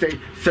I say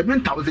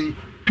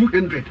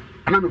 7,200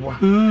 and I'm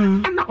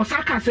and now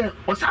Osaka say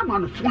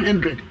Osama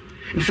 400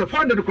 it's a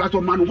 400 class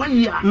of man 1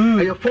 year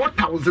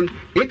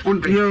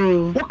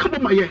 4,800 what come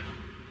on my year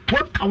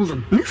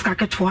 12,000 next I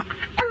catch what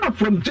and now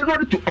from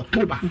January to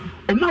October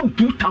amount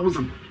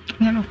 2,000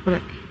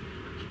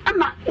 and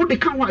now all the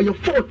count why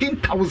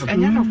 14,000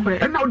 and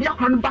now the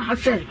account ba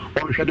say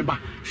or hwede ba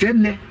say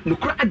ne no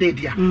kra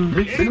adedia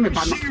me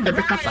ba no e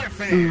be kasa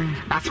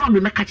as ma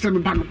me catch me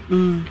ba no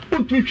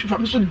ontu twi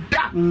fa so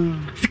da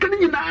sika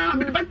ni na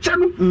me ba cha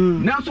no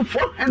na so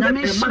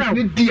 400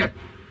 money dear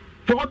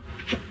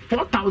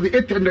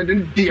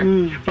 4,800 dear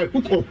by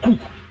hook or crook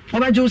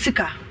oba jo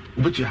sika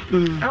obetua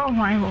oh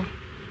my god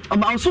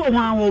about so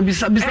one will be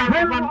beside I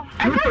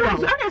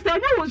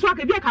understand you was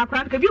walking back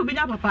around can you be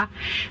papa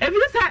if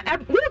you say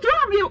who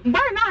told me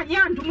by now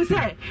yan to me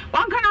say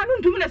one can I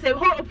do to me say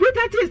oh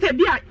protect say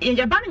be in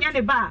your banning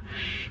and bar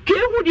ke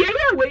who the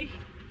way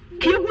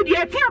ke who the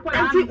attack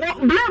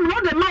blame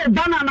not the man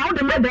banana now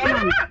the man the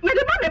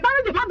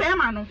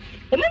man no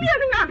o me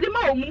na the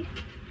man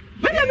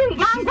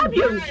Mangobi,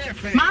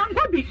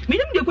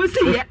 minimum de go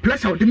see it.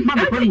 Plus, I didn't mind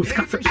the was I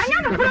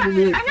know,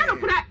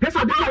 plus, I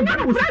didn't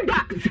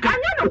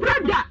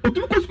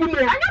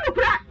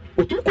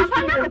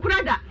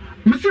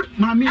Mr.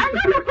 Mammy, I know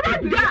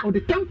or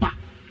the temper.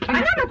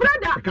 I know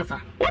Crada.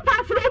 What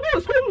I throw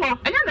you school more?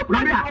 I know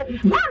Crada.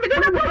 One with the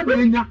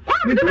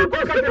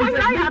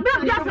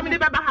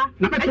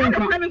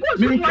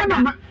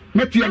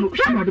Chop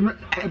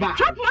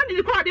money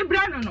to call the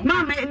brand.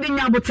 Mamma,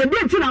 but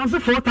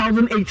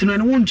 4,018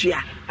 and won't you?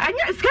 And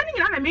you're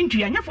scanning on a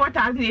minty and you're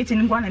 4,018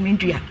 and one a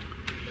minty.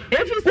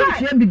 If you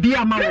say, be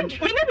a man,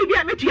 we never be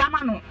a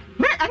Metiamano.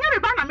 I never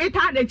ban a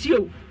metan at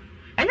you.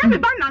 I never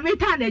ban a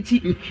metan at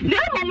you. No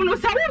one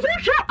say,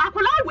 I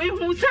could always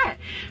who said,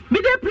 me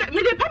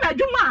the Papa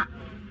Juma.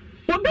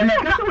 What be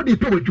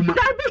Juma?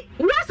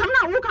 Yes, I'm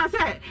not who can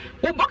say,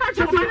 or Baka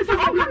Chapman,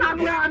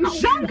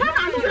 Shan can I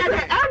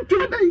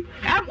do that?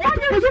 And what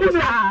you say,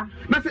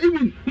 Mr.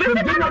 Even,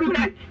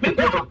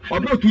 or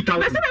no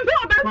 2,000.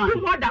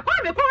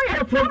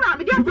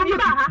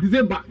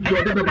 December,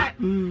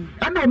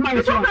 I know my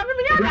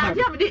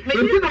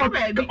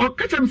or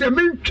catch him say,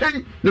 men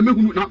change the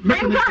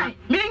mankind.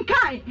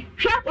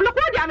 Look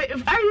what I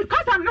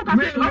cause I'm not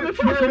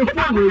before we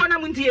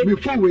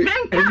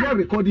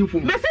recording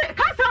for me.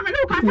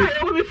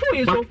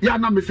 Yeah,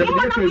 no, Mr.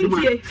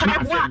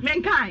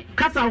 Mankind.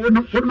 Casa would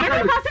not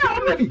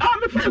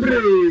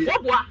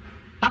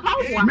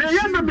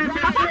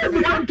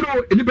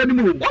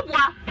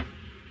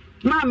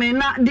Mammy,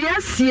 not dear,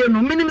 see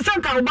no minimum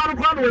sanka about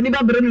crowd when you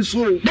got brand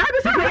so. That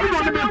is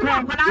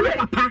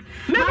papa.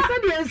 Never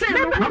said,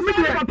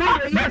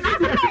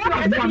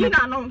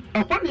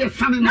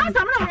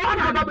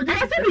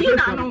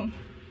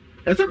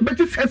 I said,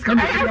 Betty says, come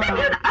on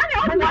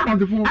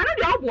the phone. I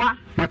know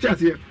Matthias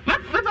here.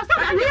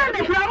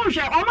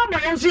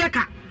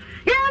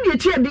 Yeah,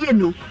 dear,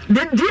 no.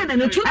 Then, dear,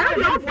 and the truth, I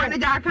don't know when the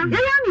dark.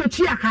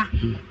 Yeah,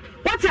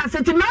 what I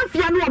said to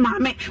Mafia, no,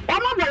 mammy, or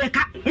my boy,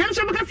 young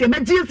Shabaka,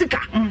 but Jessica.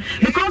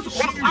 Because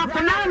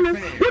Akonano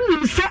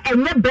wouldn't say a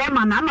net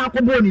bearman, I'm not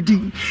going to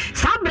do.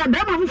 Sabra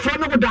Bema for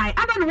no die.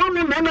 I don't want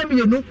to remember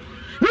you know.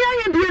 We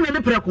are dear in the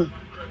Preco.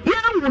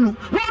 Young,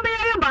 what be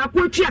I about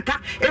Kuchiaka,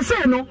 and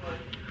say no.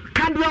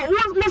 Can you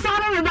always miss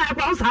out of that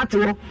house at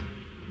all?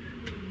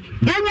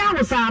 Young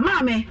was our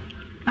mammy.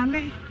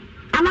 Amen.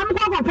 And I'm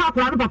going to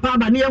papa,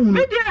 but near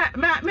me, dear,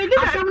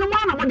 some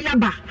one of the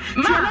abba.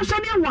 My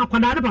son, walk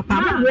on other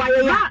papa.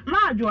 Why,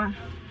 Madua?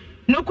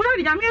 No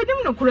credit, I made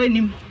him no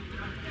credit.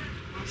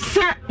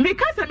 Sir,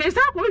 because I may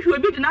say, we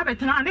should be another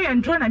time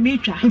and trying to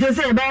meet you. They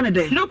say about a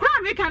day. No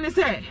crime, we can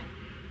say.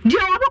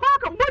 Dear,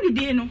 I'm body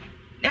dino.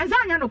 As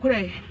I know,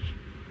 cray.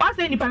 What's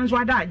any parents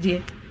what I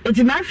did? It's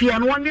my fear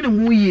and one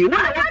who ye. What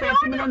I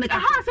on the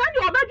house, and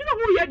you already know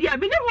who you are,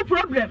 be no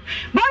problem.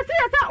 But I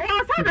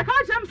the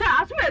couch, as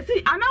we see,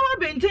 and I will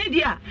be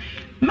dear.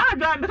 My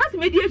drive, because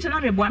mediation,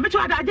 I'm a boy, but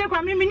I dare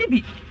come in,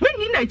 maybe.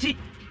 When you know,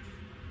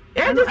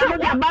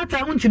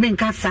 abata untimi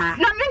nkasa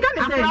na menga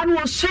ne say akwa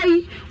no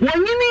sei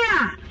wonyini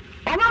a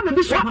oba me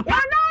bi so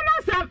papa na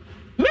sam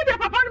me de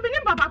papa no bi ni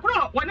papa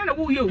kro wona na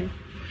wo ye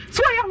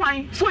so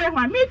ye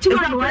hwan me ti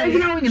wa no e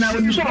na wonyina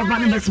wo so oba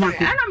ne besma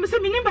ko ana me say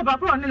me ni papa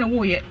kro na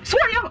wo ye so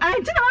ye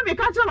ti na me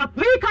ka tira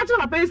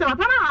papa say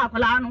papa na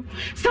akola no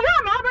so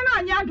wa ma oba na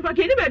anya adu pa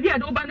ke ni ba bi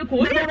adu oba ne ko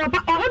obi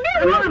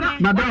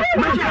baba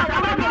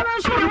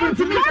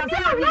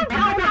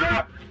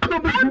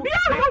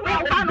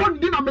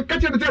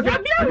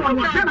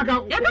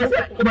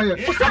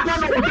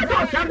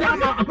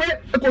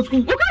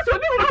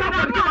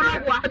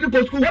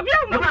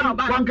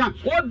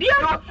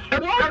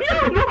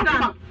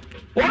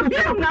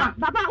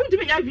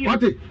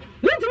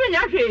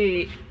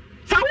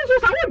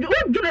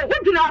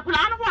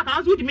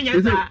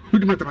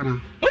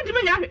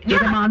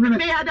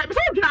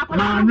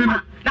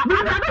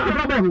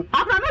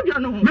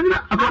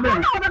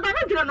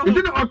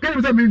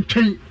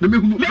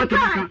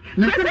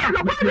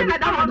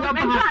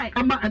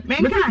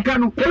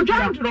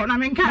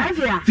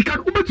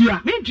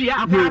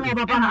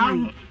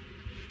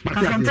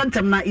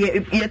kasantentem na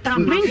ye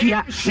tam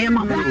mendia ne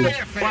mama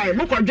why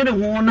mo ko dwene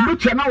ho na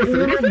betua na wo se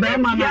be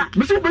ma na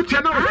me so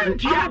betua na wo se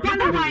papa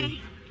na why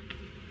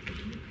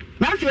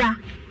mafia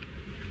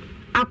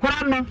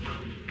akora no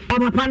o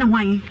papa na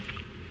why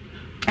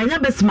enya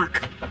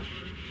besmark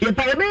ye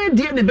pa be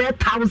die ne be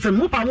 1000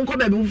 mo pa mo ko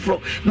be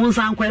ufro mo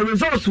nsan kwa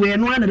results we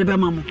no na de be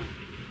ma mo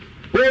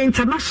we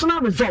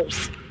international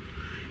results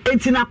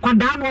etina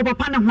kwada no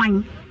papa na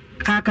why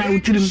kaka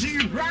utirim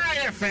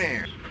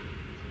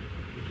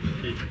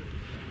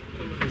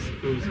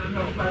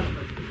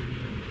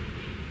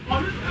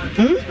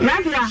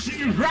Nafia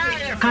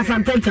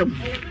kasantentem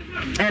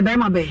be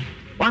ma be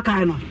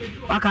waka no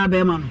waka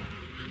be ma no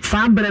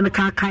sa bre ne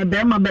kaka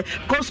be ma be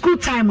ko school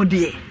time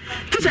de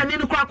teacher ni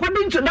ko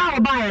according to that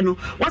obaye no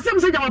wasem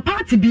say jama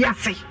party bi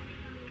ase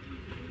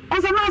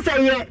onse na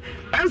say ye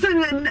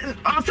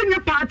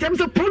onse party am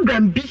say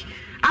program bi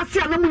ase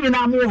anamu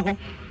nyina mo ho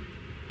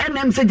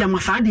enem say jama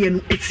sa de no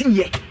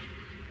etiye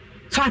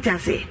so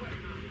atiase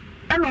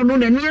eno no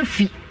na ni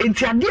afi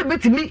enti ade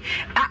betimi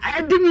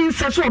ade ni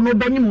nse so no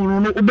banyim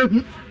no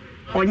obehu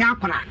onya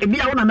akwara ebi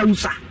a wona na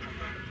wusa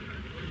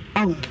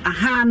oh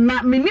aha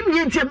na menim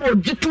ye enti ma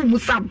ogitu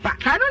musamba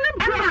ano ne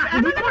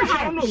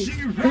no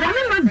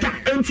wona na da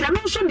enti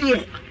ano so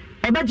de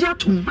obeji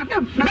atum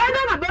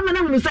na be ma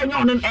na musa nya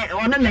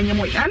ono na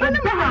nyemo ano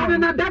ne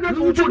na da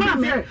so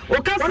na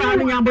o ka sa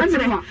nya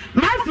botre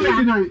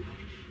mafia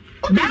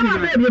da ma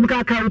be bi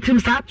ka ka utim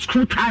sa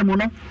school time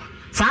no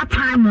sa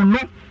time no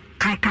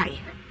kai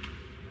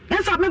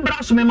esa me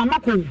braso me mama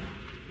ko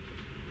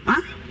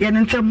ye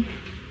nentem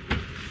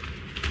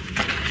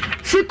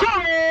sika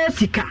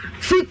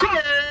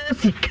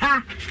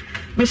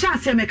me sha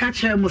se me ka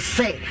kire mo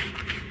se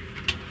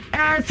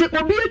se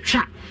obi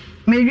atwa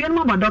me wie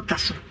no ba doctor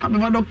so abi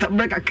ba doctor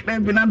break akra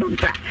bi na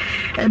doctor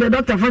the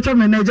doctor for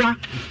manager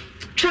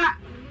twa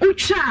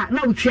ucha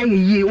na utia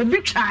ye obi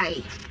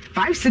twai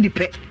 5 cedi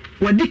pe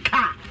wadi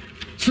car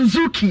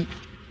Suzuki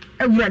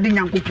every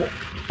nyankopo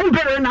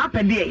umpere na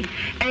apede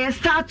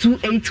star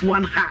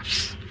 281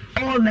 hash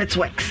all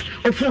networks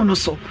o phone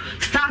so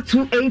star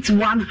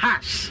 281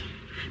 hash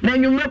na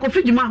nyumre ko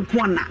fijima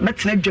nko na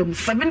betena dwam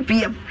 7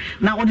 pm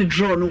na what the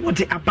draw no what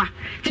the aba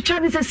teacher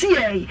ni say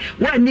see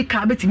wa ni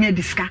ka betimi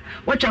adiska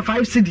watch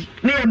 5 cedi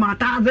na e ma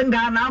 1000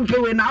 na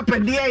ampewe na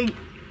apede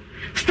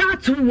star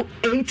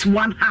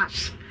 281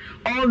 hash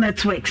all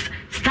networks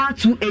star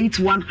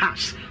 281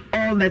 hash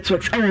all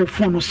networks e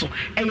phone so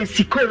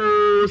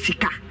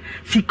sika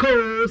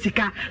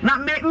na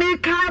me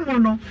kai mo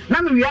no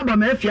na me wi aba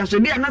ma afia so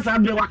bia na sa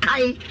bre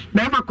wakai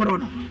be makoro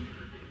no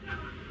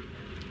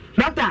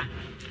doctor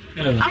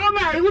awa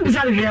ma iwu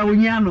bisa le ya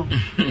wonya no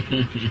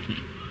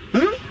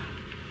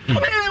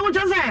o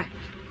just say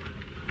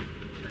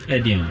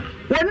edion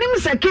wonim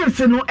se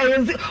case no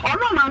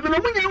ono ma me no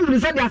munya hu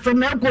se dia asem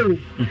na ko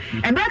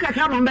e be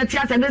kaka no be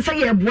tia se de se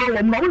ye boa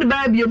wo no wo de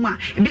ba biem a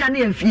bia na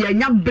ye fie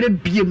nya bre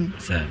biem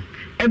sir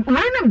we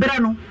ne bre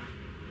no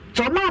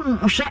so mom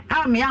hwe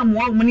am ya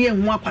mo mo ne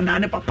hu akwada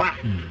ne papa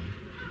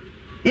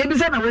ye bi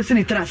se na we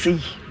sini trase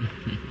yi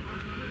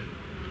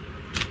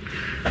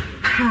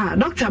ha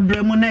doctor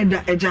bremo na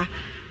da eja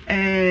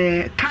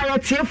kaya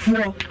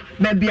tiefo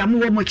ba bia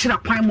mo mo kira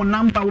kwan mo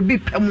number obi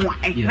pem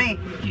a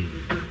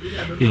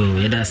yo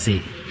yeda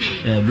say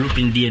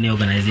blueprint DNA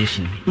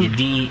organization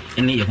yedin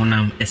ene ye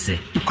honam ese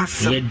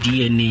ye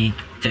DNA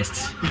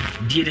test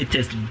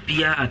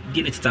bia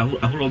DNA test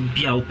ahoro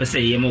bia wo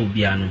pese ye ma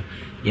obia no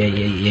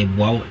ye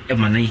wow e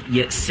ma na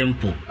ye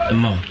simple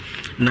amount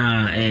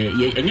na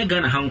enye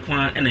Ghana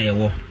hankwa na ye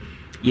wo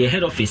ye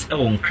head office e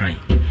won kran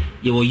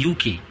ye wo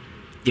UK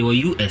ye wo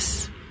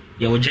US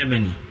ye wo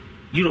Germany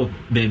Europe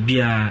be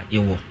bia ye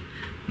wo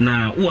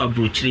na wo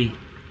abrochire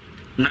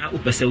na wo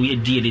pese wo ye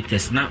DNA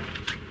test na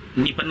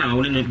nipa na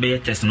woni no be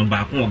test no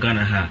ba ko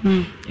Ghana ha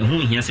ehu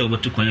hia se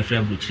obetu kwan fra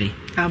abrochire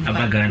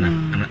aba Ghana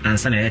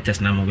ansa na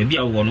test na mo be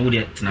bia wo no wo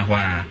de tena ho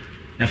a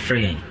na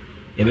free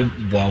ebe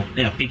boa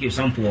na pick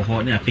sample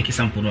ho na pick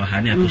sample no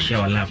ha na ko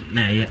share lab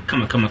na ye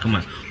kama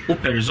o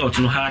per result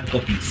no hard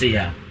copy say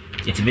ya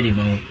yeti be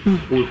ma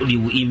o di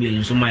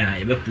email so ma ya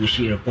ebe push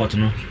report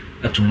no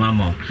to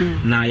mama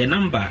na your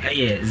number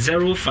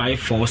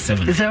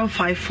 0547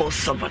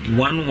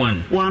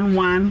 11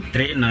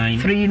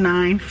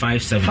 39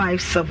 57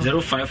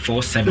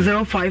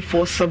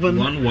 0547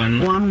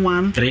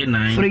 11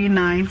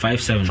 39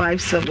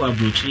 57 wa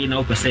brochuri na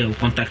o say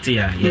contact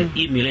ya your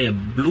email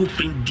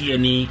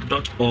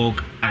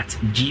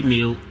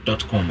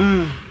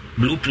blueprintdna.org@gmail.com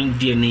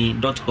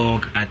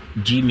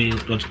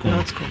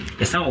blueprintdna.org@gmail.com.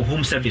 It's our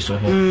home service or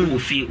who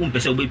fee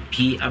person will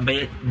be a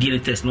DNA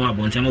test no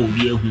about time will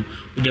be a who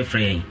the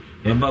frame.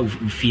 Remember,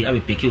 fee I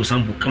will pick you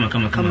sample come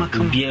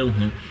be a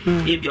who.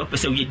 If your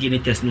person we DNA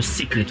test no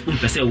secret,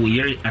 person will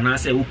hear and I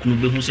say who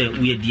can say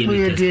we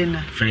DNA test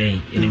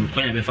frame and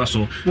inquire before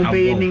so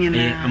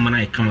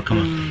I come.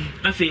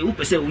 I feel who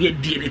person we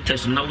DNA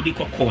test now we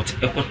call court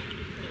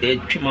a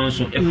 2 months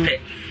a pet.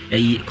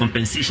 A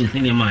compensation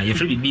thing you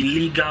free be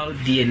legal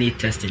DNA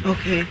testing.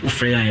 Okay.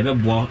 Ufre ya be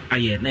bo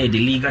aye na the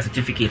legal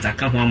certificate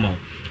aka ho amount.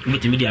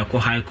 With media call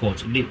high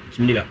court,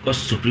 media call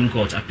supreme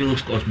court,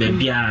 appeals court be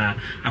bia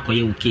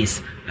akoye wo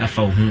case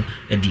afa ho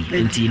edi.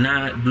 Enti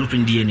na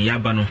blueprint DNA ya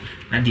ba no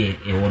na de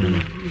e wono no.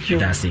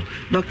 That's it.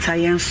 Dr.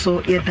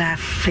 Yenso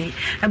Yedase.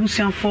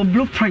 Abusian for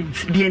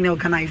Blueprint DNA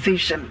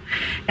organization.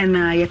 And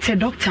yete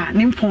doctor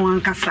nimpo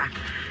ankasa.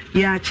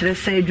 Ya chere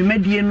say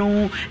dwumadie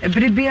no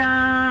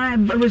ebribia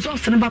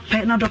results ne ba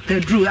pe na Dr.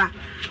 Drew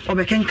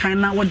obeken kan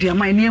na wo de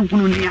amai ne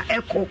ehunu ne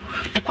eko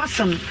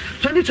okwasam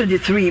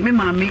 2023 me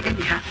ma me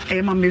ha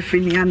e ma me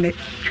fini ane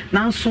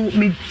nanso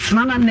me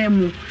tnana na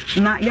mu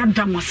na ya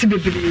damase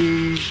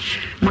bebere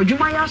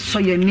madwuma ya so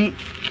ye ni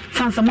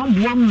sansa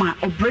mamboa ma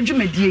Obra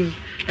dwumadie yi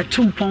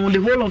etumpon the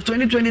whole of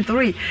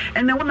 2023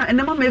 and then when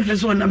ma me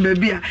face on na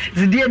bia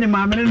zidie ne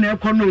ma me na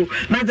eko no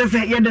na je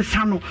say ye de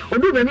sano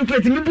odu be mi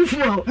plate mi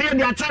bufu o na ye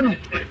de ata no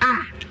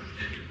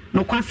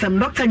no kwasem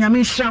Dr.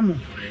 Nyame Hiramu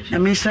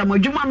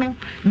adwuma no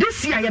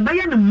this year ye be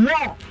ye no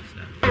more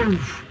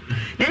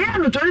yeah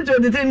no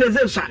 2023 ne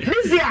say sha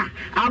this year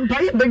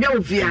ampa ye be gwa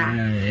ofia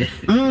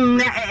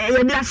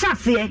ye de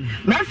asase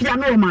na afia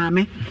no ma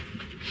me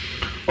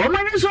o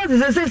ma ni so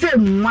say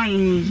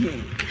nwai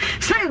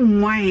say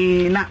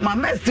nwai na ma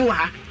mesti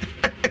wa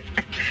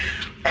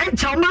e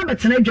chama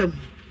betena dwam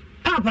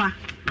papa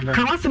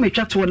ka wase me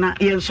twato na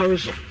ye nsori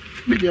so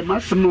me de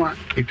masemo a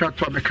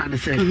etwato me kan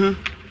say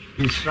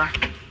insra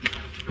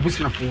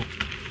ebusiafo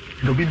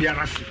do bibia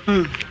rase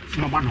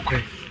mama no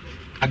kre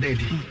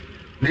adedi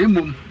na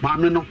emom ma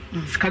me no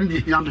skan di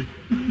hia me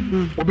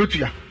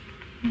obetua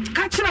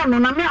ka kire no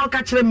na me a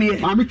ka kire me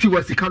ma me ti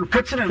wa sika no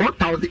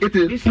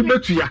 4800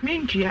 obetua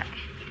mentua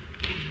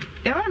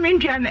ewa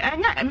mentua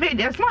anya me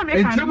de small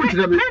me kan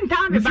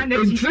menta me ba na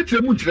chi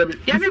entretre mu ntire me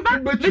ya me ba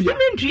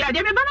mentua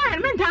de me ba na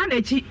menta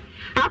na chi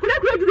akuna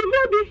kura duru me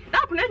bi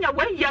akuna nya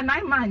 1 year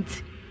 9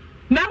 months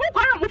na ho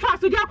kwara mu fa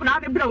so di akuna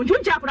ne bra unju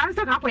nja akuna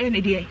nsa ka akoye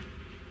ne de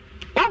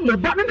o mo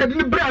ba ne de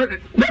ne bra ne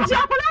ji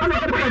akuna ne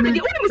bra ne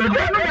di uni mi se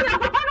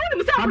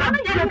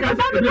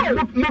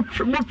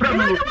mo fra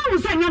mo no wo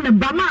se nya ne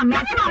ba ma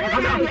na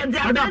ye de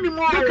ani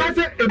mo ka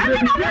se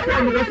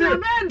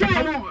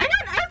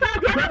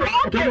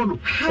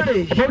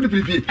hey hold the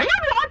pipi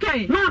okay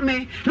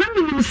mama na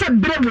me nim se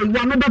bre we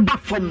wa no be ba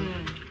fom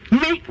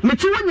me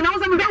ti woni na wo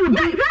se me da wo di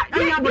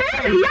anya bo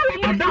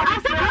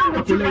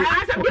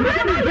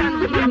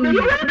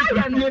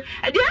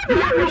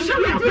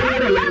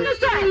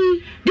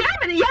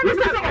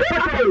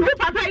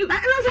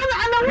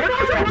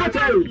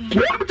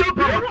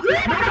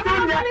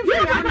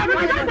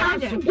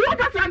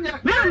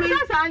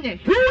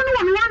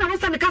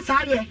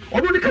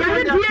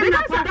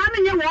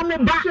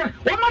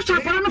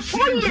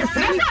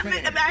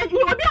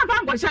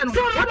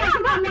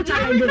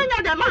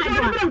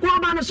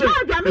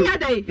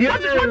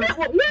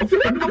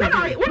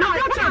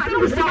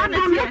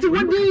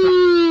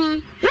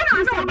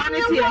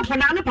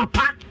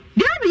papa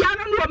Demi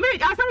yana no me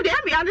asam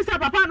demi yana say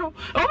papa no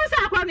o bi say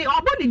akwa ni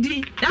obo ni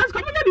di that's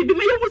come na bibi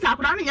me yewu say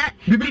akwa no ye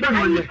bibi be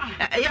no ye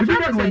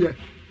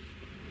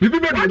bibi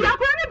be no ye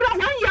akwa ni bra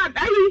 1 year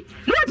ayi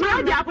no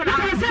try di akwa na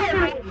say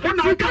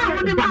na o ka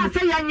wo de ba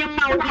say yanyem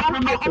ma o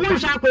mo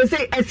sha akwa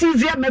say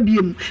asizia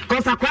mabiem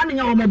cause akwa ni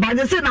nya o mo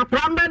ba say na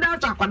akwa mbe da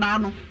akwa na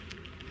no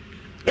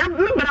ya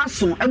me bra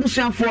so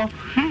abusuafo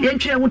ye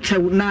ntwe ho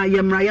tew na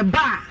ye mra ye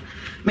ba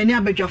many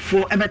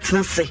abedwafo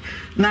ebetena se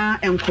na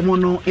enkomo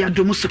no ya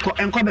domu suko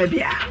enko ba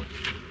bia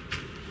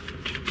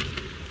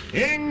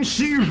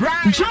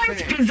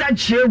Joint Pizza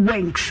J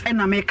Wings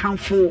and American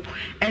fo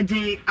e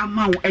de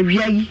amaw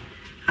awia yi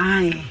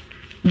ai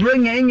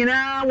bronya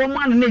nyina wo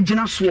man na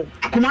gina so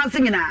akoma se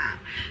nyina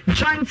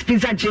Joint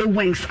Pizza J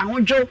Wings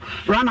awonjo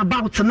round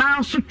about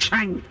now so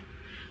twan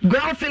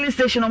Girl filling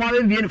station on my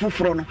baby for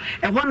frono.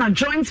 And one a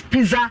joint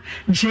pizza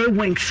J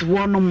Wings,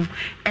 one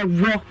a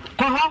raw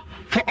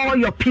for all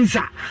your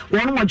pizza.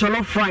 One more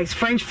jollof fries,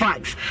 French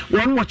fries,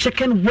 one more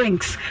chicken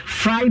wings,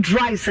 fried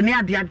rice, and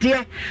yeah,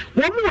 dear.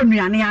 One more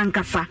Miani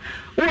Ankasa.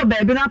 Oh,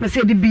 baby, now I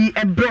say to be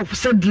a bro for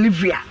said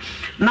delivery.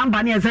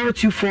 Number near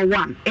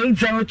 0241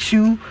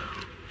 802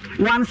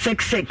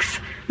 166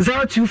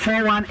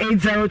 0241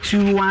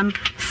 802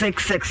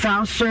 166.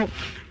 So,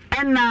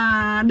 and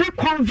the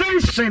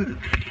convention,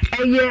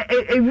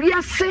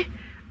 we say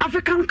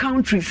African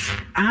countries,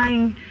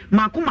 I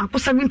Mako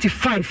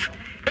 75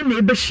 in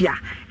Ebeshia,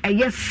 a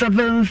yes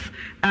 7th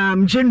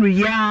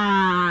January,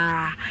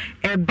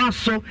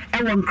 Basso,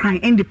 Ewan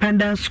Crying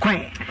Independence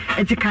Square,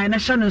 Etika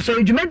National. So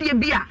you made a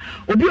beer,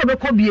 Obi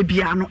Obekobi a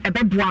piano, a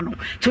bebuano,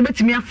 to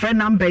bet me a friend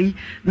number,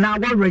 now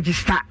what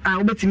register,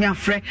 I'll bet me a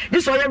friend,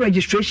 this all your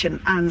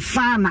registration and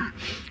Sana.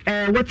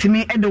 What to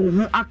me edo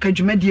hu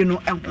akadwumadi no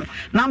eho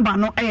number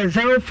no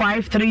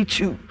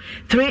 0532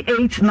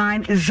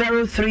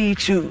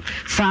 389032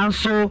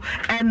 sanso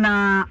and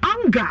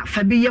anga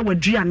fabi ye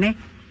waduane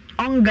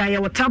onga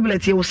ye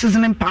tablet ye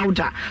seasoning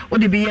powder o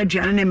de be ye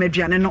aduane na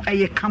maduane no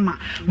kama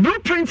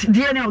Blueprint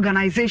DNA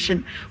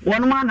organization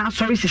one man na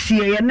sorry sisi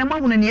ye na ma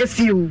hunu ne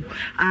asiu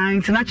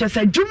international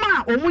say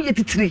juma o mu ye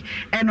titiri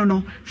eno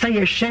no say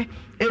ye hwe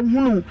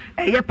ehunu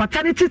ye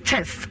paternity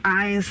test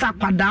sa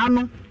kwada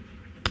no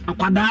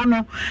akwada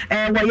no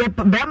we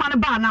be ma ne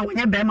ba na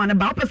we be ma ne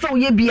ba opese wo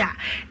ye bia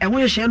ho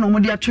ye hye no mo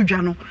dia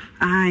tudwa no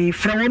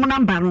frɛ wo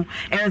number no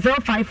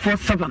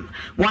 0547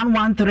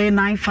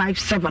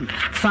 113957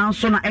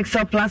 sanso na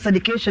Excel Plus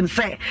Education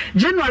say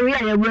January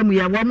ya wemu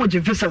ya wo mo je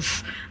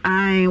visas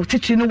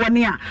teaching no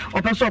one a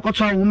opese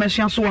okoto wo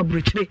mesua so wa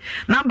brichire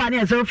number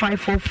ne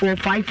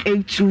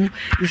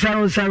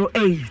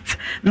 0544582008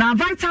 na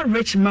Vital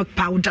Rich Milk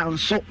Powder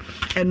so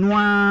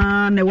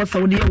enwa na wo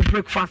sawo dia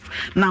breakfast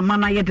na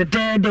mana ye de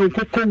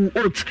ukoko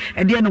oat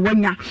e de no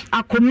wanya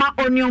akoma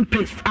onion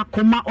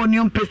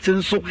paste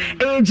nso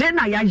je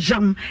na ya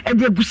jam e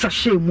de gusa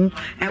shemu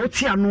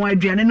oti ano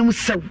aduane no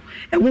sew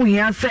e wo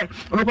hia se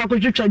obekwa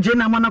twetwa je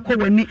na mana ko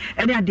wani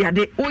e de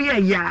ade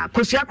oye ya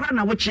kosua kra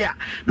na woche a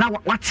na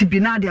wati bi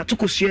na ade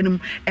atokosua num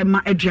e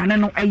ma aduane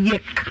no eye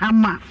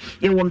kama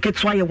ye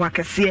wonketwa ye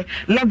wakese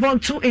level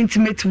 2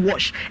 intimate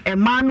wash e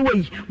man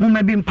wey mo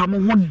ma bi mpa mo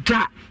ho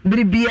da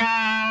biribia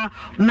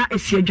na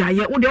esi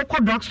adwaye wo de ko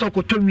drugstore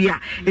ko to wi a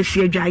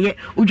esi adwaye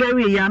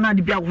udwaye ya na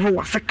de bia wo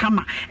wase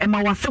kama e ma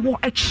wase ho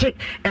eche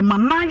e ma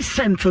 9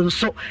 cents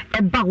so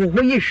e ba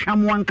wo ye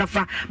hwam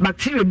wankasa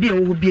bacteria bia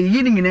wo bia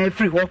yi ni na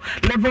free ho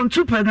level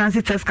 2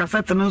 pregnancy test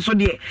cassette no so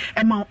de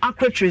e ma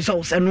accurate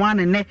results and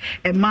one ne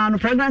e ma no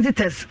pregnancy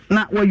test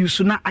na wa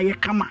yusu na aye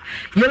kama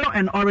yellow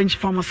and orange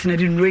pharmacy na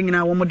din ring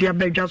na wo mo de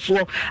abadwa so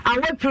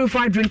our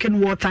purified drinking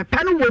water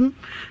penwom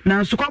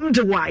na so kom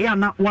de wa ya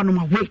na one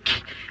ma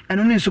wake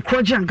eno ne so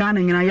kroje anga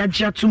na nyina ya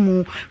gia to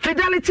mu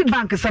Fidelity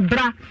Bank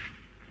sabra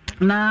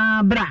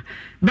na bra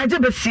beje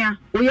besia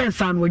oye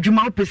nsa no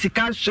adwuma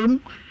opesika shom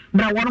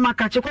bra wonu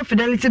makache ko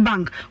Fidelity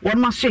Bank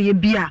wonu maso ye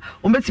bia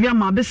o betimi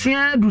ama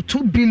besia do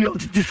 2 billion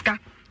diska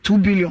 2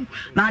 billion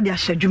na dia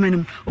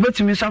hyedumanim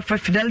obetumi so for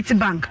Fidelity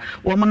Bank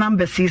wo mo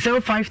number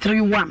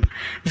 0531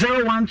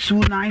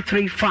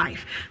 012935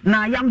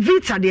 na yam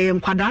vita de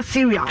enkwada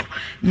cereal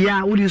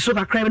ya udi so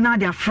kakra na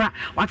dia fra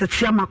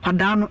watete ama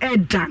kwada no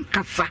edan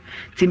kasa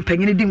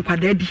timpanyini di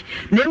nkwada di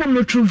na emom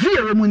no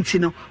truvia we munti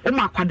no o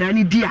ma kwada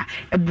ni dia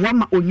eboa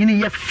ma onyini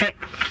ye fe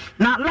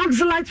na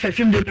Luxelite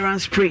perfume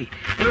deodorant spray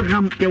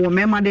program ye wo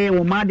mema de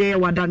wo ma de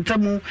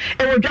wadantamu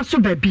e wo dwa so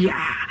babia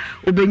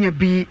obenya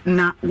bi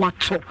na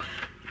wato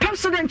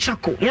President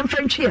Chako, yam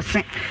French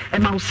yesen,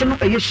 and Mausino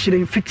a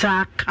yeshirin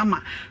fita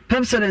kama.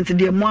 President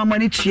de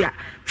Moamani chia,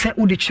 say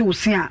Udi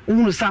Chusia,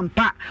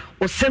 Unusampa,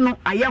 or Seno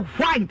aya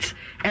white,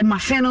 and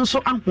Maseno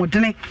so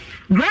unwordene.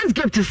 Grace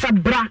gift to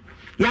Sabra.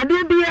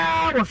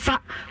 Yadebia was sa,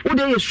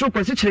 Ude stroke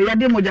was such a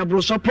Yademoja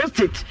broso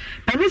prostate,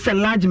 penis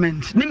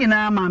enlargement,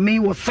 Nina Mammy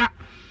was sa.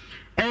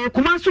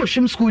 Kumaso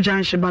Shim School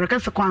Junction,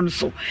 Barakasa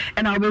Kwanso,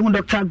 and I'll be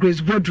Dr.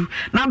 Grace Bodu.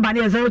 Number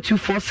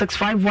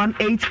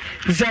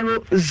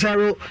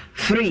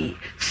 0246518003.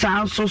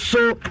 Sounds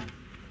so.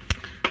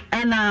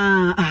 And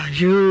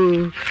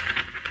you.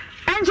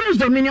 Angels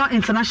Dominion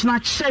International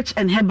Church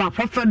and Heber,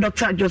 Prophet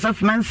Dr. Joseph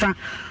Mensah.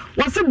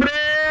 Was a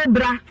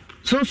bra.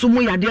 So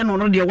sumu yadia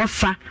no dia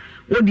wasa.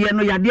 O dia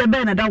no yadia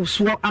be na da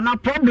so. And a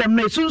problem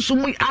no so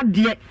sumu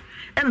adie.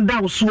 And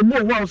that was so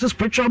was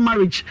spiritual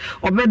marriage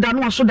or better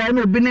no so that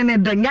no be ne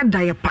dan ya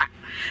da pa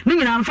ni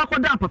nyina nfa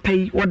koda papa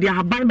yi wo de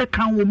haban be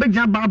kan wo be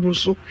gya bible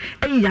so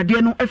eyi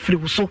yade no afiri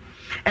wo so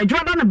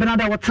edwada na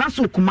benada wo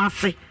traso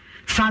kumase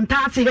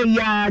santase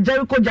ya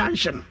Jericho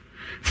Junction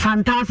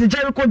Santasi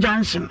Jericho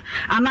Junction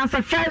and as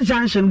a first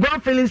junction go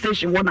filling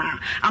station wana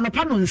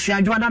anopa no nsia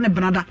adwada ne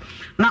benada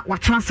na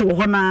watrase wo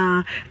ho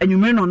na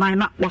enwumere no nan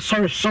na wo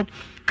sorry so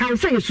kai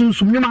say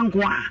sunsum nyuma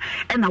nko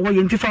a na wo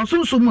ye ntifa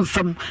sunsum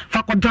nsam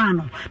fa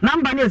kodano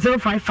number ne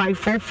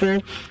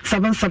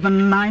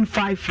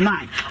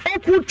 0554477959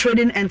 Oku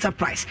Trading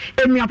Enterprise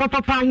enua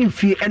papa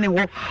himfie ene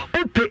ho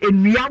ope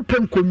enua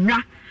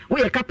penkonwa wo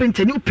ye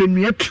carpenter ni ope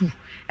enua tu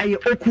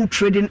Oku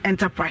Trading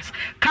Enterprise.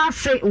 Can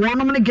say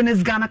one of the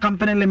Guinness Ghana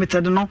Company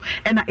Limited no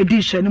and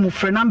edition mu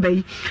free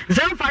number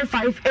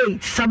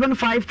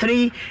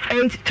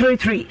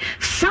 0558-753-833.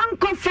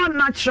 Sankofa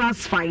Natural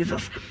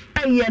Spices.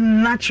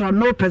 Natural,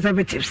 no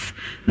preservatives.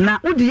 Na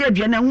udi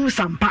aduane hu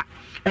sampa.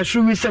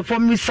 Ehuru we say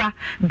from misa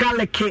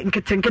garlic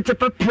nkete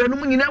pepper no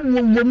nyina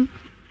wom.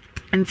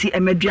 Nti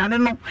emeduane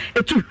no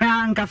etu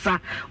hwan kasa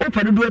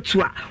opedodo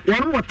etu a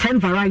one more 10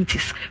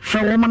 varieties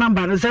for woman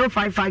number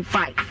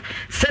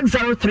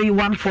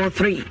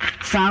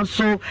 0555-603-143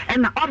 so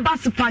and Obra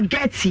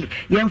spaghetti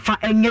yemfa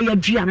enye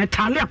yaduane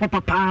tale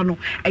apapa no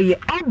eye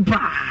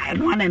Obra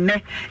and one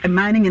ene e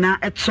mining na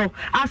etso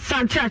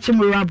Asante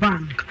Achimura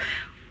Bank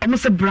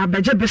almost a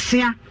brabeje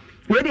besia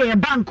we dey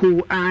bank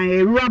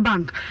rural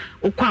bank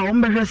okwa wo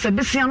mbehwe se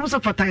besia no so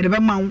fatai de be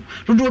mawo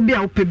dodo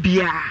bia wo pe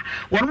bia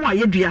won mo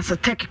ayedua se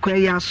tech kwa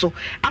ya so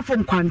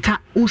afom kwanta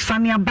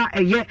usane aba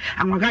eye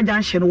anwagaja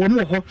nhye no wo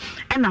mo ho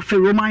na fe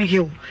Roman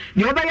Hill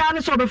de obeya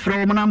ne so be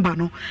frɛ wo number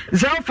no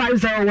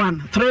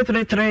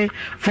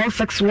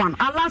 0501-333-461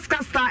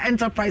 Alaska Star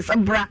Enterprise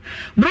Obra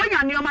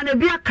bronya neoma na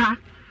biaka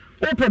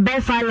open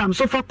bedside lamp,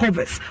 sofa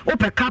covers,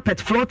 open carpet,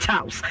 floor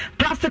tiles,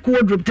 plastic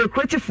wardrobe,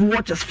 decorative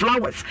watches,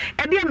 flowers.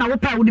 And then now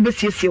open would be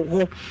CC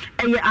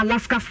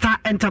Alaska Star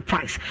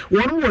Enterprise.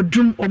 One more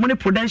doom or money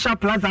Prudential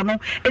Plaza no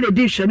in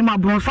addition my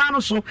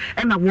bronfano so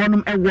and a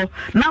one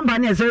number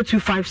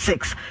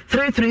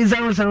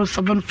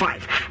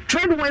 0256-330075.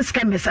 Trade West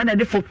Chemist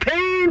and for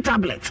pain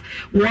tablets.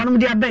 One of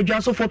their bed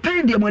also for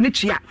pain the money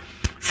chia.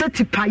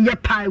 Setipa ye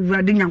pie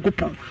ready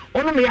yankopon.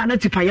 Ono me ana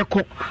tipa ye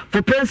ko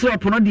for pain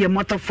syrup no de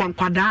motor from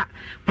kwada.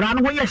 Bra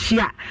no ye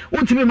hia.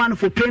 Untimi man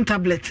for pain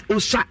tablet.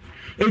 Osa.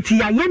 Eti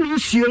ya ye ni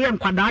nsuo ye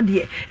nkwada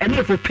de.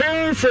 Ene for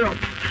pain syrup.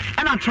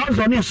 And a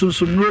trouser no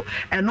sunsun no.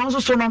 And also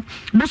so no.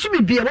 Bosu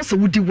bi bia wo se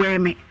wudi we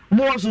me.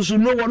 Bo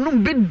sunsun no wo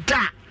bi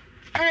da.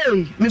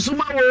 Hey,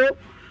 misuma wo.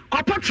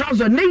 Copper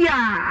trouser ne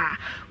ya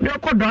we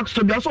call dogs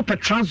to be also per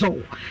trouser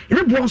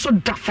it be also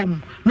da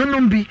form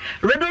no be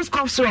Redon's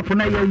cough syrup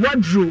na your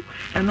wardrobe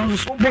and also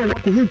so bo work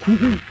hu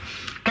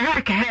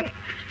ka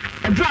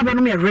a drop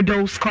on me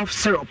Redon's cough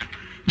syrup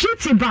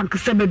GT Bank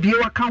say be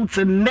your account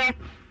ne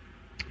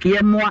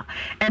ye moa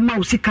ema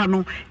usika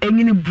no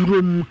enyini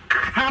burom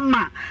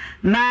kama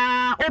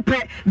na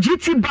ope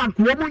GT Bank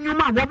wo mo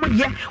nyuma wo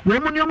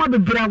mo nyuma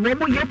bebra wo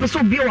mo ye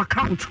person be your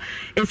account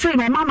e say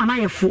no mama na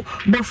yefo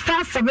but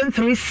star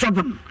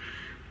 737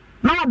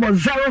 na about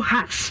 0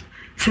 hash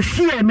se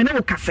sie me ne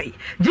wo kasai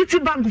GT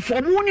Bank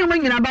for mo nyuma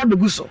nyina ba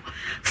beguso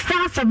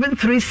star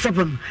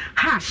 737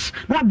 hash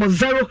na about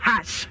 0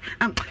 hash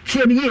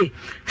tie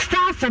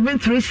star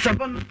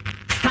 737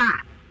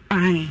 star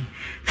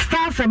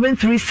star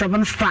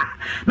 737 star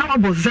now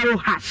about 0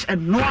 hash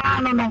and no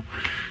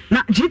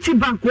na GT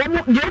Bank wo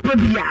mo de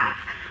opabia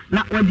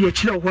na we de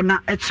chire ho na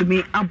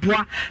etumi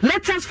aboa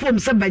latest form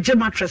se beje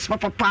mattress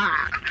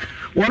papa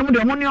won mo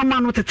de mo nyoma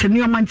no tete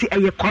nyoma nti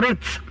eye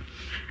correct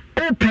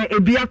ope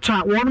ebia to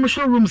a won mo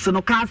showrooms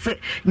no ka se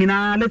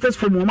nyina latest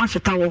form wo ma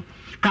cheta wo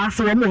ka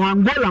se wo mo ho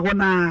angola ho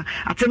na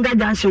atenga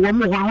janche wo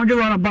mo ho ahode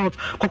run about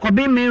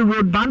kokobe main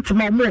road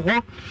bantama wo mo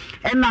ho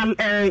na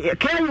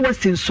KU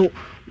Western so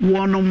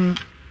wonum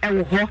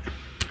ewo ho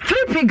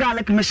 3P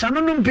garlic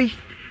meshano no bi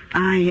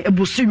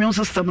ebusu immune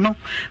system no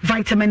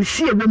vitamin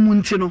C ewo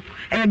munti no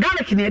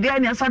garlic ne dey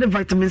anya sade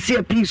vitamin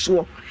C piece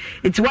wo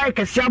it why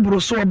kase abro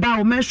so ba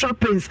o menstrual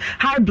pains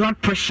high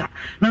blood pressure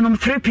no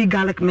 3P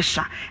garlic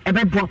mesha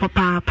ebe bo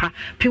papa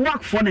pi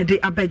work for na dey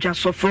abeja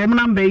so from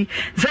number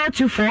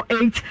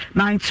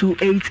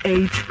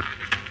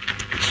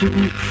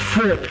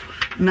 0248928824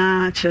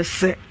 na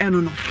chese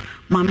eno no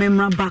ma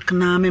memra back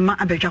na me ma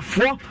abeja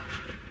for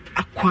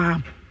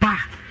akwa ba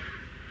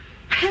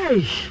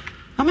hey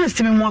I'm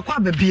estimating more kwa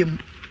bebiem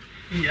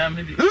yeah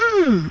me me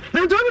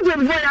don't do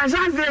for ya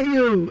say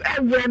you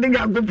every day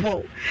go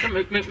po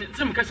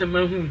some kase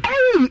mahu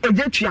eh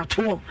ejetu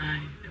ato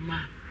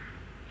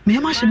me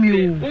ma she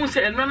me o won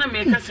say eno na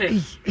me kase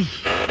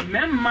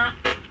memma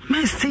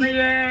mercy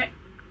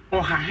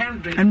oha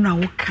 100 eno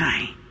wo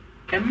kai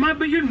emma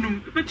be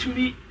yunum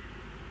betumi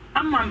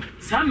ama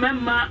sa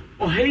memma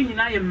oha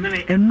nyina ye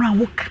mere eno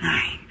wo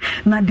kai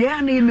na de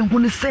ana me hu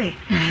ne say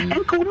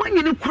enka wo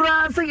manyini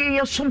kura say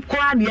ye som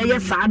kura ne ye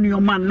sa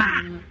anoma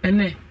na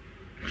ene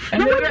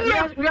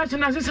we are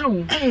china sesa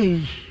wo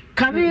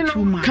kanini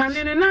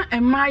na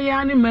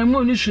emaya ne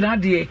mamu ni sura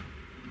de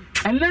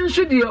elen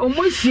so de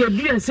omosie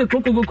bia se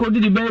kokokoko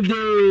di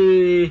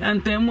birthday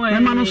antemu e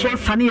ma no so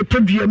sane e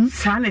paduam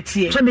sane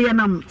tie so de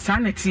yanam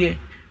sane tie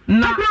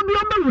na bi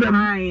o mawura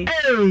ni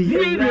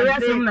ya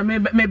sem na me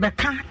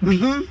beka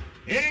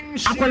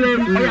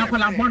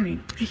akwala boni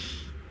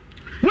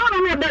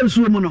no da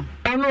nsuo mu no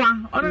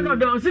ono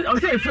no o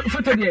say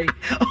photo dey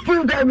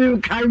o ga mi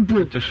kan po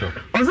Photoshop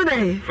o say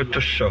dey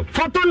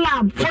photo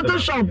lab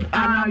Photoshop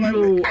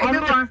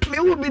ono me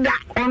wo bi da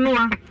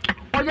ono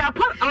oya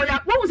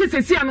wo say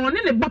sesi ano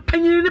ne ba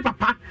panyin ne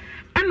papa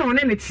ɛna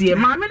ɔne ne tie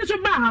maame ne so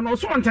ba ha no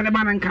so ɔntene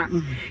ba nanka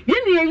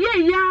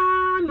ye ya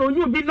no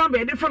nyu bi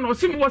number de for no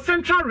sim wo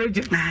central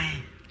region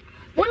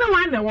wona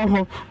wa na wo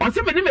ho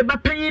ɔse me ne me ba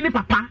panyin ne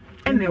papa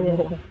ɛna wo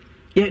ho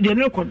ye de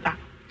ne koda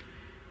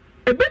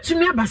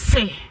ebetumi aba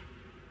se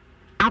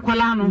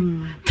akwala no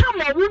tam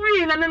wo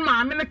wi na ne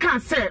maame ne ka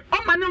se o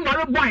ma ne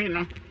ngware boy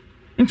no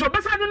nti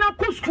obesa de na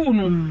ko school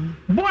no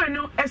boy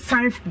no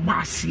sign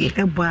basie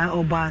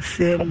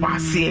obasie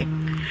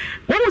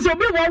wo so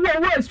be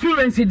wo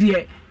experience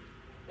de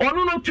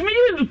ono no tumi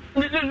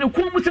ne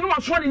ko mu se no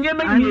waso ne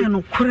nyema yi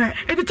no kore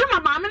enti tama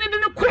maame ne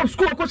de ko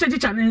school ko se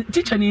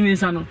teacher ni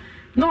nsa no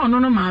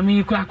no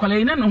maame ko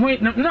akwala na no ho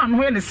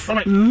ne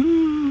sere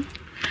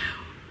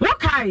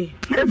wakai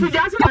if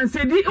just man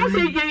say di o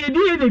say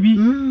ye na bi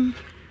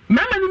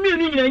mama no mi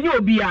nyina nye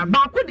obi a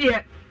ba ko de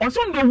o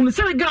so ndo hunu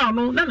sere gal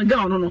no na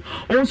gal no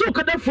o so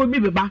kadafo bi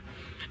beba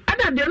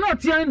ada de no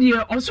tie de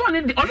o so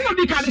ne de ono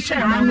bi ka de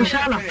share na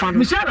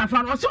Michelle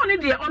fan o so ne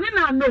de oni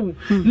na no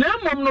na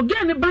mom no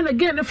gen ba na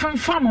gen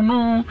famfam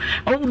no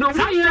o do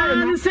hu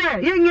ya ni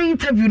say ye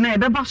interview na e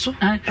beba so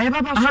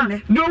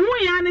ne do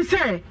hu ya ni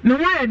say ne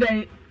wa ya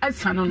den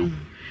asa no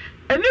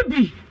ene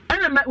bi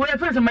ana we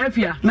friends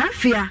mafia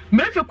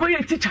ko ye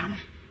teacher no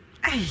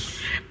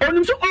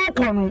onim so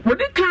okọ no we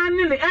dey kan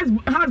ni ex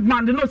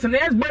husband no say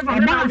ex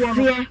boyfriend na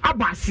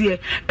abase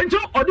ento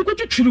odi ko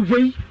twitwiri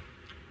hwei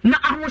na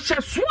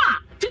ahohye so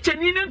a teacher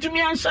ni ntumi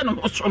anhye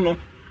no so no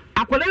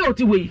akola ye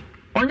oti hwei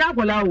onya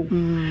akola o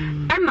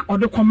na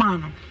odi koma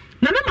no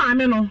na ne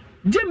maame no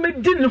je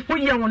medi ne ho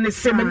ye won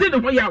se medi ne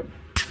ho ya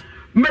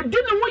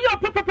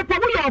papa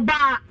wo ye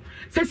oba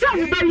se se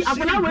wo bari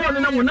akola we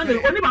on na won na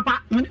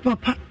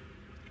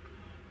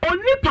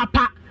oni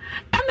papa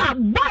ana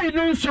boy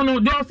no so no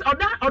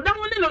oda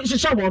woni no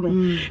hihye wo no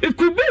it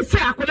could be say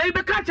akola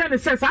be ka cha ne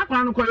say sa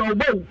akola no koyo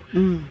obo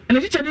na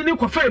hihye ni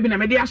ko fa bi na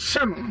me de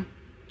ahye no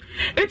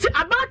enti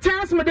about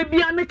times me de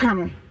bia me ka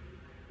no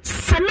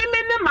se me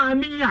ne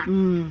maami a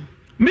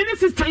me ne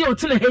sister ye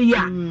otile he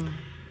ya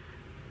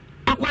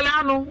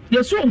akola no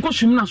yeso onko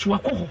swim na so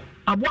akọ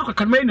abo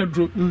akaka me na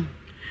duro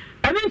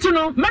eni nti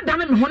no me da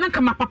na me ho na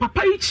kama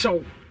papa yi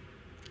chew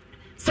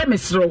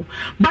semestro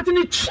but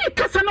ni chi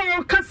kasa na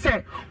won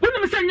kasa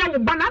woni me senya wo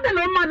ba na ada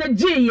na ma na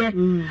gieye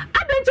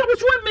ada nti wo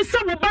so me se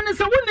wo ba ne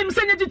se woni me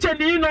senya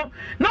gichani no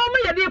na o me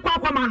ye de kwa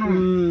kwama no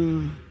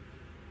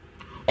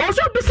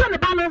also bisa ne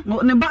ba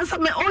no ne ba sa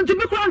me on ti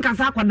bi kwa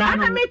nkasa akwada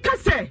no ada me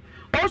kasa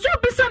also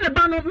bisa ne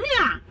ba no me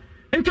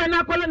a nka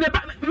na akwala ne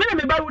ba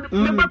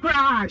me ba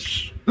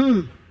crash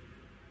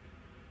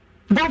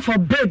God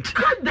forbid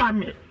kada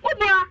me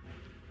obra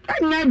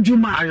enya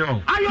juma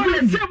ayo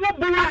le se wo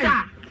bo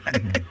wada Eko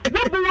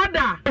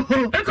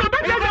be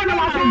dey na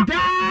my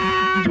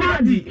dead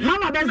body.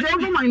 Mama be say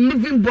over my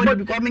living body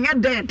becoming a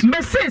dead.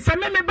 Me say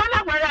me ba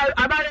na where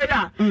abare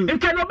ya.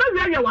 Nke no be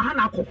wi wa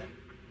hana ko.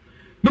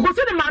 Because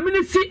the maame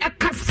ni si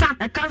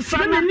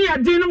ekasa na ni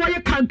ade no wo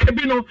ye kanka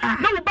bi no.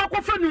 Na wo ba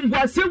ko fa nu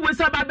nguase we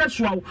sa ba be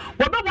soa wo.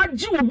 Wo ba wa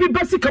gi wo bi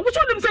basika. Wo so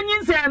nim say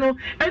nyinse no.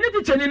 Eni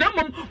ti cheni na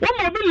mom wo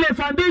mo bi le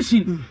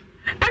foundation.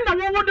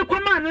 And wo de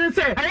command and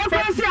say I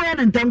fa si aya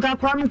na ntam ka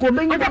kwa no ko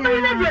be nyi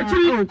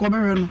na ko be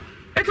no.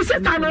 Eti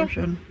seta no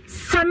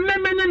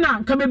samemene na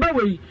nka me ba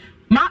wei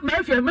ma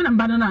afia me na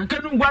mba na nka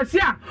ngwase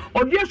a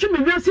obi ahwe me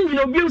wiase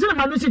nyina obi se na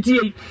ma no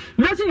sitie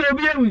wiase nyina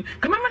obi ehu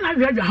kama me na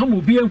ahwa ha mo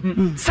obi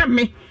ehu se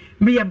me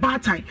ye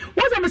batai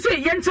wo se me se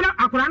ye ntira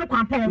akora no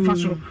kwampa wo fa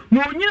so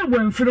na onyina wo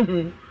amfiri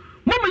ho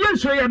mo mo ye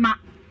nso ye ma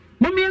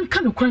mo me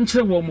nka no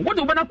kwankyere wo mo wo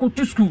de wo na ko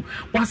to school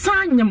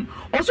wasanyem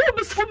oso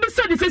obi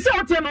se de se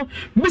ote no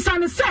bisa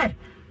ne se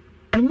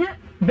enye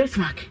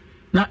Bismarck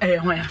na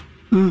ho ya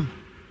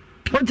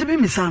What to be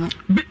misano?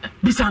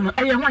 Bisano,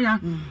 a young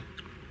one.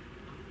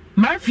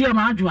 My fear,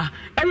 Madua,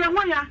 a young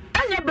one,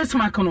 and your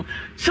Bismarck.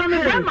 So, me,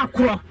 my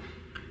crow.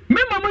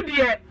 Me, mamma,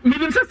 dear,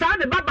 meaning sister,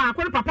 the Baba,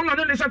 Papa,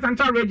 and the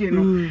Central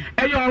Region.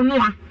 A young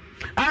one.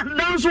 And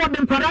those who have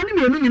been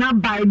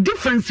paraning by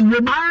difference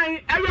with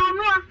my a young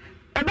one.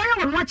 And I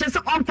want watches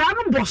on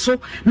Pano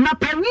Bosso,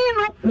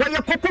 Napanino, where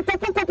you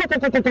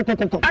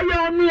coco. A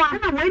young one,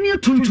 and when you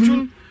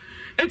to.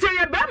 It's a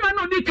bama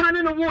no di kan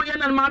no wo ye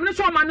na ma me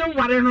so ma no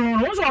ware no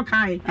wo so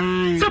kai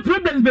so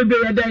problems bebe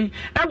ye den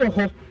e wo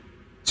ho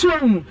so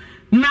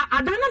na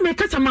adana me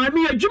kasa ma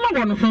me adwuma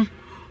wo no ho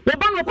wo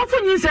ba no kofo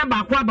nyin se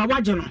ba ko aba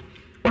waje no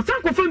wo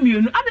san kofo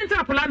mienu adenta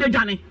akola de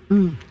dwane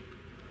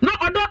no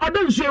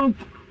odo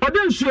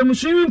nsuem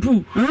swimming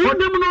pool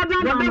odo mu no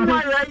odo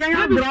ma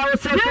ya bra wo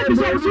se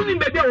so ni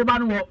bebe wo ba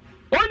no wo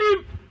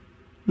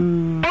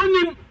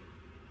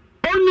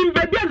onim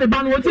baby and the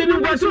ban what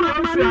in was no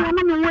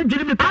man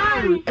dwiri me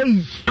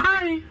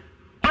ai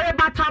oye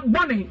bata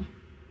bone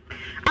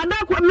ada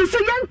ko me se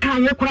yanka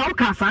ye kura wo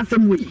ka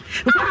asasem we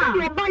because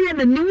you buy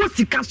na ni wo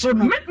sika so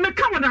no me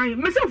ka wona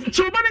me se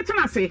choba ne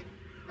tena se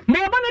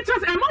bane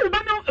trust e ma wo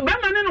bane be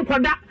ma ne no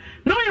koda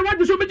na wo ye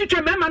wadu so be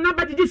twetwe me ma na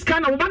ba digi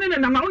scan na wo bane ne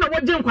na wo na wo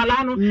je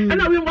nkwala no e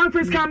na we one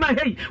face scan ma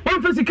hey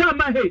one face scan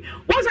ma hey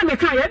wo se me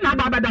kan ye na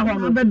ba da ho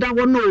no be da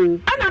ho no e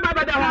na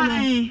ba da ho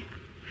no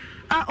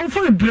o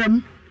fo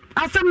ibrem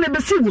asem ne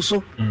be si wo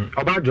so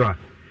Obadwa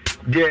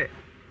de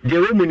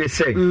we mu ne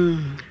say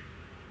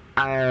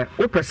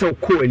o pese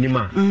ko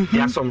anima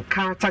there are some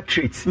character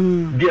traits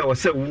bi a wo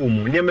se wo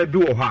mu nyema bi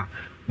wo ha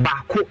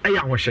ba ko e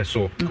ya hwehye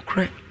so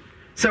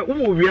se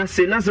wo wi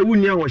ase na se wo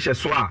ni hwehye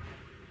so a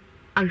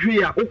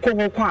ahwe a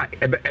ukoko a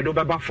edo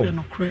beba fo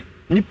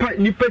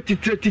nipa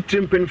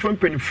titre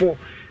mpenfo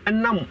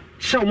enam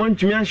sha o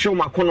mantumi an sha o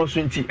makono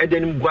so nti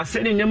edenim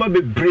guase ne nyema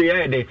bebre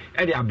ya ede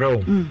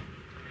abrawo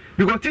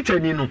because teacher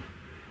ni no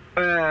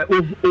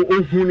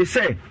ohuni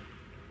se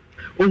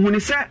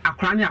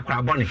akra ne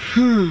akra bone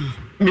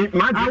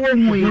ma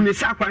ohuni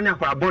se akra ne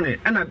akra bone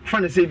and I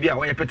fan say bia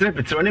we petre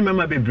ne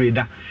mema bebre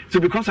da so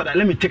because of that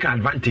let me take an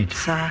advantage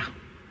sir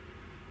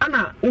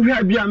ana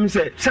ohia bia am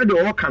say de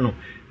o ka no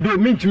do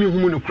mintimi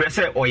hu no kure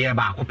say oye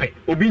ba akopɛ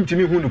obi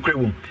ntimi hu no kure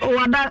wom o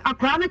wada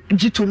akra ne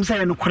gitom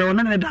say no kure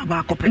wona ne da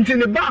ba akopɛ nti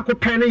ne ba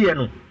akopɛ ne ye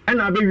no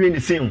ana abewie ne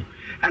sen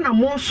ana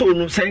mo so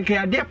no say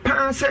nka ade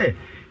pa say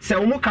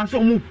omo ka so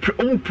omo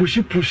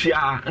pushi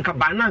a nka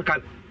ba na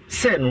nka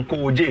say no ko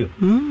oje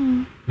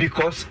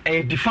because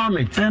a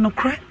defilement no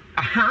kure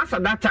so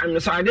that time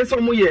so I did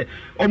some ye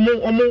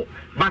omo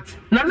but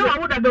na no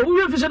would have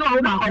we fish no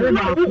would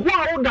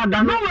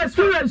have no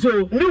experience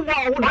so no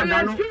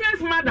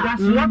experience mother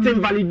that's not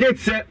invalidate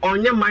say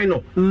on your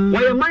minor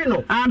why a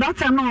minor that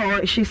time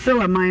no she's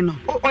still a minor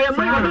or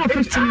minor no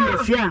 15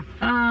 years yeah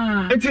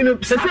it's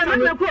in say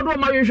na ko do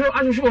ma yesho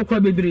asho ko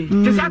bebre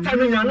this that time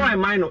you know a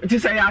minor it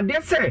is say I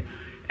dare say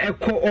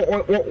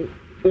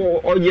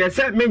or yes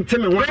me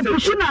nteme won say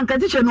push na nka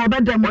teacher no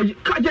obedem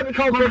ka je bi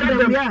ka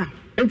obedem yeah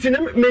nti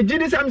me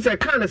gidi sam say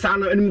kan sa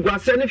no enim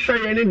guase ne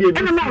hweye ne de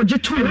bi na ma oje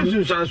tu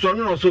ne sunsan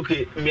no so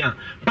ke mia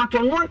but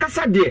on one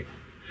kasa de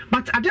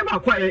but adeba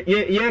kwa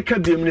ye ka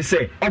biem ne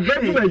say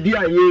obedu adi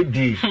a ye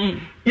di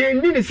ye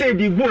ni ne say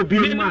di go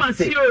bi ma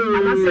say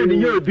ana say de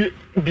ye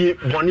bi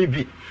boni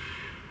bi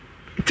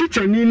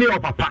teacher ni ne o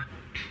papa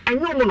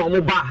enyo mo no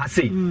mo ba ha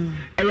say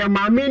eya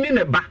maami ni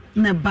ne ba e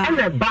na ba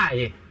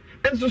ye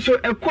enso so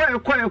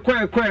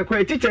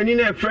ekwa teacher ni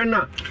na friend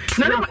na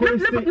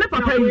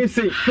papa yi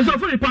say so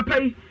for the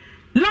papa yi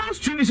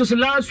last 2 weeks was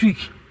last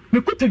week me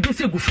could take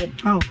this go from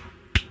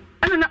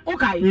and na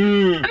okay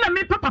and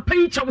me papa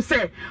yi chow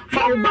say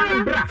for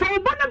bana bra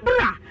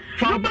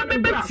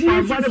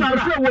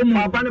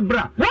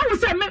what we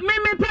say me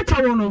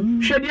picture wo no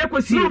hwede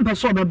ekosi no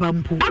mpeso beba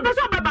mpo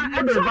abeso beba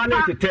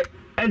e tete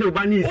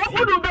Edobani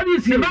papa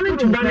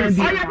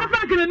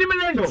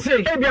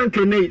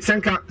can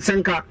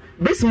Senka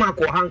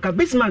Bismarck or Hanka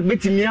Bismarck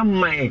betimia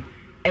my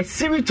a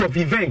series of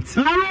events.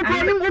 Because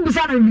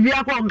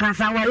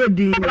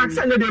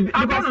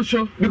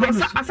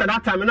as at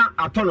that time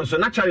I told so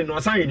naturally no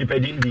sign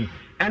independent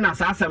and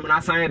as I said when I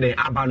signed the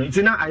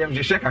Abanutina I am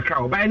just shake a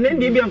crowd by then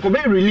be Uncle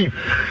Bay relief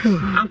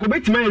Uncle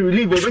Betty may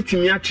relieve over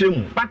Timia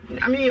Chim but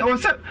I mean I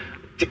was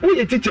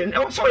we teaching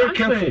I was so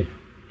careful.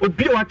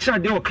 Obi wa cha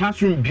de o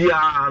classroom bia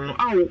no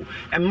aw e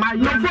ma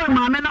ye for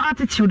ma me no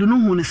attitude no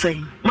hu ne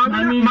say ma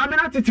me no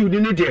attitude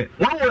ne de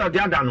one way or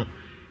the other no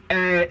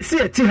see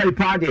a ti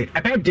helpade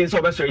e be den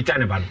so be so e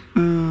tane ba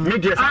no me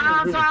de say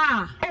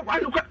oh I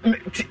look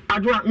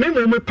adwa me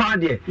mo pa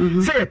de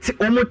say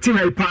o mo ti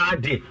help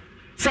ade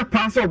say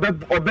pass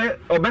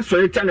obe so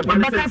e tane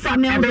ba say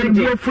me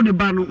be fu de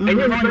ba no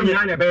enye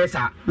no na be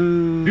sa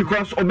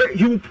because obe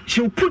she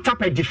will put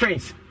up a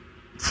defense.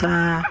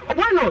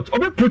 Why not?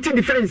 Obe putting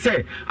defense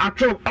say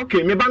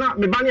okay me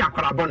bani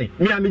akwara boni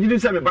me amejidi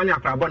say me bani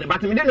akwara boni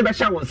but me dey no be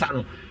sha won sa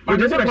no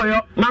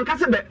man ka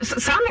say be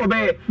sa no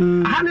be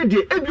ha ne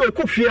dey ebi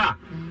okofia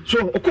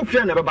so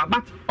okofia na baba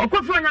but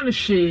okofia nya no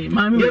hwe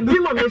mami ye bi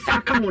mo me sa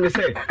ka mo ne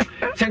say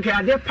chenke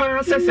ade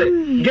pa say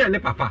ge ne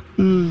papa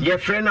ye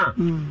friend na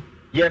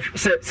ye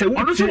say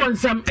wo so won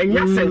sam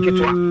enya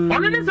senketwa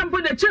ono ne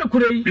sampo de che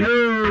kurei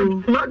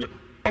ma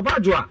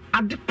Obadwa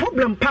at the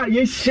problem pa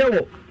ye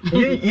shewo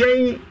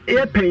ye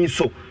pain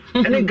so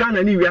any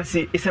Ghana ni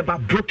wiase is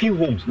about broken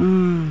homes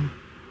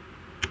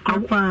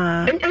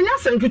and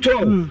yes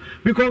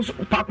because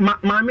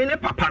maame ne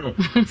papa no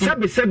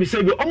sebi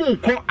omo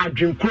nko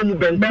adwen krom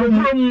ben no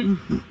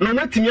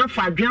matimi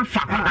afa adwen afa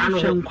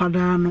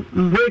kwada no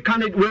we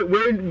can we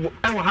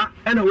ha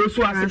na we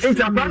so ase it's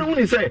about no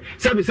ni say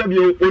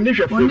sebi oni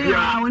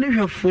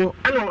hwefo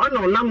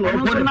ana nam no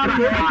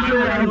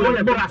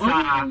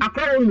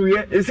akra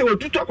onuye ese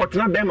otutu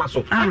akotena bema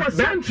so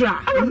central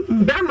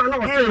bema na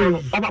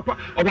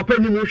obapa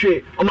ni mo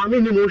hwe o maame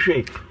ni mo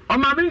hwe o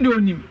maame ndi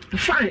onim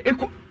fine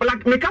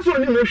like me kaso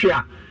ni mo hwe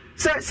a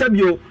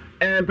sebio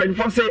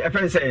penfo say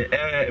offense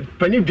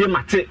pani dwe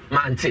mate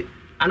mante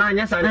ana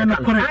anya sa na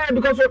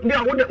because they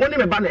are woni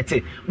me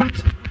banete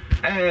but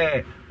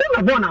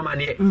una born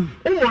amane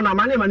una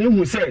amane mane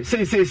hu say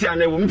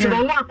ana wo mti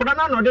no akoda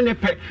na no de ne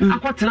pe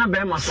akotena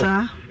be ma so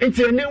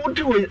enti ene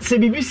wodi we se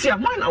bibisi a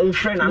man na wo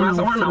frɛ na na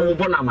sa wan na wo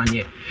born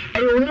amane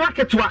onu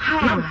aketo a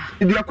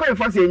de akoye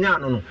fa se nya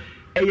no no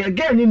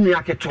ga ni nu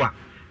aketo a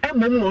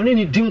mom no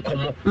ne di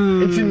nkomo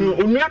enti no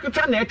onu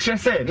aketo na ekre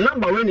se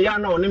number we ne ya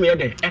na one me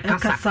de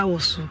ekasa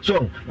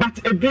so but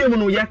ebiem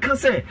no ya ka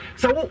se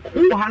wo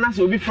ha na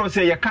se obi fro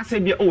se ya ka se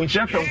bia o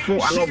nchira femfo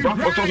ana obra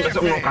for so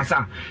se no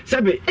kasa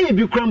se be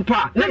bi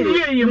krampa na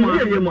ye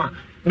mu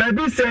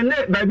baby say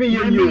ne baby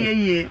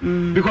ye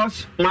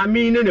because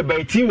mami ne ne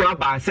baiti wa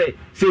ba say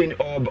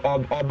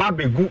oba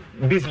begu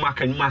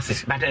Bismarck and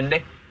masse but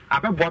ende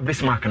abebo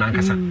Bismarck na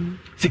nkasa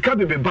sika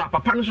bebe ba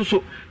papa no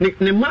so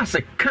ne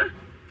masse ka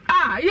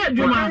yeah,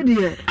 Juma.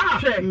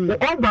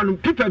 Obra no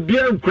people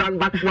beer grand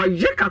but why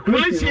ye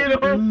calculation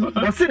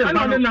was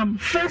in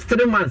first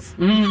 3 months.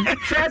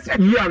 First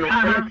year no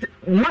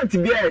month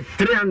be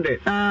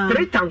 300.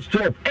 3 times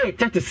 12,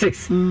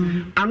 36.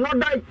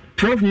 Another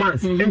 12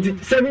 months,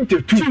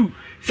 72.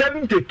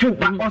 72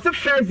 but also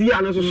first year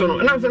no so no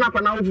na so na pa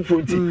na wo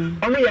 40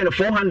 omo ye no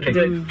 400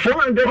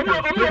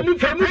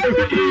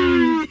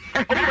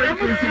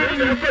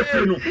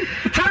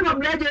 time of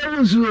blade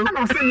unzu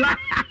na say la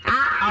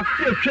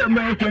after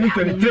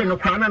 2023 no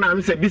kwa na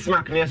am say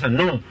Bismarck ne say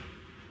no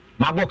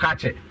maboka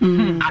che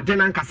ade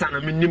na nkasa na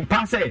menim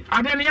pa say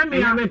ade ne ya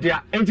me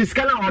dia enti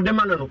scan na ode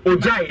ma no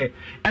ojaye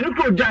eno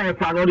kro ojaye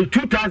kwa no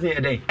 2000 ye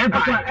dey e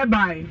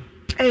buy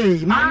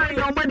hey mama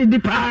no body di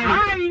pa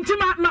enti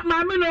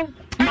mama no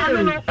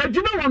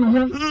adwuma won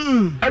ho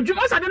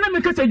adwuma sa de na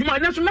me kasa adwuma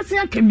na so mese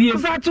akabie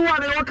sa to wa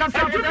ne wakasa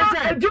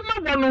adwuma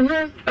won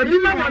ho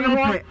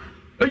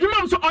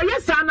adwuma so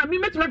oyesa na me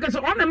metuma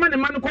kasa on ma ne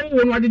ma no ko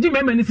wo no agege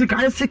mema ni sika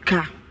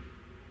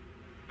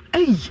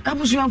hey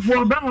abusuafo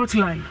Obra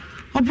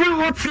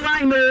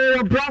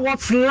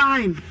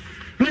hotline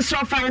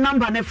Mr. Fire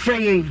number ne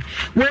frey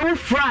we will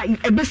fry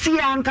ebesi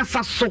ya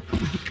nkasa so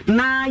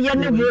na ye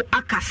ne wo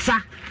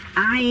akasa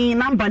ai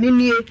number ni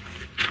nie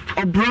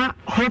Obra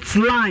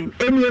hotline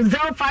any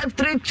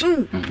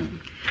 0532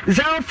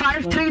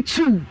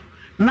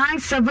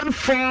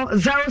 974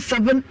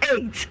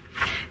 078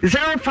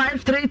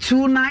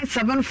 0532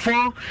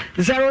 974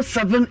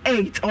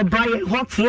 078 Obra hotline